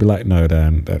stuff that you'd be like, no,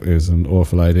 Dan, that is an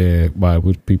awful idea. Why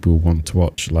would people want to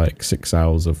watch, like, 6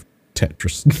 hours of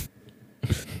Tetris?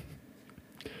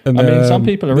 And, I mean, some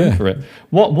people are in for it.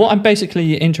 What I'm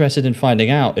basically interested in finding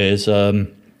out is,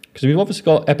 because we've obviously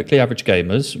got Epically Average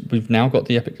Gamers, we've now got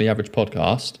the Epically Average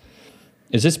Podcast.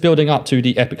 Is this building up to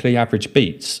the Epically Average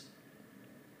Beats?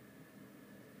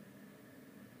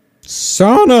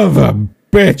 Son of a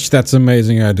bitch, that's an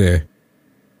amazing idea.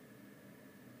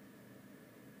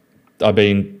 I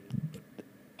mean,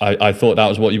 I thought that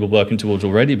was what you were working towards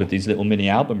already with these little mini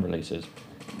album releases.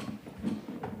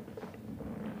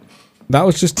 That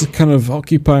was just to kind of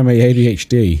occupy my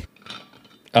ADHD.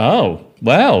 Oh,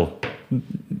 well.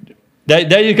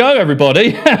 There you go,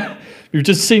 everybody. You've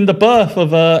just seen the birth of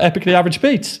Epically Average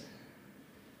Beats.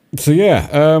 So yeah,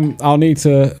 I'll need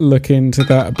to look into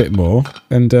that a bit more.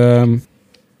 And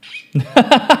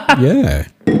yeah.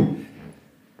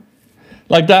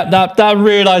 Like that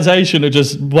realization that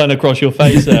just went across your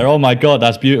face there. Oh my God,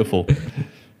 that's beautiful.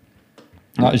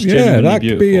 That is genuinely that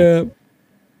beautiful. could be a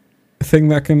thing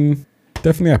that can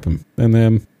definitely happen.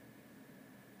 And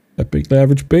Epically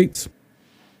Average Beats.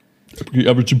 Epically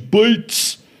Average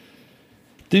Beats.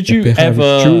 Did you Epic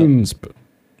ever? Tunes.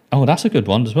 Oh, that's a good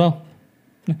one as well.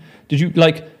 Did you,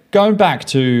 like, going back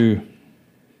to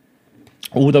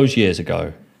all those years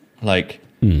ago, like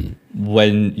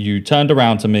when you turned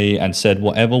around to me and said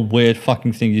whatever weird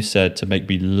fucking thing you said to make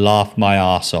me laugh my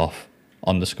ass off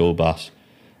on the school bus,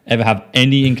 ever have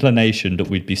any inclination that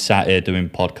we'd be sat here doing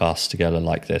podcasts together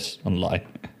like this online?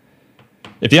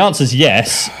 If the answer's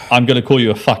yes, I'm going to call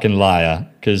you a fucking liar,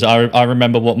 because I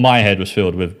remember what my head was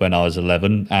filled with when I was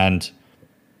 11, and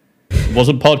it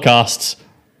wasn't podcasts.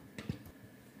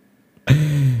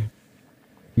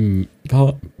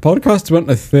 Podcasts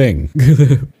weren't a thing.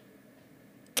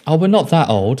 Oh, we're not that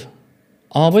old,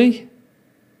 are we?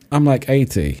 I'm like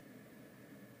 80.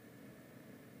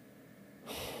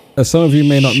 As some of you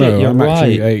may not Shit, know, you're I'm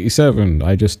actually right. 87.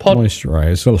 I just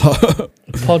moisturize a lot.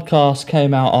 Podcast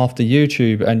came out after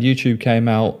YouTube, and YouTube came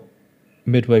out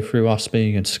midway through us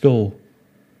being in school.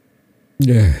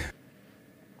 Yeah.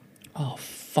 Oh,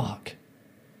 fuck.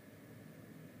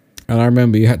 And I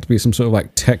remember you had to be some sort of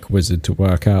like tech wizard to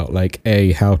work out like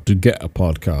A, how to get a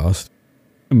podcast,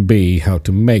 and B, how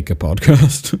to make a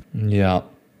podcast. Yeah.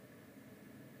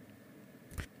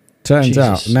 Turns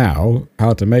out Jesus. now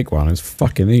how to make one is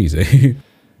fucking easy.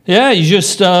 Yeah, you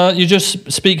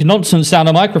just speak nonsense down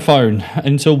a microphone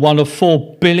into one of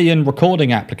 4 billion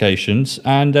recording applications,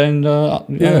 and then there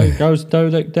you go,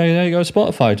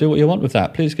 Spotify. Do what you want with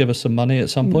that. Please give us some money at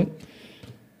some point.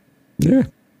 Yeah.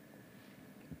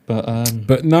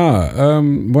 But no,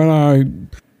 when I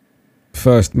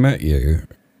first met you,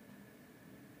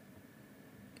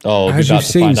 we're as about you've to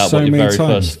seen find out so what your many very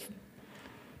times, first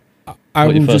I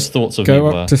what your would first just thoughts of me go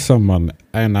were. up to someone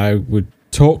and I would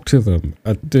talk to them.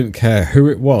 I didn't care who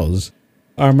it was.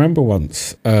 I remember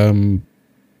once being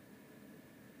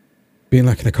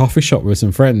like in a coffee shop with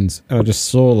some friends, and I just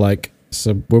saw like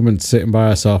some woman sitting by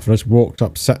herself, and I just walked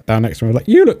up, sat down next to her, and was like,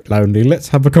 "You look lonely. Let's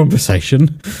have a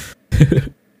conversation."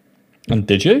 And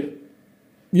did you?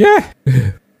 Yeah.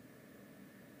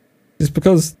 Just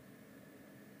because.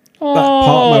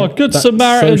 Oh, good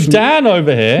Samaritan Dan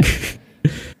over here.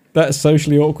 That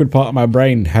socially awkward part of my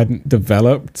brain hadn't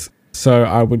developed, so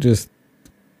I would just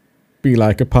be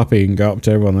like a puppy and go up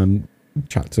to everyone and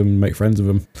chat to them and make friends with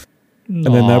them. And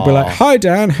then they'll be like, "Hi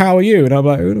Dan, how are you?" And I'll be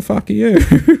like, "Who the fuck are you?"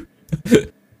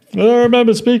 I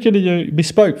remember speaking to you. We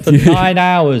spoke for 9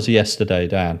 hours yesterday,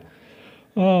 Dan.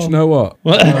 Oh. Do you know what?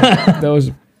 There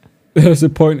was a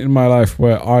point in my life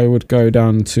where I would go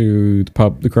down to the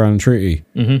pub, the Crown and Treaty,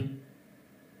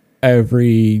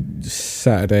 every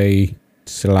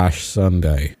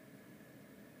Saturday/Sunday,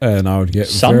 and I would get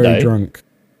very drunk.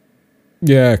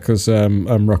 Yeah, because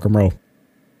I'm rock and roll.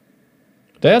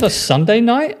 They had a Sunday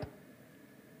night?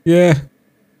 Yeah,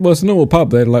 well, it's a normal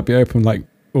pub. They'd like be open like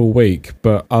all week,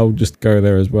 but I'll just go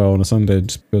there as well on a Sunday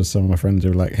just because some of my friends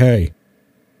are like, "Hey,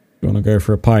 you want to go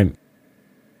for a pint?"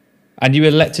 And you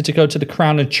elected to go to the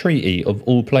Crown and Treaty of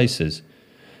all places?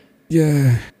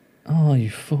 Yeah. Oh, you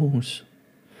fools.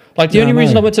 Like, the only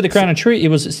reason I went to the Crown and Treaty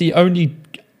was it's the only,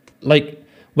 like,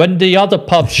 when the other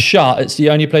pub's shut, it's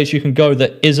the only place you can go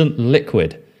that isn't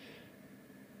liquid.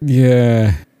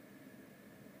 Yeah.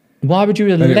 Why would you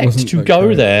it elect wasn't to that go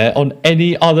great. there on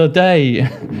any other day?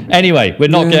 Anyway, we're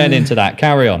not getting into that.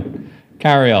 Carry on.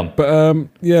 But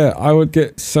yeah, I would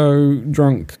get so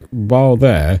drunk while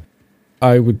there,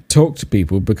 I would talk to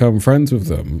people, become friends with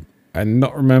them, and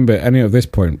not remember any of this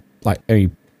point, like any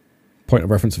point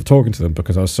of reference of talking to them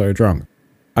because I was so drunk.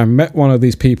 I met one of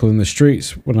these people in the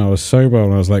streets when I was sober,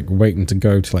 and I was like waiting to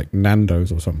go to like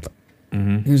Nando's or something.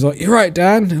 Mm-hmm. He was like, "You're right,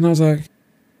 Dan," and I was like,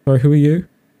 "Sorry, who are you?"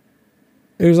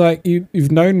 It was like,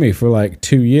 you've known me for like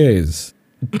 2 years.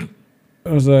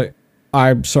 I was like,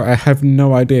 "I'm sorry, I have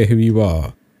no idea who you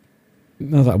are."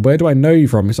 And I was like, "Where do I know you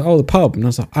from?" He's like, "Oh, the pub." And I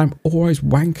was like, "I'm always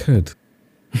wankered.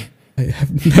 I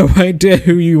have no idea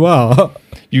who you are."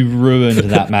 You ruined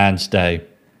that man's day.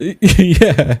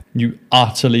 Yeah. You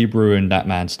utterly ruined that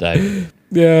man's day.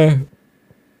 Yeah.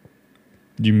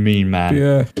 You mean man.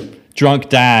 Yeah. Drunk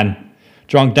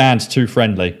Dan's too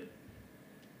friendly.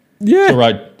 Yeah.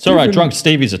 It's all right. Drunk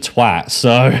Stevie's a twat,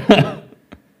 so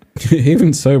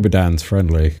even sober Dan's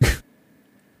friendly.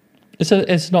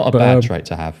 it's not a bad trait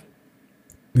to have.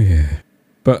 Yeah.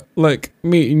 But like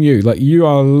meeting you, like you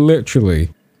are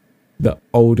literally the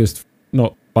oldest,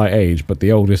 not by age, but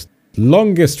the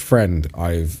longest friend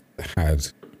I've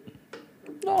had.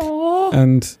 Aww.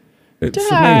 And it's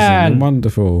amazing and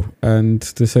wonderful. And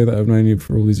to say that I've known you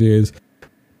for all these years,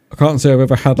 I can't say I've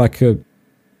ever had like a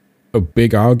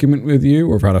big argument with you,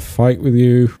 or I've had a fight with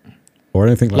you, or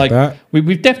anything like that.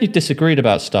 We've definitely disagreed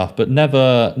about stuff, but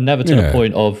never to the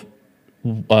point of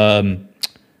I'm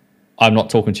not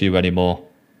talking to you anymore.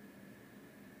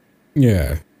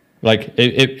 Yeah. Like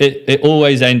it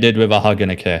always ended with a hug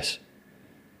and a kiss.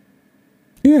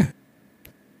 Yeah.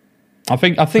 I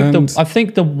think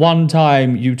the one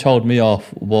time you told me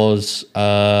off was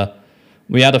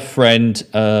we had a friend.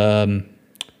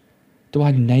 Do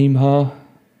I name her?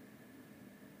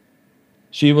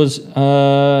 She was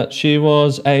a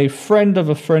friend of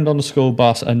a friend on the school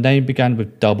bus. Her name began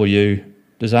with W.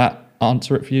 Does that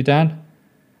answer it for you, Dan?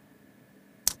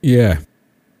 Yeah.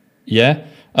 Yeah.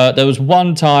 There was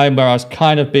one time where I was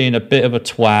kind of being a bit of a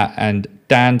twat, and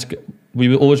we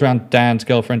were always around Dan's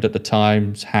girlfriend at the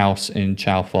time's house in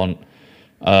Chalfont,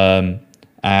 and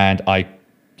I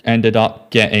ended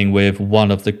up getting with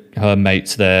one of her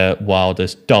mates there while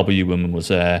this W woman was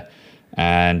there,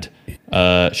 and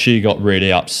she got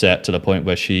really upset to the point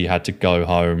where she had to go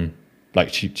home.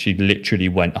 Like she literally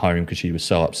went home because she was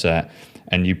so upset,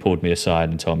 and you pulled me aside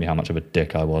and told me how much of a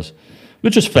dick I was,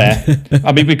 which was fair.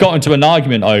 I mean, we got into an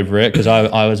argument over it because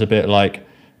I was a bit like,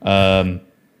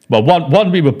 well,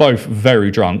 one, we were both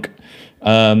very drunk,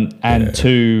 and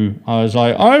two, I was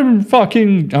like, I'm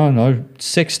fucking, I don't know,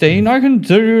 16. I can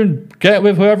do and get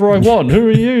with whoever I want. Who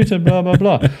are you to blah, blah,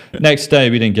 blah. Next day,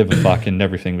 we didn't give a fuck and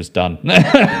everything was done.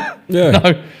 Yeah.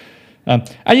 No.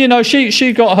 And you know,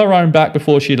 she got her own back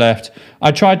before she left.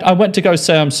 I went to go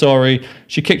say I'm sorry.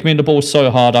 She kicked me in the balls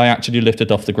so hard I actually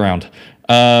lifted off the ground,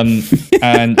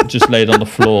 and just laid on the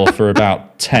floor for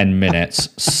about 10 minutes.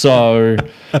 So,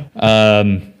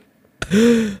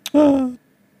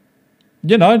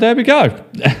 you know, there we go.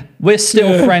 We're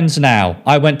still friends now.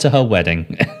 I went to her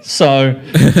wedding, so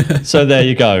there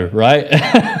you go, right?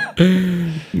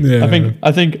 Yeah.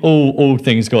 I think all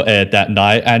things got aired that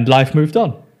night, and life moved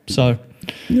on. So,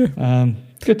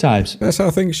 good times. That's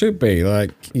how things should be.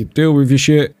 Like, you deal with your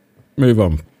shit, move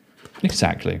on.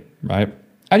 Exactly, right?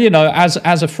 And, you know, as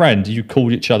a friend, you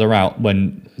call each other out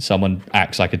when someone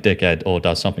acts like a dickhead or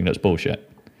does something that's bullshit.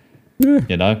 Yeah.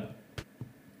 You know?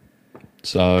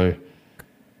 So...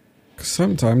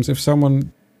 Sometimes if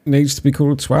someone needs to be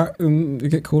called a twat, then you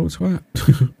get called a twat.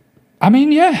 I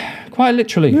mean, yeah, quite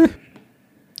literally. Yeah.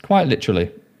 Quite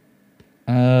literally.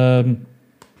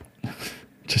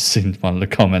 Just seen one of the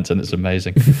comments and it's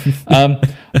amazing.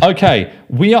 Okay,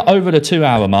 we are over the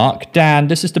 2-hour mark. Dan,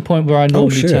 this is the point where I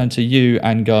normally turn to you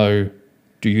and go,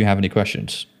 do you have any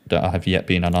questions that have yet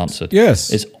been unanswered?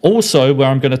 Yes. It's also where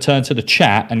I'm going to turn to the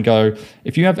chat and go,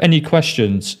 if you have any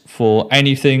questions for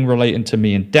anything relating to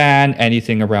me and Dan,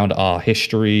 anything around our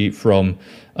history from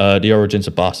the origins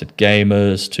of Bastard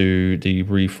Gamers to the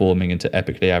reforming into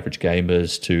Epically Average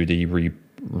Gamers to the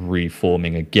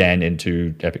reforming again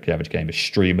into Epically Average Gamers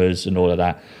streamers and all of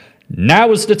that.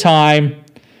 Now is the time.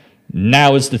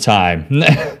 Now is the time.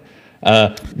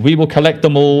 We will collect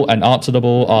them all and answer them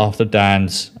all after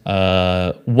Dan's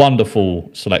wonderful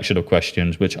selection of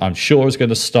questions, which I'm sure is going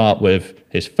to start with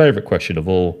his favourite question of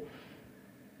all.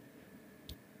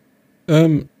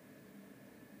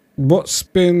 What's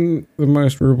been the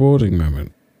most rewarding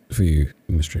moment for you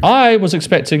in the stream? I was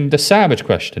expecting the sandwich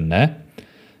question there.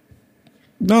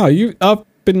 No, I've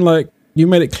been like, you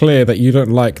made it clear that you don't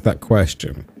like that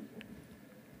question.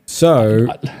 So,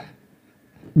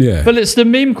 yeah. But it's the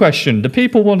meme question. The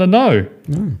people want to know.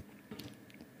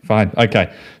 Fine.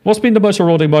 Okay. What's been the most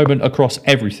rewarding moment across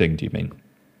everything, do you mean?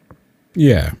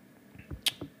 Yeah.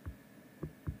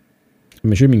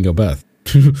 I'm assuming your birth.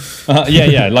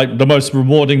 Yeah. Like the most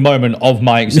rewarding moment of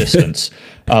my existence.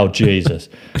 Oh, Jesus.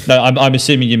 No, I'm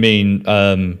assuming you mean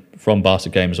from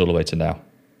Bastard Gamers all the way to now.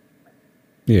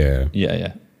 Yeah.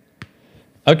 Yeah.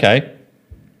 Okay.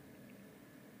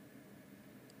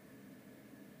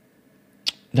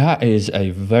 That is a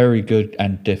very good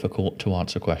and difficult to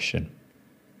answer question.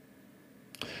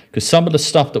 Because some of the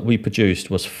stuff that we produced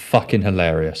was fucking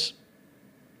hilarious.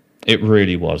 It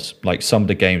really was. Like some of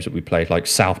the games that we played, like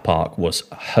South Park was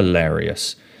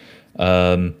hilarious.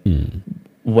 When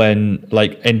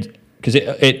like, and because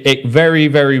it very,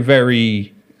 very,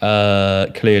 very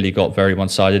clearly got very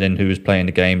one-sided in who was playing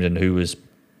the games and who was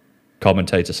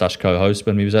commentator / co-host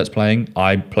when we was playing.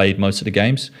 I played most of the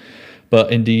games.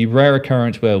 But in the rare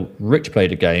occurrence where Rich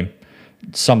played a game,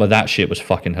 some of that shit was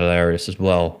fucking hilarious as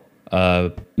well.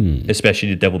 Especially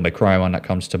the Devil May Cry one that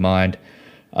comes to mind.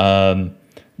 The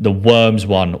Worms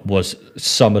one was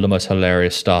some of the most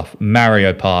hilarious stuff.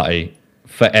 Mario Party,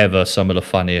 forever some of the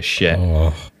funniest shit.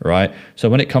 Right? So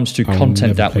when it comes to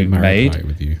content that we've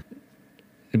made,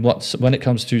 when it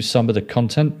comes to some of the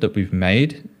content that we've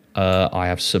made, I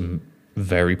have some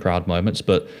very proud moments,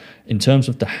 but in terms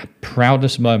of the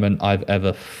proudest moment I've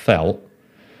ever felt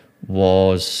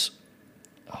was,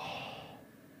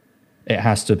 it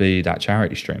has to be that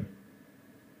charity stream.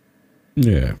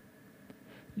 Yeah.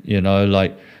 You know,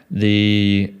 like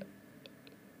the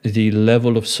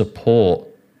level of support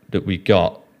that we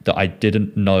got that I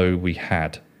didn't know we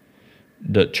had,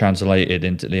 that translated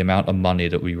into the amount of money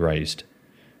that we raised.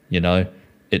 You know,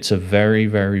 it's a very,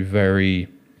 very, very,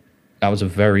 that was a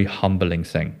very humbling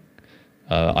thing.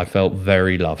 I felt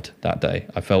very loved that day.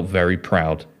 I felt very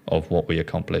proud of what we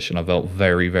accomplished, and I felt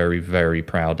very, very, very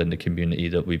proud in the community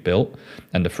that we built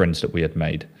and the friends that we had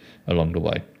made along the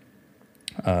way.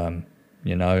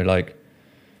 You know, like,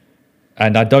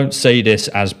 and I don't say this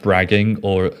as bragging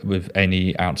or with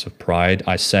any ounce of pride.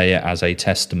 I say it as a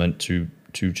testament to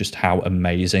just how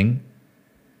amazing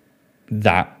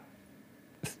that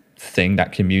thing,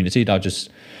 that community that I just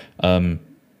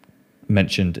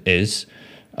mentioned is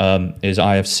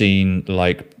I have seen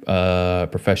like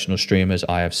professional streamers,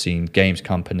 I have seen games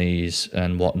companies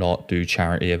and whatnot do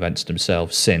charity events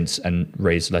themselves since and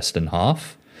raise less than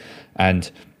half.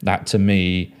 And that to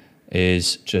me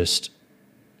is just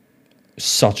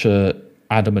such a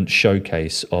adamant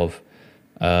showcase of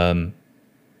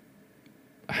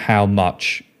how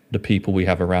much the people we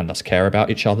have around us care about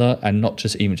each other, and not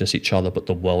just even just each other, but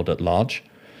the world at large.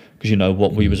 Because, you know,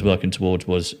 what we was working towards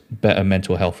was better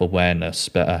mental health awareness,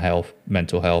 better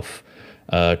mental health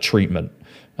treatment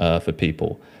for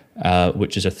people,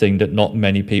 which is a thing that not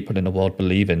many people in the world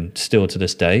believe in still to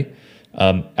this day.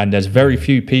 And there's very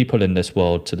few people in this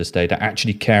world to this day that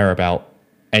actually care about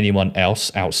anyone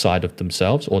else outside of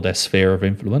themselves or their sphere of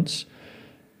influence.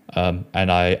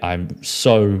 And I'm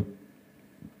so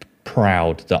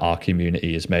proud that our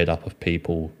community is made up of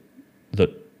people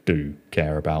that do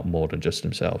care about more than just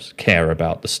themselves, care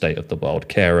about the state of the world,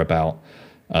 care about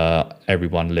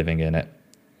everyone living in it,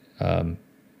 and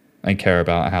care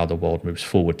about how the world moves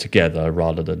forward together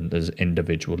rather than as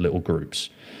individual little groups.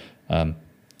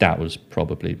 That was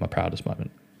probably my proudest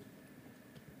moment.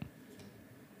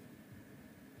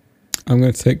 I'm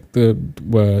going to take the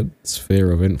word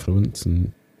sphere of influence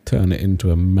and turn it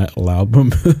into a metal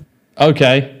album.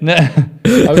 Okay.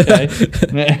 Okay.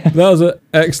 That was an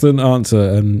excellent answer,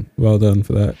 and well done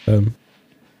for that.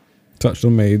 Touched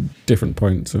on many different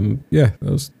points, and yeah,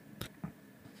 that was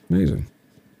amazing.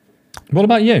 What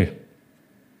about you?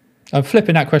 I'm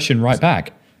flipping that question right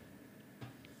back.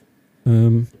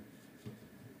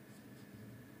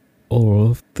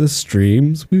 All of the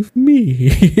streams with me.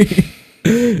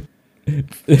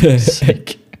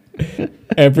 Sick.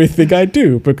 Everything I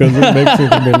do, because it makes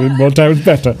it a million more times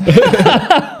better.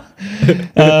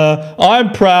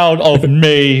 I'm proud of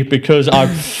me because I'm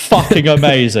fucking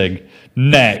amazing.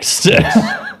 Next.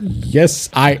 Yes,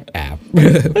 I am.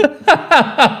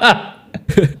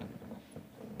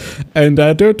 And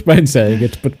I don't mind saying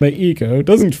it, but my ego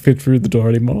doesn't fit through the door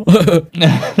anymore.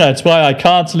 That's why I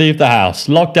can't leave the house.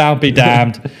 Lockdown be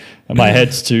damned, and my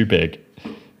head's too big.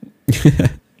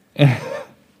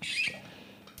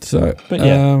 So, But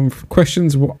yeah.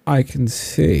 Questions, what I can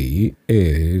see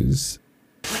is...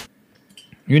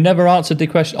 You never answered the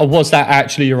question. Or was that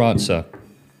actually your answer?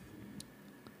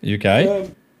 You okay?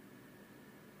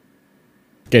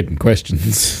 Getting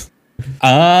questions.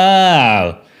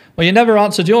 Well, Well, you never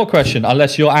answered your question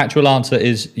unless your actual answer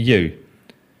is you.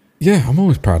 Yeah, I'm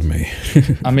always proud of me.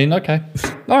 I mean, okay.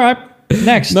 All right.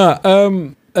 Next.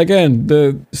 No, again,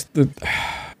 the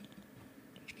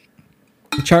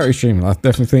charity stream, I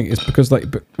definitely think it's because like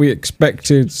we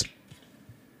expected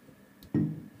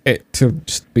it to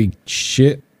just be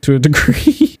shit to a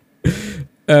degree.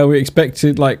 We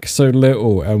expected like so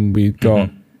little, and we got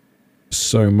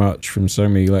so much from so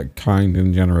many like kind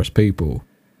and generous people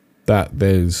that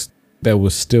there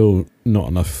was still not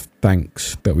enough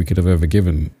thanks that we could have ever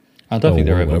given. I don't think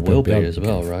there ever will be as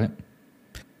well, right?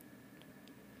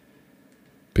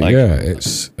 But like, yeah,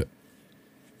 it's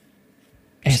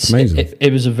amazing.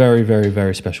 It was a very, very,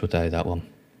 very special day, that one,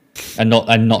 and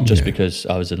not just because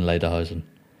I was in Lederhosen.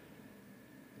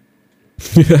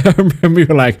 I remember you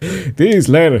were like, these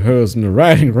Lederhosen are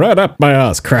riding right up my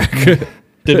ass crack.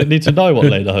 Didn't need to know what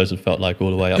Lederhosen felt like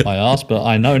all the way up my ass, but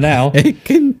I know now. I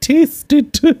can taste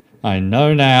it. I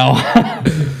know now.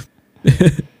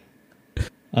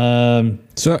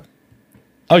 So,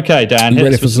 okay, Dan,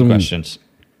 hit us with some questions.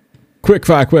 Quick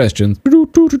fire questions. Quick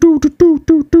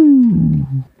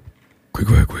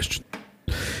fire question.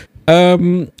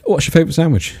 What's your favourite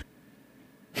sandwich?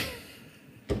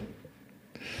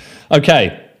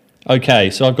 Okay,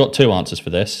 so I've got two answers for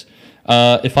this.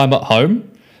 If I'm at home,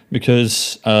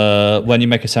 because when you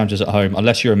make a sandwich at home,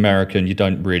 unless you're American, you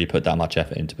don't really put that much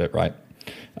effort into it, right?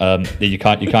 You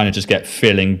kind of just get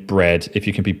filling bread, if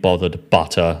you can be bothered,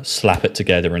 butter, slap it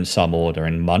together in some order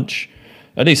and munch.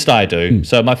 At least I do.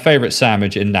 So my favourite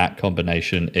sandwich in that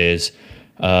combination is,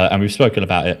 and we've spoken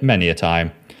about it many a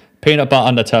time, peanut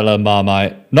butter, Nutella,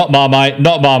 not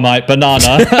Marmite,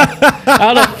 banana.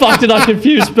 How the fuck did I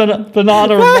confuse banana and Marmite?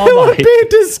 That would be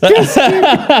disgusting.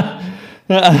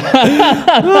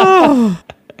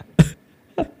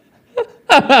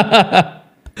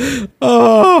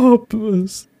 Oh,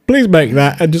 please make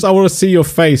that, and just I want to see your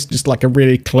face, just like a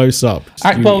really close up.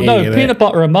 Well, no, peanut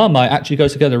butter and Marmite actually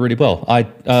goes together really well. I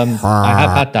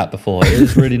have had that before. It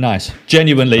is really nice.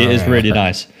 Genuinely, it is really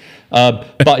nice.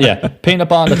 But yeah, peanut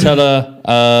butter, Nutella,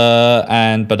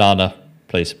 and banana,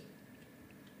 please.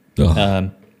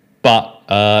 But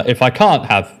if I can't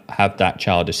have that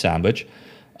childish sandwich,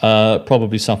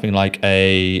 probably something like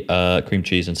a cream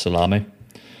cheese and salami.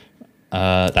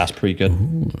 That's pretty good.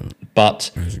 Ooh,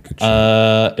 but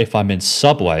if I'm in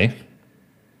Subway,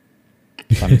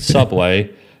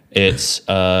 it's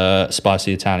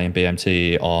spicy Italian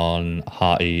BMT on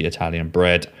hearty Italian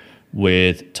bread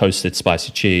with toasted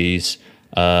spicy cheese,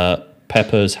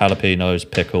 peppers, jalapenos,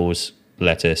 pickles,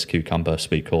 lettuce, cucumber,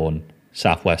 sweet corn,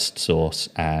 Southwest sauce,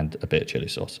 and a bit of chili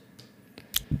sauce.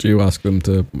 Do you ask them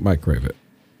to microwave it?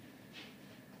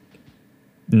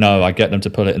 No, I get them to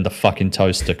put it in the fucking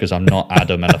toaster because I'm not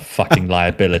Adam and a fucking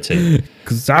liability.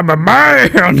 Because I'm a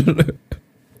man!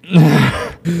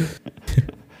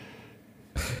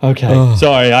 Okay,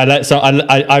 sorry. I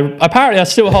apparently I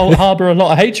still harbour a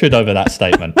lot of hatred over that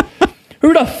statement.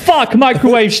 Who the fuck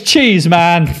microwaves cheese,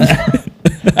 man?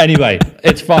 Anyway,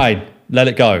 it's fine. Let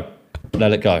it go. It's fine.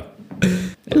 Let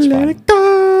it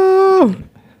go!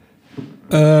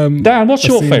 Dan, what's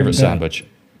your favourite sandwich?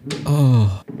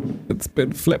 Oh, it's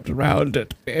been flipped around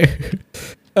at me.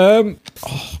 I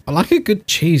like a good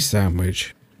cheese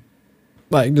sandwich.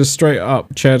 Like just straight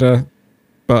up cheddar,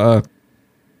 butter,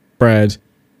 bread,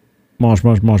 marsh.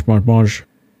 So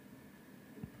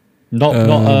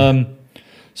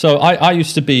I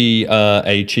used to be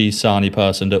a cheese sarnie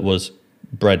person that was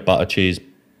bread, butter, cheese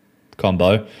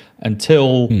combo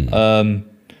until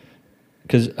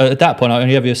because at that point I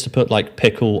only ever used to put like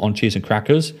pickle on cheese and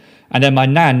crackers. And then my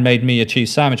nan made me a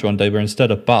cheese sandwich one day where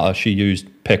instead of butter, she used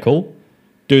pickle.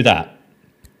 Do that.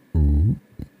 Ooh.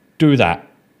 Do that.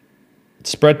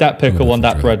 Spread that pickle on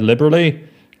that bread liberally.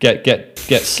 Get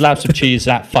slabs of cheese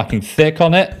that fucking thick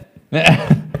on it.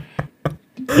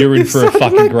 You're in for a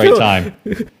fucking great time.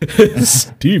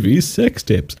 Stevie's sex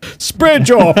tips. Spread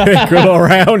your pickle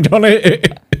around on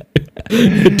it.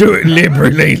 Do it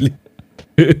liberally.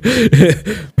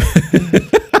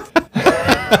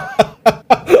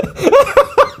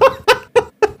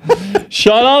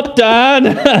 Shut up, Dan.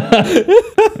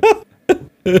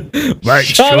 Make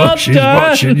Shut up, she's Dan.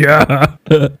 watching ya.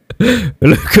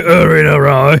 Look at her in her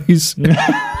eyes.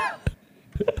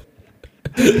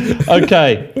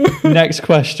 Okay, next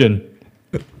question.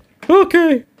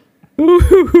 Okay.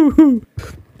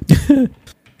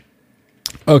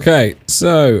 Okay,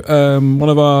 so one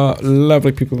of our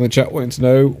lovely people in the chat wanted to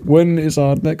know, when is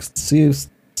our next Sea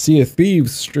of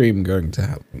Thieves stream going to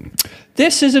happen?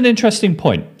 This is an interesting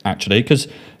point, actually, because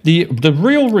the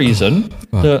real reason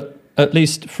that, at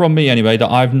least from me anyway, that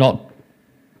I've not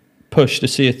pushed the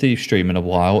Sea of Thieves stream in a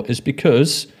while is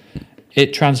because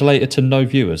it translated to no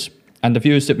viewers. And the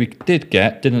viewers that we did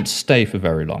get didn't stay for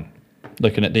very long,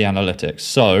 looking at the analytics.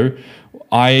 So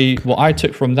what I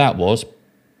took from that was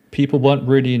people weren't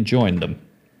really enjoying them.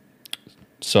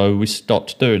 So we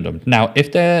stopped doing them. Now,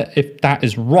 if that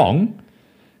is wrong,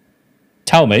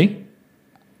 tell me.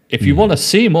 If you want to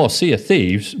see more Sea of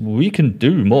Thieves, we can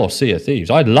do more Sea of Thieves.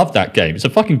 I love that game. It's a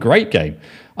fucking great game.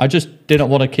 I just didn't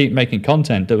want to keep making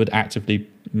content that would actively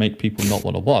make people not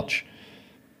want to watch.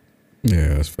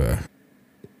 Yeah, that's fair.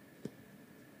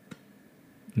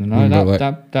 No,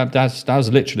 that was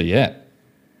literally it.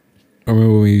 I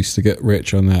remember we used to get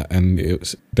rich on that, and it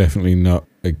was definitely not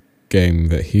a game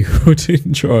that he would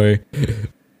enjoy.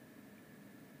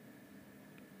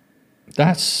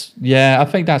 I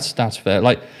think that's fair.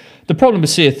 Like, the problem with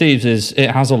Sea of Thieves is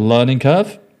it has a learning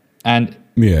curve, and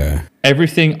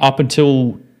everything up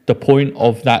until the point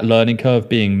of that learning curve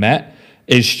being met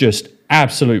is just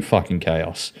absolute fucking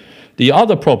chaos. The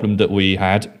other problem that we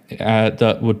had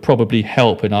that would probably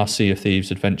help in our Sea of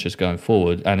Thieves adventures going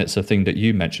forward, and it's a thing that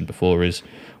you mentioned before, is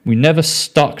we never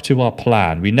stuck to our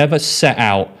plan. We never set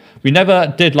out. We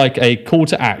never did like a call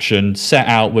to action, set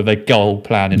out with a goal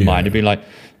plan in mind. It'd be like,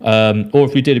 or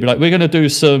if we did, it'd be like, we're going to do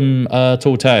some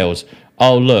Tall Tales.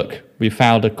 Oh, look, we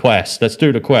found a quest. Let's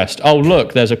do the quest. Oh,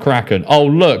 look, there's a Kraken. Oh,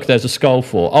 look, there's a Skull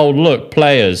Fort. Oh, look,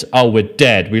 players. Oh, we're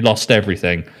dead. We lost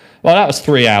everything. Well, that was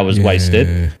 3 hours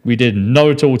wasted. We did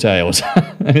no Tall Tales.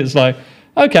 And it's like,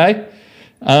 okay.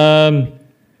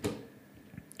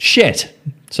 Shit.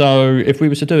 So if we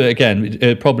were to do it again,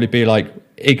 it'd probably be like,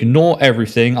 ignore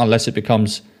everything unless it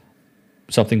becomes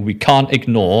something we can't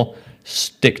ignore.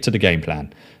 Stick to the game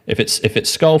plan. If it's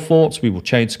Skull Forts, we will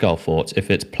change Skull Forts. If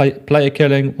it's player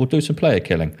killing, we'll do some player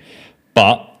killing.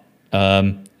 But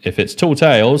if it's Tall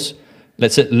Tales,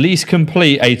 let's at least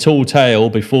complete a Tall Tale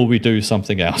before we do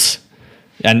something else.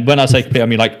 And when I say complete, I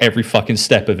mean like every fucking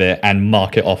step of it and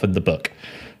mark it off in the book,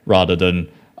 rather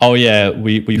than, oh yeah,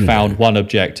 we found one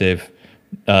objective.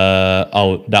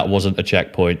 Oh, that wasn't a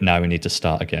checkpoint. Now we need to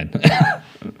start again.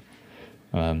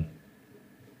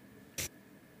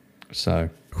 So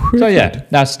yeah,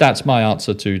 that's my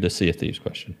answer to the Sea of Thieves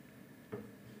question.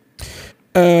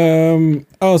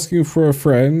 Asking for a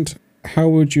friend, how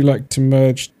would you like to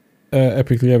merge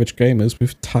Epically Average Gamers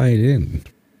with Tied In?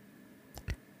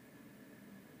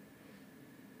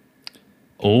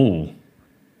 Oh,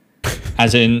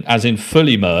 as in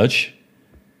fully merge?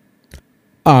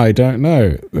 I don't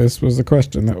know. This was the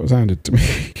question that was handed to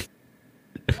me.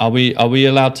 Are we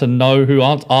allowed to know who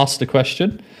asked the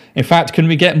question? In fact, can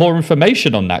we get more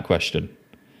information on that question?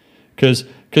 Because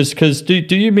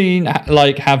do you mean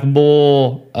like have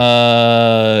more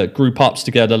group ups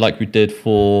together like we did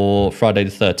for Friday the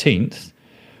 13th,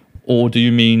 or do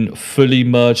you mean fully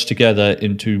merge together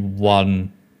into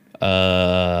one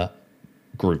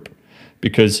group?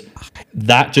 Because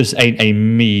that just ain't a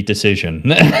me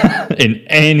decision in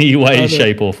any way,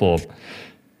 shape, or form.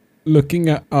 Looking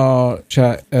at our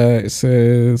chat, it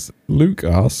says Luke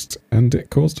asked, and it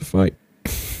caused a fight.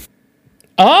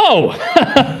 Oh,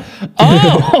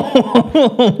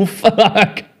 oh,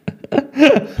 fuck.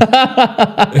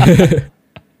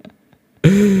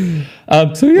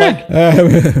 So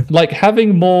yeah, like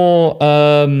having more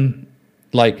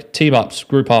like team ups,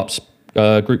 group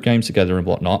group games together and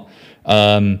whatnot.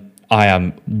 I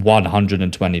am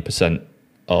 120%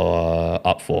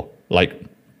 up for. Like,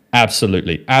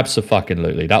 absolutely,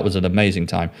 abso-fucking-lutely. That was an amazing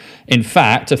time. In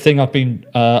fact, a thing I've been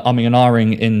umming and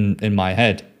ahhing in my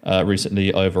head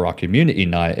recently over our community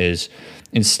night is,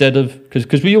 instead of,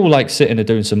 because we all like sitting and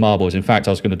doing some marbles. In fact,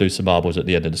 I was going to do some marbles at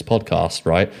the end of this podcast,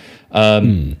 right?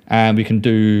 And we can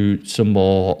do some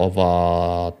more of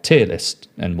our tier list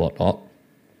and whatnot.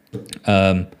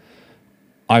 I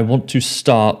want to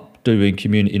start doing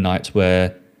community nights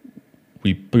where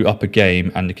we boot up a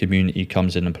game and the community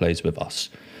comes in and plays with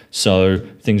us. So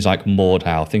things like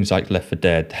Mordhau, things like Left 4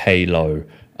 Dead, Halo,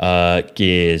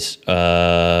 Gears,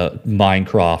 Minecraft,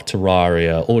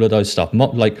 Terraria, all of those stuff,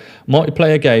 like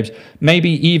multiplayer games. Maybe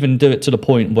even do it to the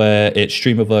point where it's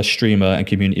streamer versus streamer and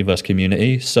community versus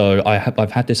community. So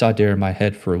I've had this idea in my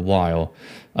head for a while,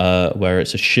 where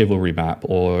it's a chivalry map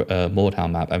or a Mordhau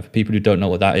map. And for people who don't know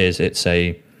what that is, it's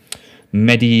a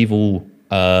medieval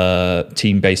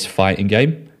team-based fighting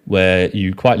game where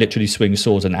you quite literally swing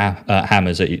swords and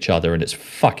hammers at each other, and it's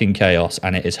fucking chaos,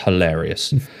 and it is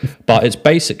hilarious. But it's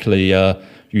basically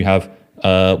you have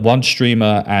one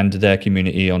streamer and their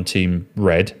community on Team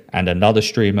Red, and another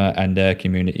streamer and their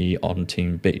community on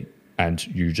Team B, and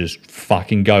you just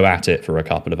fucking go at it for a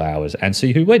couple of hours and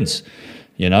see who wins.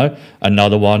 You know,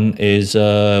 another one is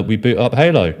we boot up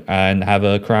Halo and have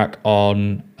a crack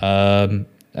on a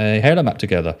Halo map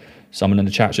together. Someone in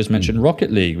the chat just mentioned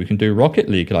Rocket League. We can do Rocket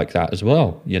League like that as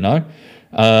well. You know,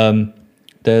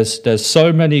 there's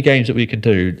so many games that we could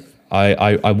do.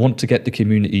 I want to get the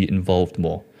community involved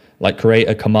more. Like create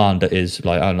a command that is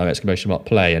like, I don't know, exclamation mark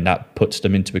play, and that puts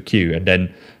them into a queue, and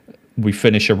then we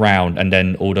finish a round, and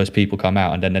then all those people come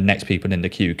out, and then the next people in the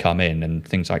queue come in, and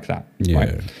things like that.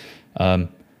 Yeah. Right?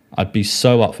 I'd be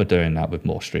so up for doing that with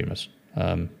more streamers.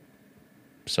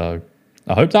 So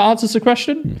I hope that answers the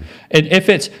question. If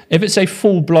it's a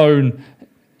full blown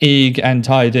EAG and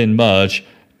tied in merge,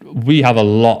 we have a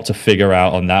lot to figure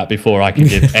out on that before I can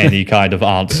give any kind of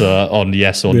answer on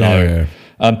yes or no.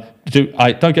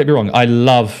 Don't get me wrong.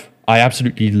 I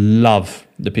absolutely love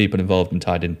the people involved in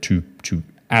tied in to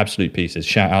absolute pieces.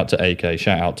 Shout out to AK,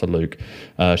 shout out to Luke,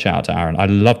 shout out to Aaron. I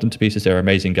love them to pieces. They're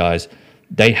amazing guys.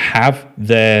 They have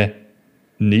their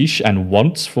niche and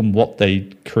wants from what they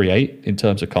create in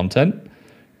terms of content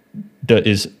that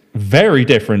is very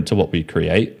different to what we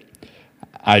create.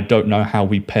 I don't know how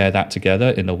we pair that together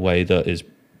in a way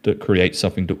that creates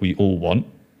something that we all want.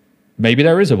 Maybe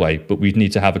there is a way, but we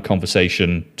need to have a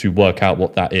conversation to work out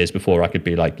what that is before I could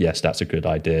be like, yes, that's a good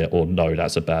idea, or no,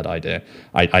 that's a bad idea.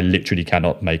 I literally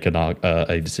cannot make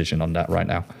a decision on that right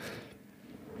now.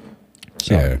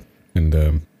 So. Yeah,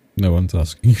 and no one's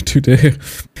asking you to do.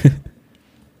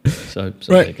 So right.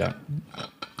 There you go.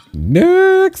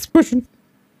 Next question.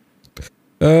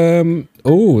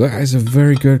 That is a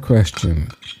very good question.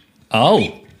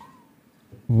 Oh.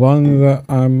 One that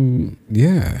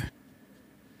yeah.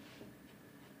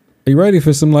 Are you ready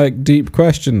for some like deep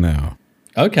question now?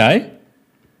 Okay.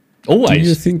 Always. Do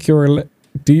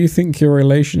you think your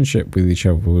relationship with each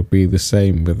other would be the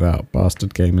same without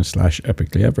Bastard Gamers /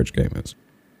 Epically Average Gamers?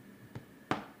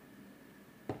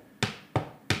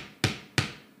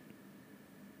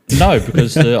 No,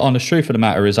 because the honest truth of the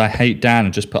matter is I hate Dan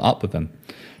and just put up with him.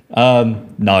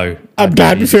 No. I'm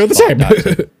glad we feel the same.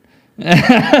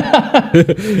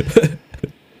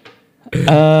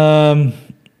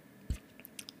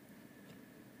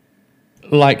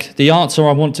 Like the answer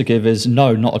I want to give is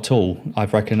no, not at all. I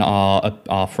reckon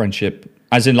our friendship,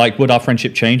 as in like, would our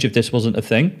friendship change if this wasn't a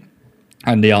thing?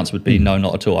 And the answer would be no,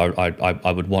 not at all.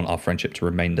 I would want our friendship to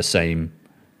remain the same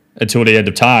until the end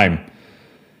of time.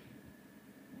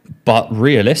 But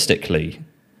realistically,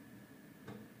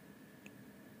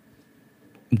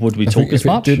 would we talk as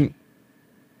much?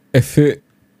 If it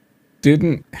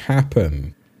didn't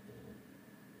happen,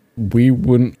 we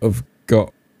wouldn't have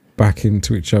got back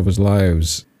into each other's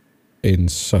lives in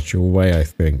such a way. I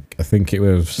think it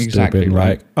would have still been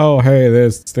right. Like, oh, hey,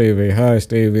 there's Stevie. Hi,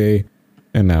 Stevie.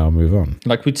 And now I'll move on.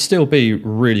 Like, we'd still be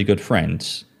really good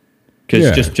friends.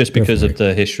 Because just because of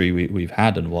the history we've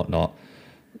had and whatnot,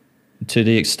 to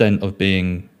the extent of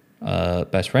being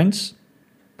best friends,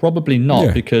 probably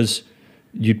not, because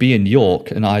you'd be in York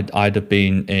and I'd have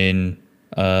been in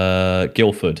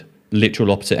Guildford,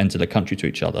 literal opposite ends of the country to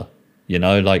each other. You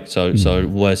know, like, so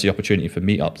where's the opportunity for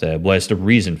meet up there? Where's the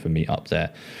reason for meet up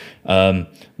there?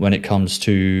 When it comes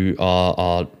to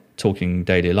our talking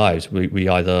daily lives, we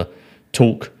either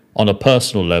talk on a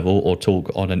personal level or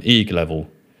talk on an EAG level.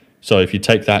 So if you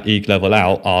take that EAG level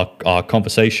out, our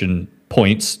conversation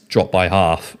points drop by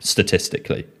half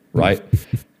statistically, right?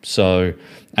 So,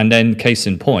 and then case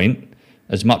in point,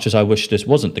 as much as I wish this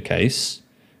wasn't the case,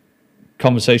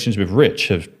 conversations with Rich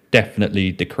have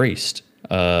definitely decreased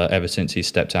ever since he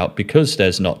stepped out, because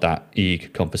there's not that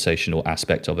EAG conversational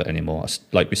aspect of it anymore.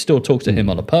 Like, we still talk to him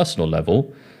on a personal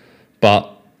level, but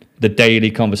the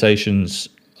daily conversations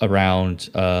around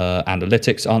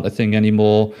analytics aren't a thing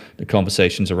anymore. The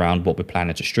conversations around what we're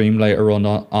planning to stream later on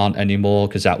aren't anymore,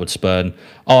 because that would spurn,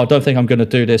 I don't think I'm going to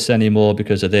do this anymore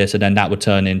because of this, and then that would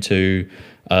turn into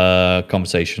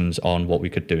conversations on what we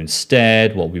could do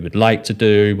instead, what we would like to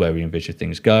do, where we envision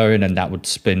things going, and that would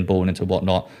spin ball into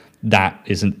whatnot. That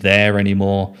isn't there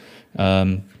anymore.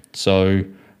 So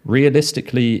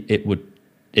realistically,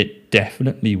 it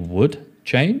definitely would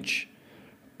change.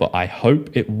 But I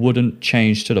hope it wouldn't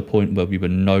change to the point where we were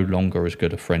no longer as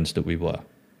good of friends that we were,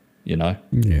 you know?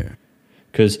 Yeah.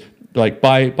 Because, like,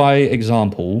 by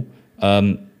example,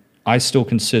 I still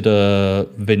consider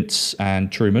Vince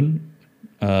and Truman,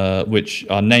 which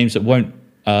are names that won't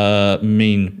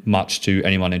mean much to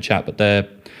anyone in chat, but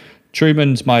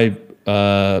Truman's my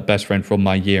best friend from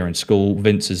my year in school.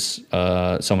 Vince is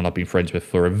someone I've been friends with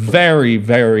for a very,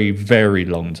 very, very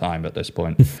long time at this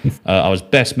point. I was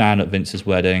best man at Vince's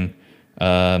wedding,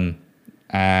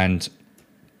 and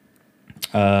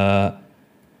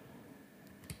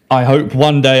I hope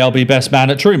one day I'll be best man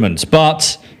at Truman's.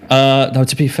 But no,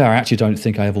 to be fair, I actually don't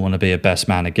think I ever want to be a best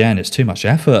man again. It's too much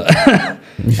effort.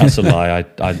 That's a lie.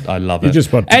 I love it. You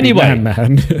just want to anyway, be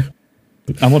man.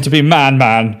 I want to be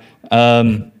man.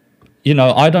 You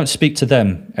know, I don't speak to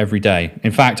them every day.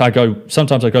 In fact,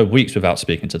 sometimes I go weeks without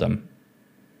speaking to them.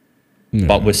 No.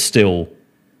 But we're still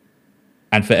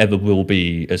and forever will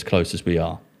be as close as we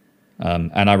are.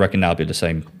 And I reckon that'll be the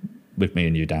same with me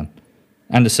and you, Dan.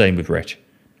 And the same with Rich.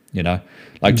 You know?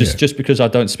 Like just because I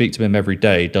don't speak to him every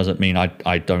day doesn't mean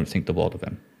I don't think the world of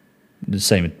him.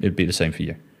 It'd be the same for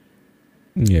you.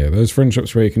 Yeah, those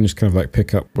friendships where you can just kind of like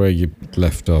pick up where you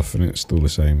left off and it's still the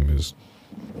same is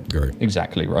great.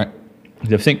 Exactly right.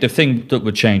 The thing that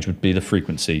would change would be the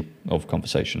frequency of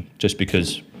conversation. Just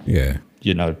because,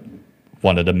 you know,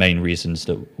 one of the main reasons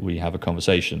that we have a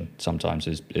conversation sometimes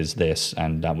is this,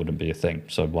 and that wouldn't be a thing.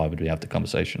 So why would we have the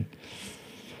conversation?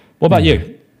 What about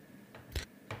you?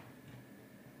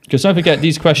 Because don't forget,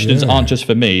 these questions aren't just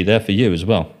for me; they're for you as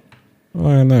well.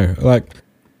 I know. Like,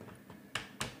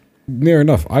 near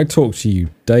enough, I talk to you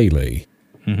daily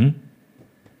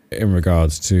in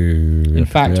regards to... In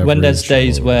fact, when there's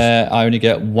days where I only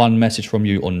get one message from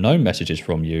you or no messages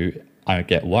from you, I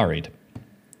get worried.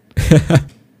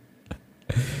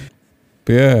 But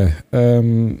yeah,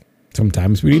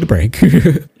 sometimes we need a break.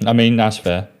 I mean, that's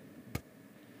fair.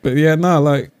 But yeah, no,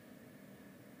 like...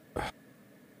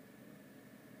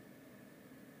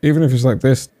 Even if it's like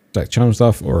this, like channel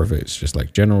stuff, or if it's just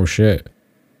like general shit,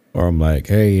 or I'm like,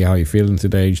 hey, how you feeling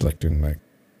today? Just like doing like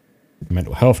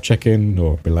mental health check-in,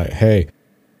 or be like, hey,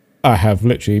 I have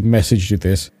literally messaged you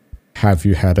this. Have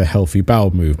you had a healthy bowel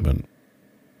movement?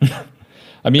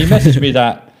 I mean, you message me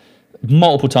that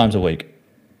multiple times a week.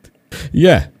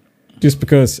 Yeah, just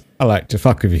because I like to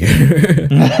fuck with you.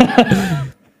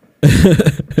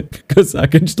 Because I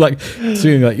can just like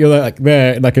see like you're like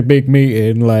there in like a big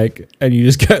meeting, like, and you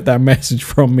just get that message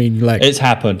from me and you're like, it's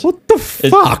happened. What the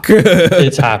fuck?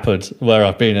 It's happened where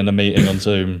I've been in a meeting on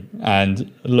Zoom and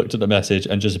looked at the message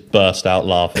and just burst out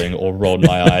laughing or rolled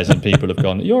my eyes, and people have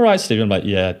gone, "You all right, Stephen?" I'm like,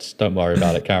 "Yeah, just don't worry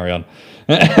about it. Carry on."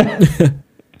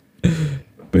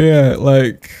 But yeah,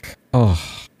 like,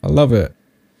 oh, I love it,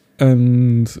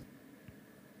 and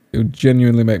it would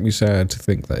genuinely make me sad to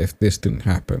think that if this didn't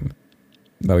happen,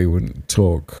 that we wouldn't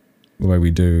talk the way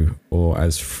we do or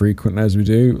as frequent as we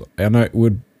do. I know it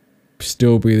would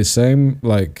still be the same,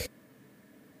 like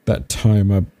that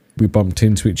time we bumped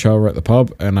into each other at the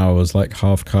pub and I was like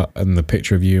half cut and the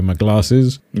picture of you in my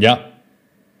glasses. Yeah.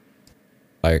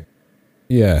 Like,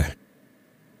 yeah.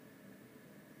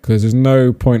 Because there's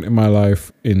no point in my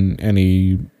life in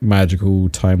any magical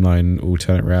timeline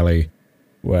alternate reality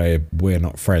where we're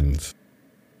not friends.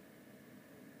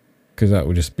 Because that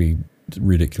would just be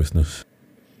ridiculousness.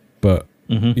 But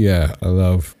yeah, I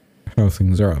love how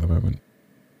things are at the moment.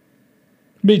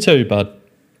 Me too, bud.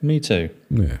 Me too.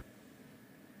 Yeah.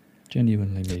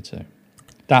 Genuinely me too.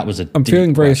 That was I'm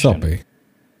feeling very soppy.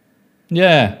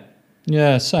 Yeah.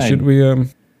 Yeah, same. Should we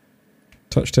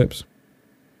touch tips?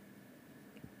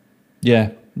 Yeah,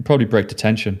 probably break the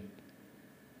tension.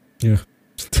 Yeah.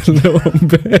 Just a little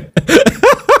bit.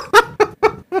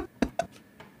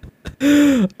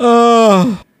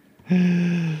 Oh,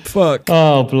 fuck.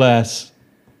 Oh, bless.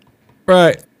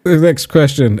 Right, the next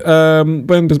question.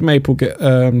 When does Maple get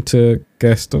to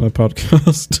guest on a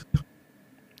podcast?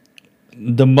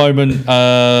 The moment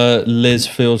Liz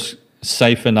feels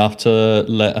safe enough to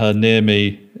let her near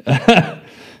me,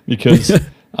 because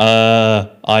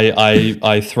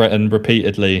I threatened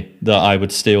repeatedly that I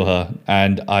would steal her,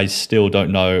 and I still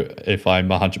don't know if I'm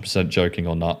 100% joking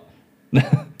or not.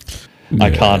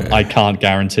 I can't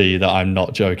guarantee that I'm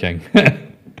not joking.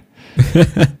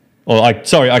 I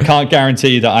can't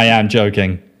guarantee that I am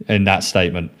joking in that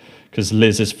statement, because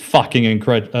Liz is fucking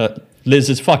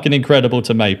incredible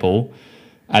to Maple,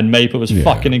 and Maple is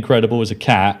fucking incredible as a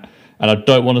cat, and I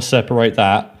don't want to separate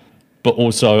that, but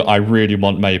also I really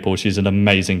want Maple. She's an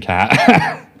amazing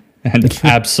cat and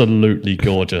absolutely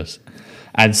gorgeous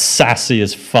and sassy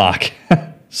as fuck.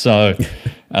 So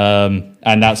and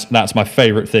that's my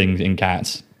favorite thing in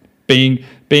cats, being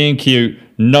cute,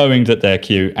 knowing that they're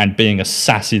cute, and being a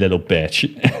sassy little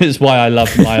bitch is why I love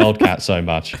my old cat so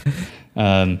much.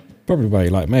 Probably why you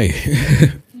like me.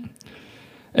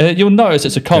 You'll notice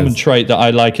it's a common trait that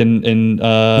I like in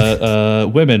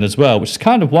women as well, which is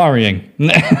kind of worrying.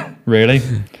 Really.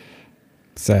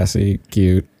 Sassy,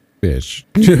 cute, bitch.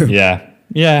 Yeah.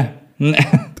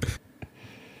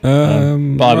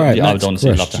 But right, I would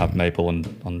honestly love to have Maple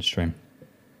on the stream.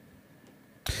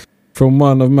 From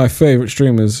one of my favourite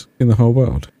streamers in the whole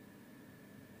world.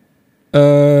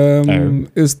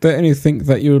 Is there anything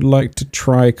that you would like to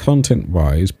try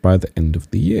content-wise by the end of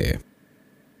the year?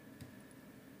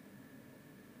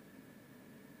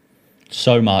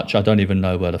 So much, I don't even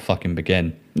know where to fucking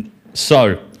begin.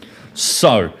 So,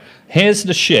 here's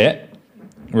the shit,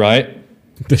 right?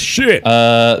 The shit!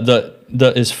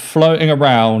 That is floating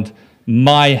around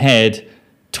my head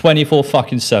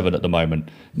 24/7 at the moment.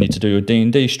 Need to do a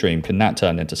D&D stream. Can that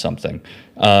turn into something?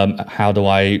 How do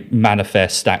I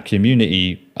manifest that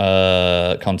community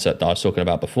concept that I was talking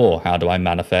about before? How do I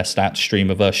manifest that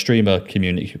streamer versus streamer,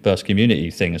 community versus community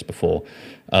thing as before?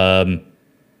 How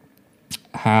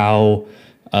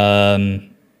can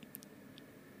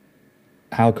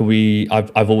we?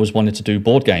 I've always wanted to do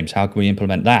board games. How can we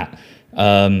implement that?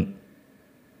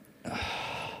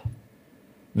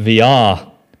 VR.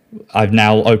 I've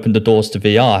now opened the doors to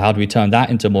VR. How do we turn that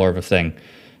into more of a thing?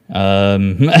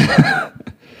 The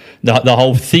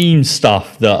whole theme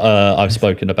stuff that I've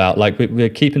spoken about, like we're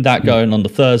keeping that going on the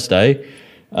Thursday.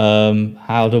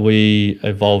 How do we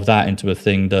evolve that into a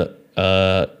thing that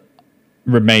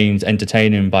remains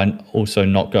entertaining but also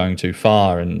not going too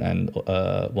far and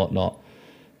whatnot?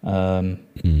 I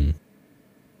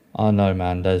know,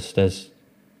 man. There's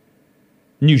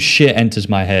new shit enters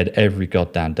my head every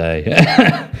goddamn day.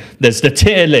 There's the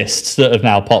tier lists that have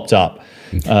now popped up.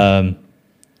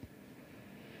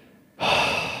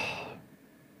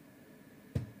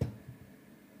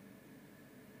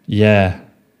 Yeah.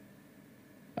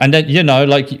 And then, you know,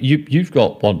 like you've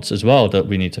got wants as well that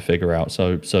we need to figure out.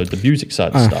 So the music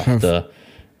side of stuff. The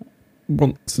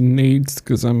wants and needs,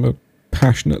 because I'm a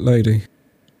passionate lady.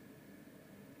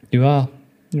 You are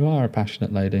a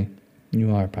passionate lady.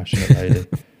 You are a passionate lady.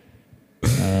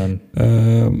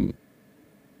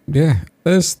 Yeah,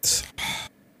 there's.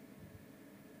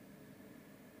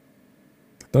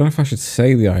 I don't know if I should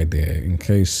say the idea in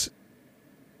case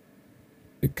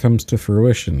it comes to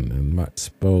fruition and might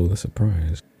spoil the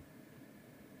surprise.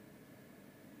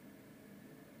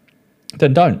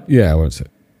 Then don't. Yeah, I won't say.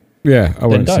 Yeah, I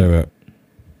won't say that.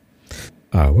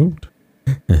 I won't.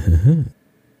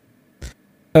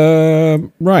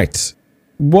 Right.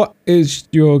 What is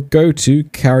your go-to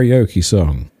karaoke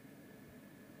song?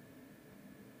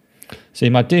 See,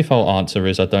 my default answer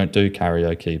is I don't do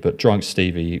karaoke, but Drunk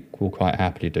Stevie will quite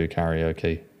happily do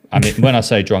karaoke. I mean, when I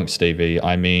say Drunk Stevie,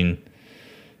 I mean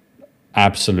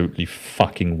absolutely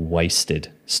fucking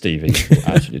wasted Stevie will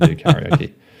actually do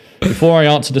karaoke. Before I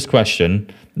answer this question,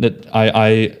 that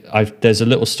there's a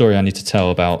little story I need to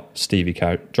tell about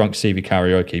Drunk Stevie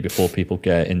karaoke before people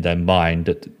get in their mind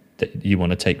that you want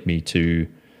to take me to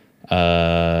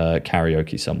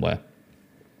karaoke somewhere.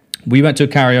 We went to a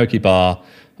karaoke bar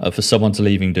for someone to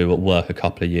leaving do at work a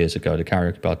couple of years ago. The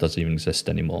karaoke bar doesn't even exist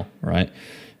anymore, right?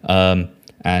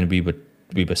 And we were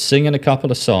singing a couple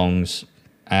of songs,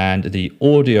 and the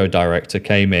audio director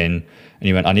came in and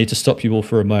he went, "I need to stop you all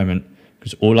for a moment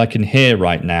because all I can hear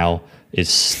right now is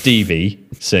Stevie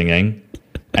singing,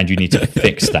 and you need to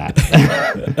fix that."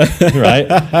 Right?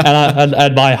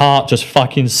 And my heart just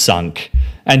fucking sunk.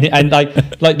 And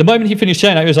like the moment he finished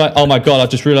saying it, he was like, "Oh my god, I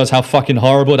just realized how fucking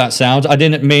horrible that sounds. I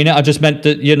didn't mean it. I just meant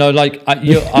that, you know, like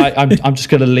I'm just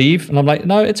gonna leave." And I'm like,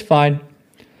 "No, it's fine.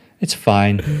 It's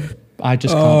fine. I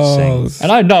just can't sing."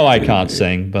 And I know I can't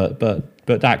sing, but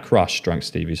that crushed Drunk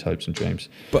Stevie's hopes and dreams.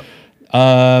 But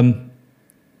oh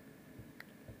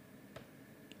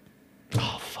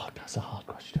fuck, that's a hard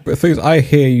question. But the thing is, I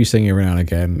hear you singing every now and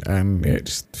again, and it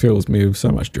just fills me with so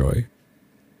much joy.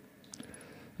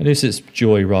 At least it's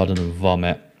joy rather than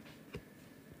vomit.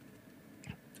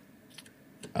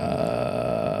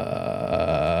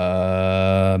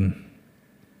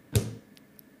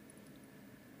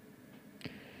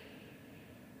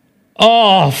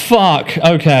 Oh fuck.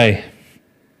 Okay.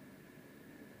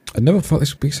 I never thought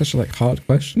this would be such a hard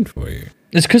question for you.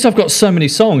 It's because I've got so many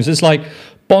songs. It's like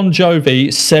Bon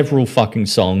Jovi, several fucking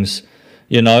songs.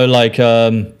 You know, like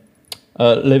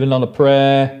Living on a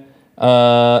Prayer.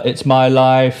 It's My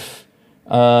Life,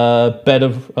 Bed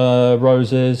of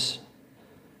Roses.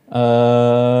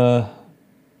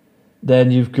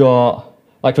 Then you've got,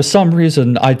 like, for some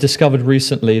reason, I discovered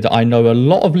recently that I know a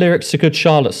lot of lyrics to Good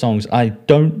Charlotte songs. I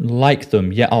don't like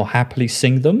them, yet I'll happily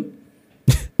sing them.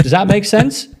 Does that make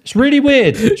sense? It's really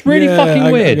weird. It's really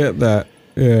fucking weird. I get that.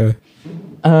 Yeah.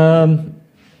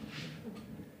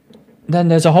 Then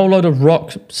there's a whole load of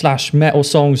rock/metal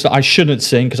songs that I shouldn't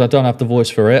sing because I don't have the voice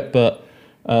for it, but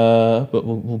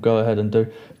we'll go ahead and do.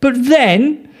 But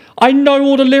then I know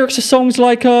all the lyrics of songs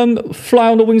like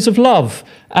 "Fly on the Wings of Love"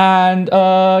 and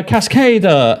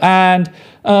 "Cascader" and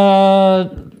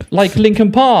like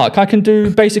Linkin Park. I can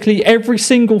do basically every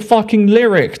single fucking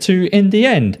lyric to "In the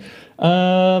End."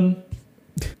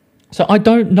 So I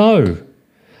don't know.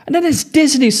 And then there's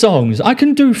Disney songs. I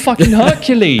can do fucking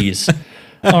Hercules.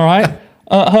 All right.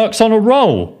 Herc's on a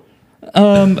roll.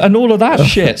 And all of that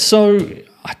shit. So,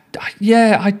 I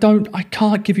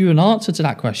can't give you an answer to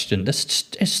that question.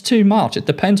 It's too much. It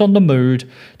depends on the mood,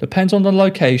 depends on the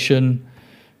location.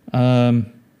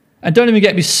 And don't even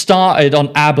get me started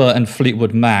on ABBA and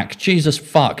Fleetwood Mac. Jesus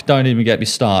fuck, don't even get me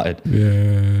started.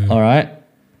 Yeah. All right.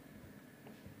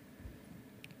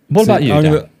 What about you,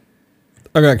 Dan?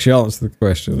 I'm going to actually answer the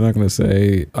question. I'm going to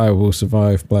say I Will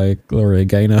Survive by Gloria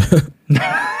Gaynor.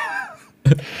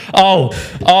 Oh,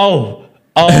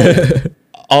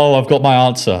 I've got my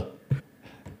answer.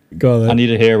 Go on then. I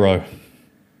Need a Hero.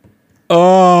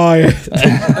 Oh,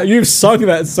 yeah. You've sung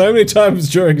that so many times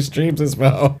during streams as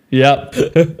well. Yep.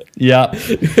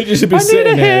 You should be I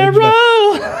sitting need a there hero,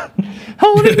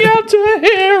 holding me out to a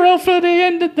hero for the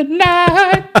end of the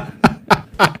night.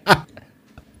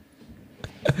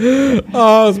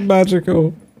 Oh, it's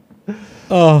magical.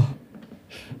 Oh,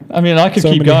 I mean, I could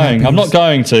keep going. I'm not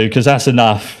going to because that's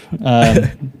enough.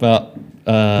 But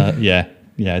yeah,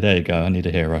 there you go. I Need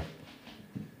a Hero.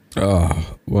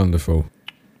 Oh, wonderful.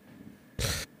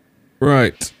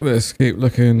 Right, let's keep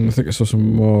looking. I think I saw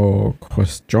some more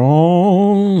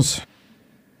questions.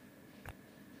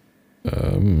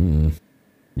 I mean,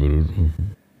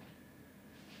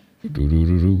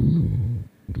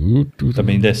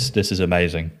 this is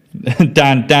amazing.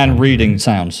 Dan reading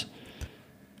sounds.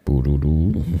 How many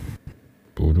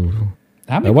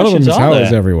One of them questions is how are is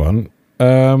there? everyone?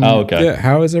 Okay. Yeah,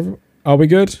 how is everyone? Are we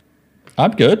good? I'm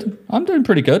good. I'm doing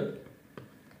pretty good.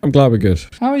 I'm glad we're good.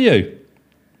 How are you?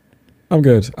 I'm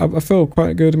good. I feel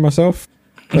quite good in myself.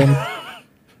 I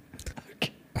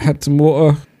had some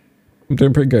water. I'm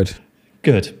doing pretty good.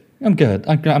 Good. I'm good.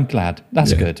 I'm glad.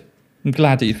 That's good. I'm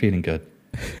glad that you're feeling good.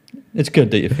 It's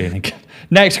good that you're feeling good.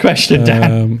 Next question,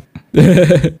 Dan.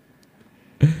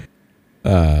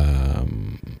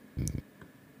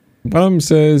 One of them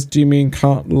says, do you mean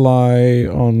can't lie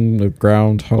on the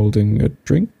ground holding a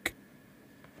drink?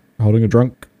 Holding a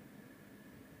drunk?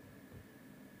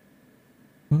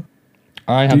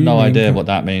 I have no idea what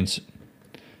that means.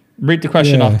 Read the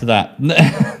question after that.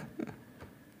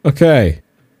 Okay.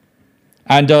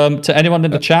 And to anyone in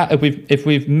the chat, if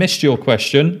we've missed your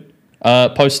question,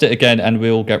 post it again and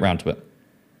we'll get round to it.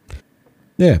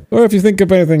 Yeah. Or if you think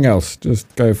of anything else,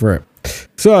 just go for it.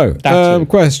 So,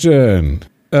 question.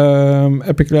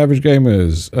 Epically Average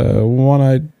Gamers. One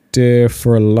idea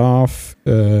for a laugh.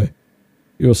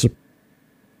 You're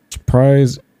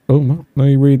surprised. Oh, no,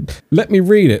 you read. Let me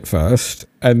read it first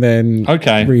and then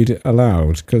read it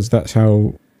aloud because that's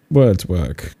how words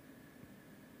work.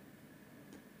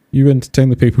 You entertain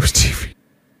the people, Stevie.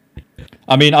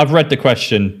 I mean, I've read the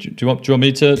question. Do you want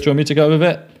me to go with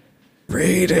it?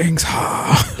 Reading's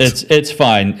hard. It's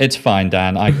fine. It's fine,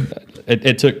 Dan.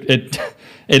 It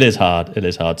is hard. It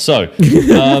is hard. So,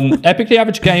 Epically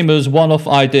Average Gamers one-off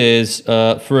ideas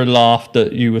for a laugh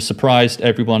that you were surprised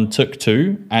everyone took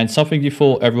to, and something you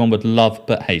thought everyone would love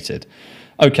but hated.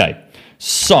 Okay,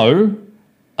 so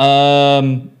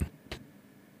the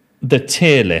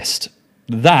tier list.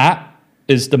 That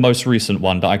is the most recent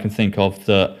one that I can think of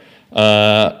that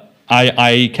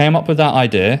I came up with that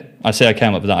idea. I say I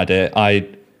came up with that idea.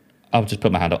 I'll just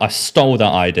put my hand up. I stole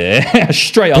that idea.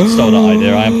 Straight up stole that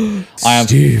idea. I am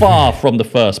far from the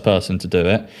first person to do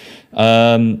it.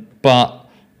 But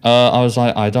I was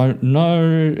like, I don't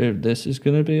know if this is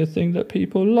going to be a thing that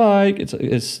people like.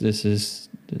 There's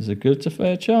a good to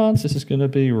fair chance. This is going to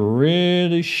be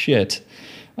really shit.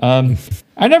 And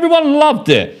everyone loved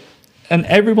it. And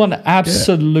everyone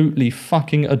absolutely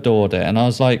fucking adored it. And I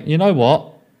was like, you know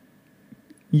what?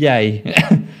 Yay.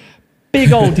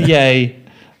 Big old yay.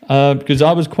 Because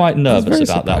I was quite nervous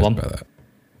about that one.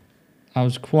 I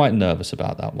was quite nervous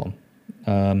about that one.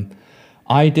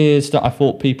 Ideas that I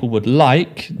thought people would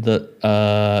like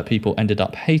that people ended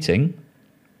up hating.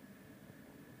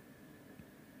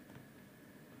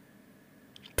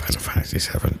 Final Fantasy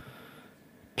 7.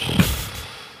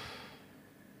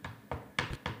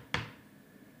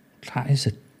 That is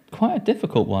quite a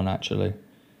difficult one, actually.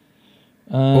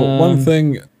 Well, one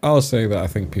thing I'll say that I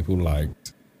think people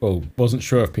liked, well, wasn't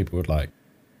sure if people would like,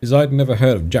 is I'd never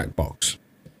heard of Jackbox.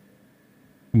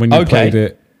 When you played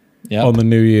it on the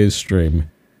New Year's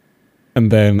stream, and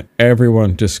then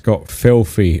everyone just got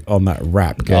filthy on that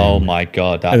rap game. Oh my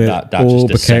god, that just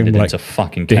descended into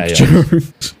fucking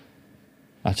chaos.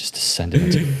 That just descended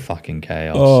into fucking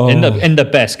chaos. In the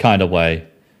best kind of way.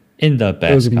 In the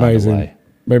best kind of way.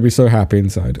 Made me so happy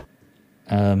inside.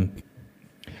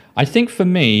 I think for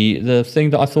me, the thing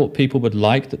that I thought people would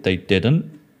like that they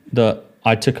didn't, that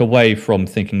I took away from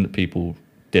thinking that people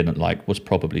didn't like was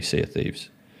probably Sea of Thieves.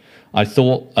 I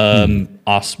thought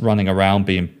us running around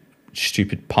being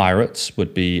stupid pirates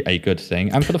would be a good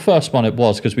thing. And for the first one, it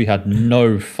was, because we had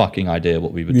no fucking idea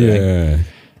what we were doing.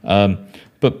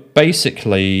 But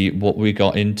basically, what we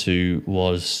got into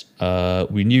was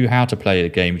we knew how to play the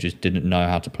game, we just didn't know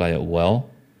how to play it well.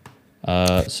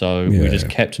 So we just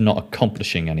kept not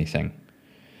accomplishing anything.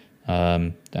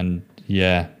 And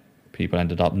yeah, people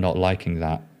ended up not liking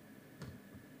that.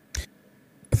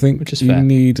 I think you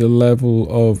need a level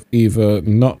of either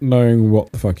not knowing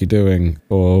what the fuck you're doing,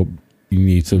 or you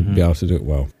need to be able to do it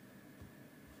well.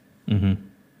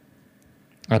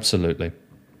 Absolutely.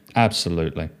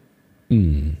 Absolutely.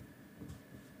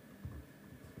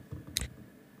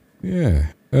 Yeah.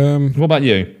 What about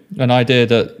you? An idea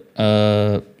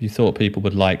that you thought people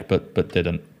would like, but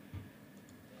didn't?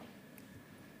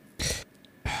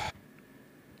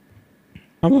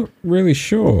 I'm not really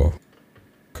sure,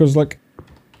 because like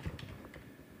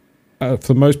for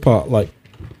the most part, like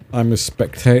I'm a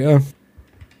spectator,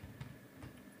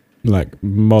 like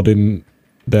modding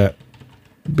that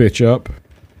bitch up.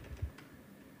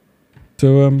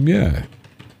 So yeah,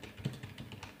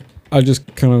 I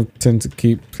just kind of tend to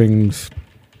keep things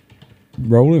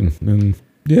rolling, and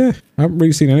yeah, I haven't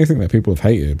really seen anything that people have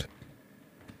hated.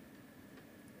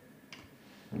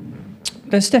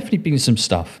 There's definitely been some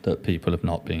stuff that people have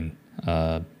not been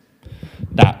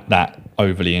that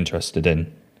overly interested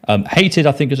in. Hated,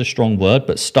 I think, is a strong word,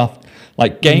 but stuff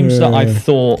like games that I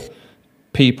thought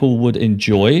people would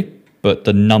enjoy, but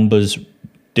the numbers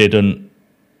didn't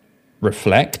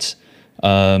reflect.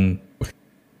 Oh,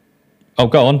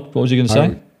 go on. What was you going to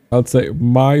say? I'd say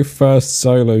my first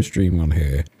solo stream on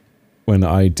here, when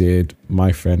I did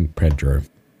My Friend Pedro.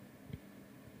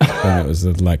 And it was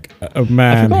like a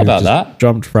man who just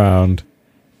jumped around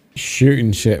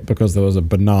shooting shit because there was a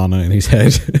banana in his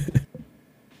head.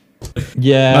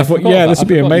 Yeah, I thought, this would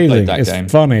be amazing.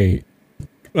 It's funny.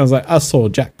 I was like, I saw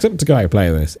Jacksepticeye play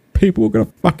this. People were going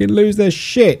to fucking lose their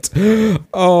shit.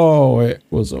 Oh, it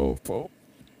was awful.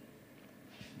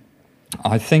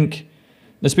 I think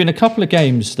there's been a couple of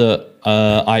games that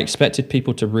I expected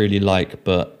people to really like,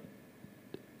 but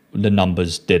the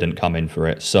numbers didn't come in for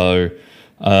it. So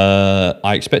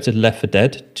I expected Left 4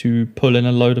 Dead to pull in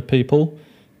a load of people.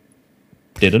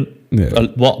 Didn't. Yeah.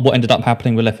 What ended up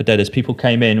happening with Left 4 Dead is people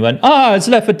came in and went, it's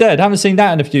Left 4 Dead. Haven't seen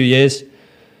that in a few years.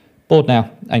 Bored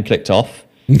now, and clicked off.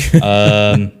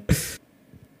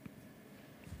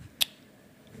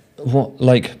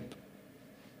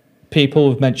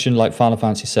 People have mentioned like Final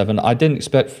Fantasy 7. I didn't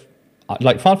expect,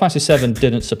 like Final Fantasy 7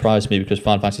 didn't surprise me, because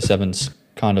Final Fantasy 7's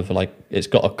kind of like, it's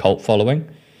got a cult following.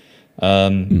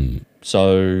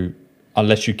 So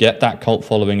unless you get that cult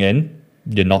following in,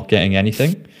 you're not getting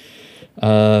anything.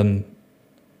 Looking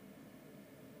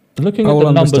at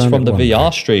the numbers from the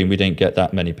VR stream, we didn't get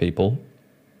that many people.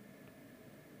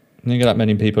 We didn't get that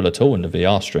many people at all in the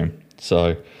VR stream.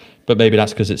 So, but maybe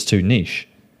that's because it's too niche,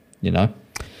 you know?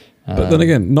 But then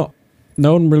again, no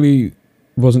one really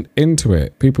wasn't into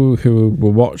it. People who were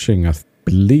watching, I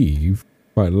believe,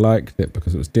 quite liked it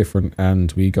because it was different,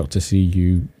 and we got to see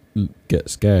you get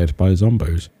scared by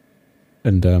zombos.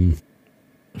 And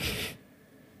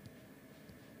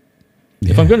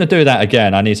if I'm going to do that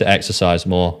again, I need to exercise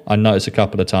more. I noticed a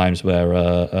couple of times where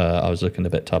I was looking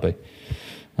a bit tubby.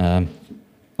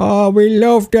 We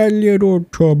love that little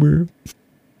tubby.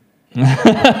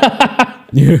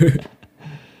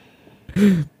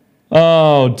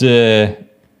 Oh dear.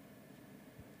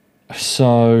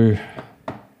 So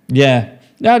yeah,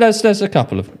 there's a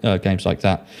couple of games like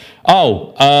that.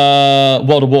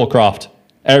 World of Warcraft.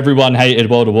 Everyone hated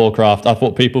World of Warcraft. I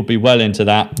thought people would be well into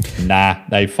that. Nah,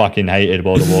 they fucking hated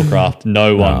World of Warcraft.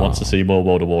 No one wants to see more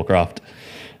World of Warcraft.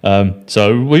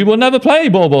 So we will never play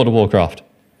more World of Warcraft.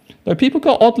 Though people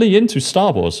got oddly into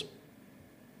Star Wars.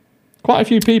 Quite a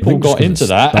few people got into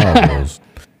that.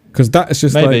 Because that is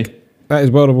just like, that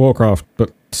is World of Warcraft,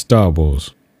 but Star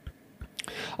Wars.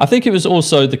 I think it was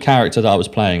also the character that I was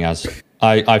playing as.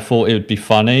 I thought it would be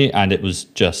funny, and it was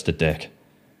just a dick.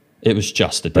 It was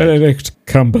just a dick. Benedict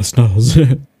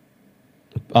Cumbersnozz.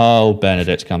 Oh,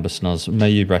 Benedict Cumbersnozz. May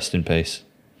you rest in peace.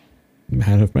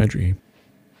 Man of my dream.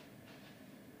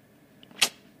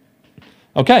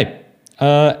 Okay.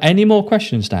 Any more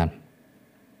questions, Dan?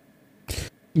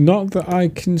 Not that I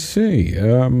can see.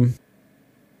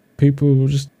 People were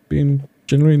just being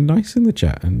generally nice in the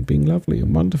chat and being lovely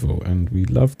and wonderful, and we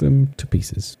love them to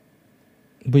pieces.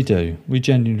 We do. We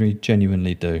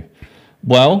genuinely do.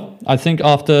 Well, I think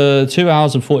after 2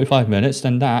 hours and 45 minutes,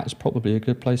 then that's probably a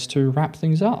good place to wrap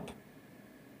things up.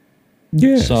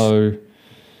 Yes. So,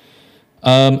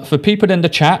 For people in the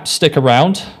chat, stick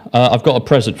around. I've got a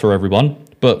present for everyone.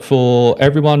 But for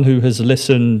everyone who has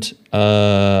listened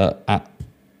outside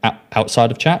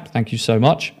of chat, thank you so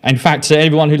much. In fact, to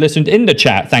everyone who listened in the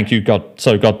chat, thank you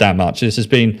so goddamn much. This has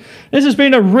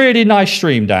been a really nice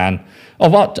stream, Dan,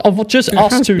 of just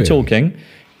us two talking.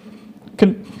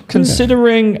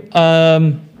 Considering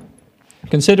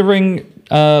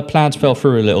plans fell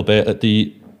through a little bit at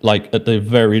the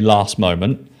very last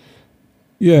moment.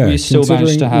 Yeah, we still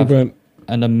managed to have an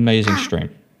amazing stream.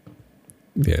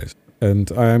 Yes,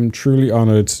 and I am truly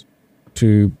honoured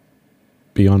to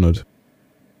be honoured.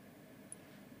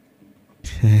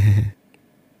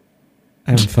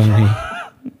 I'm funny.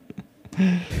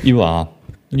 You are.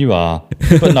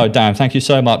 But no, Dan, thank you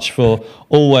so much for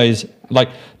always,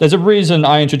 there's a reason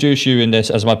I introduce you in this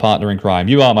as my partner in crime.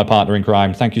 You are my partner in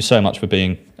crime. Thank you so much for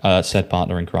being said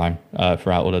partner in crime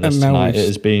throughout all of this tonight. It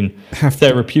has been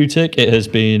therapeutic. It has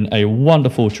been a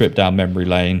wonderful trip down memory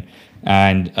lane,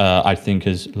 and I think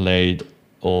has laid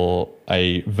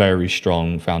a very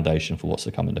strong foundation for what's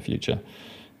to come in the future.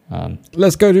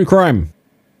 Let's go do crime.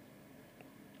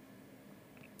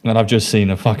 And I've just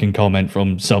seen a fucking comment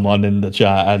from someone in the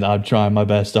chat, and I'm trying my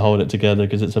best to hold it together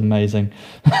because it's amazing.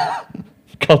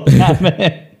 God damn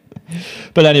it.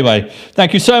 But anyway,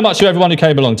 thank you so much to everyone who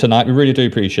came along tonight. We really do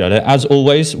appreciate it. As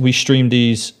always, we stream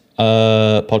these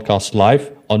podcasts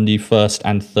live on the first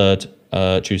and third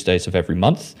Tuesdays of every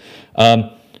month.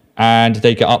 And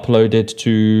they get uploaded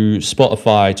to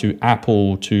Spotify, to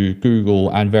Apple, to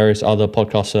Google, and various other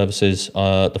podcast services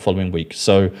the following week.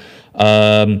 So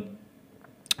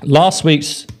last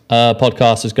week's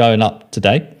podcast is going up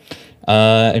today.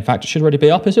 In fact, it should already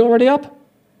be up. Is it already up?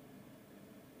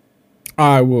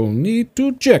 I will need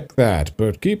to check that,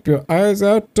 but keep your eyes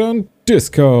out on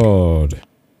Discord.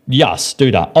 Yes,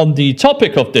 do that. On the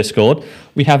topic of Discord,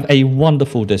 we have a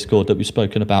wonderful Discord that we've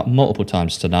spoken about multiple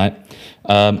times tonight.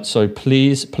 So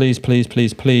please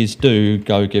do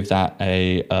go give that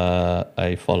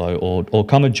a follow or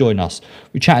come and join us.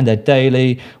 We chat in there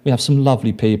daily. We have some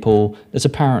lovely people. There's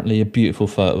apparently a beautiful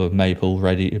photo of Maple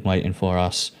ready waiting for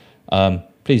us.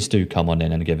 Please do come on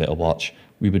in and give it a watch.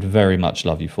 We would very much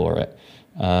love you for it.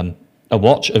 A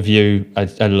watch, a view,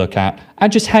 a look at,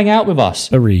 and just hang out with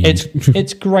us. A read.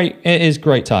 It's great. It is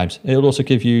great times. It'll also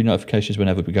give you notifications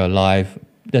whenever we go live.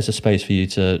 There's a space for you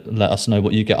to let us know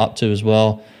what you get up to as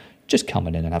well. Just come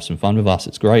in and have some fun with us.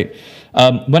 It's great.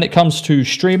 When it comes to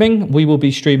streaming, we will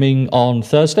be streaming on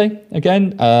Thursday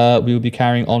again. We will be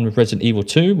carrying on with Resident Evil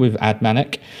 2 with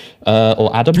Admanic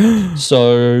or Adam.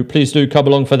 So please do come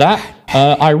along for that.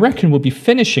 I reckon we'll be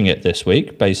finishing it this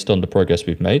week based on the progress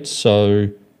we've made. So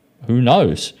who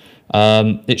knows?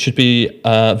 It should be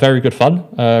very good fun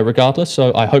regardless.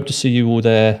 So I hope to see you all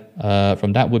there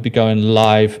from that. We'll be going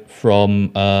live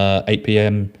from 8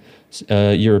 p.m.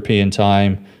 European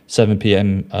time, 7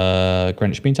 p.m.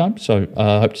 Greenwich Mean Time. So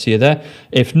I hope to see you there.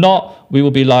 If not, we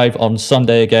will be live on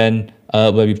Sunday again,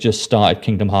 where we've just started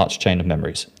Kingdom Hearts Chain of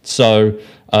Memories. So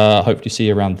hopefully see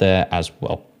you around there as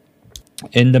well.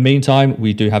 In the meantime,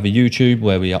 we do have a YouTube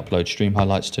where we upload stream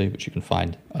highlights to, which you can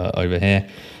find over here.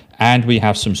 And we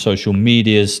have some social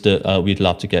medias that we'd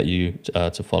love to get you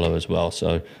to follow as well.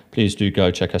 So please do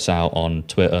go check us out on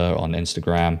Twitter, on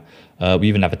Instagram. We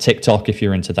even have a TikTok if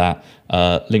you're into that.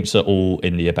 Links are all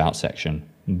in the About section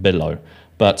below.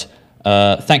 But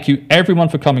thank you everyone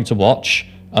for coming to watch.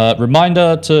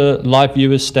 Reminder to live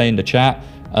viewers, stay in the chat.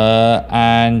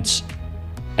 And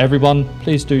everyone,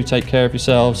 please do take care of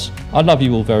yourselves. I love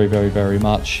you all very, very, very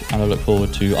much. And I look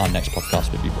forward to our next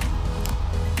podcast with you.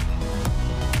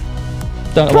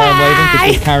 Don't know why I'm waving,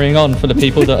 because we're carrying on for the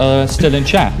people that are still in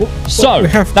chat. So,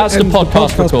 that's the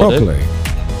podcast recorded. Properly.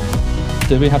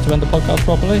 Did we have to end the podcast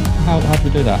properly? How do we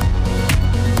do that?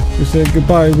 We said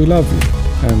goodbye, we love you.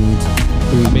 And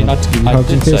I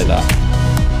did say that.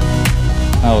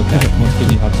 Oh, okay. Let's give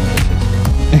you hugs and kisses.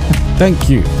 Thank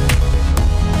you.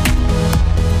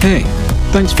 Hey,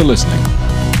 thanks for listening.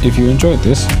 If you enjoyed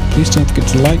this, please don't forget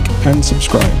to like and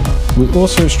subscribe. We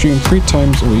also stream 3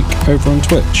 times a week over on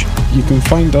Twitch. You can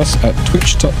find us at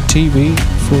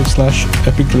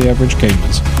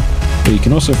twitch.tv/epicallyaverage-gamers, where you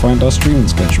can also find our streaming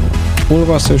schedule. All of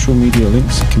our social media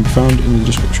links can be found in the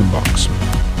description box.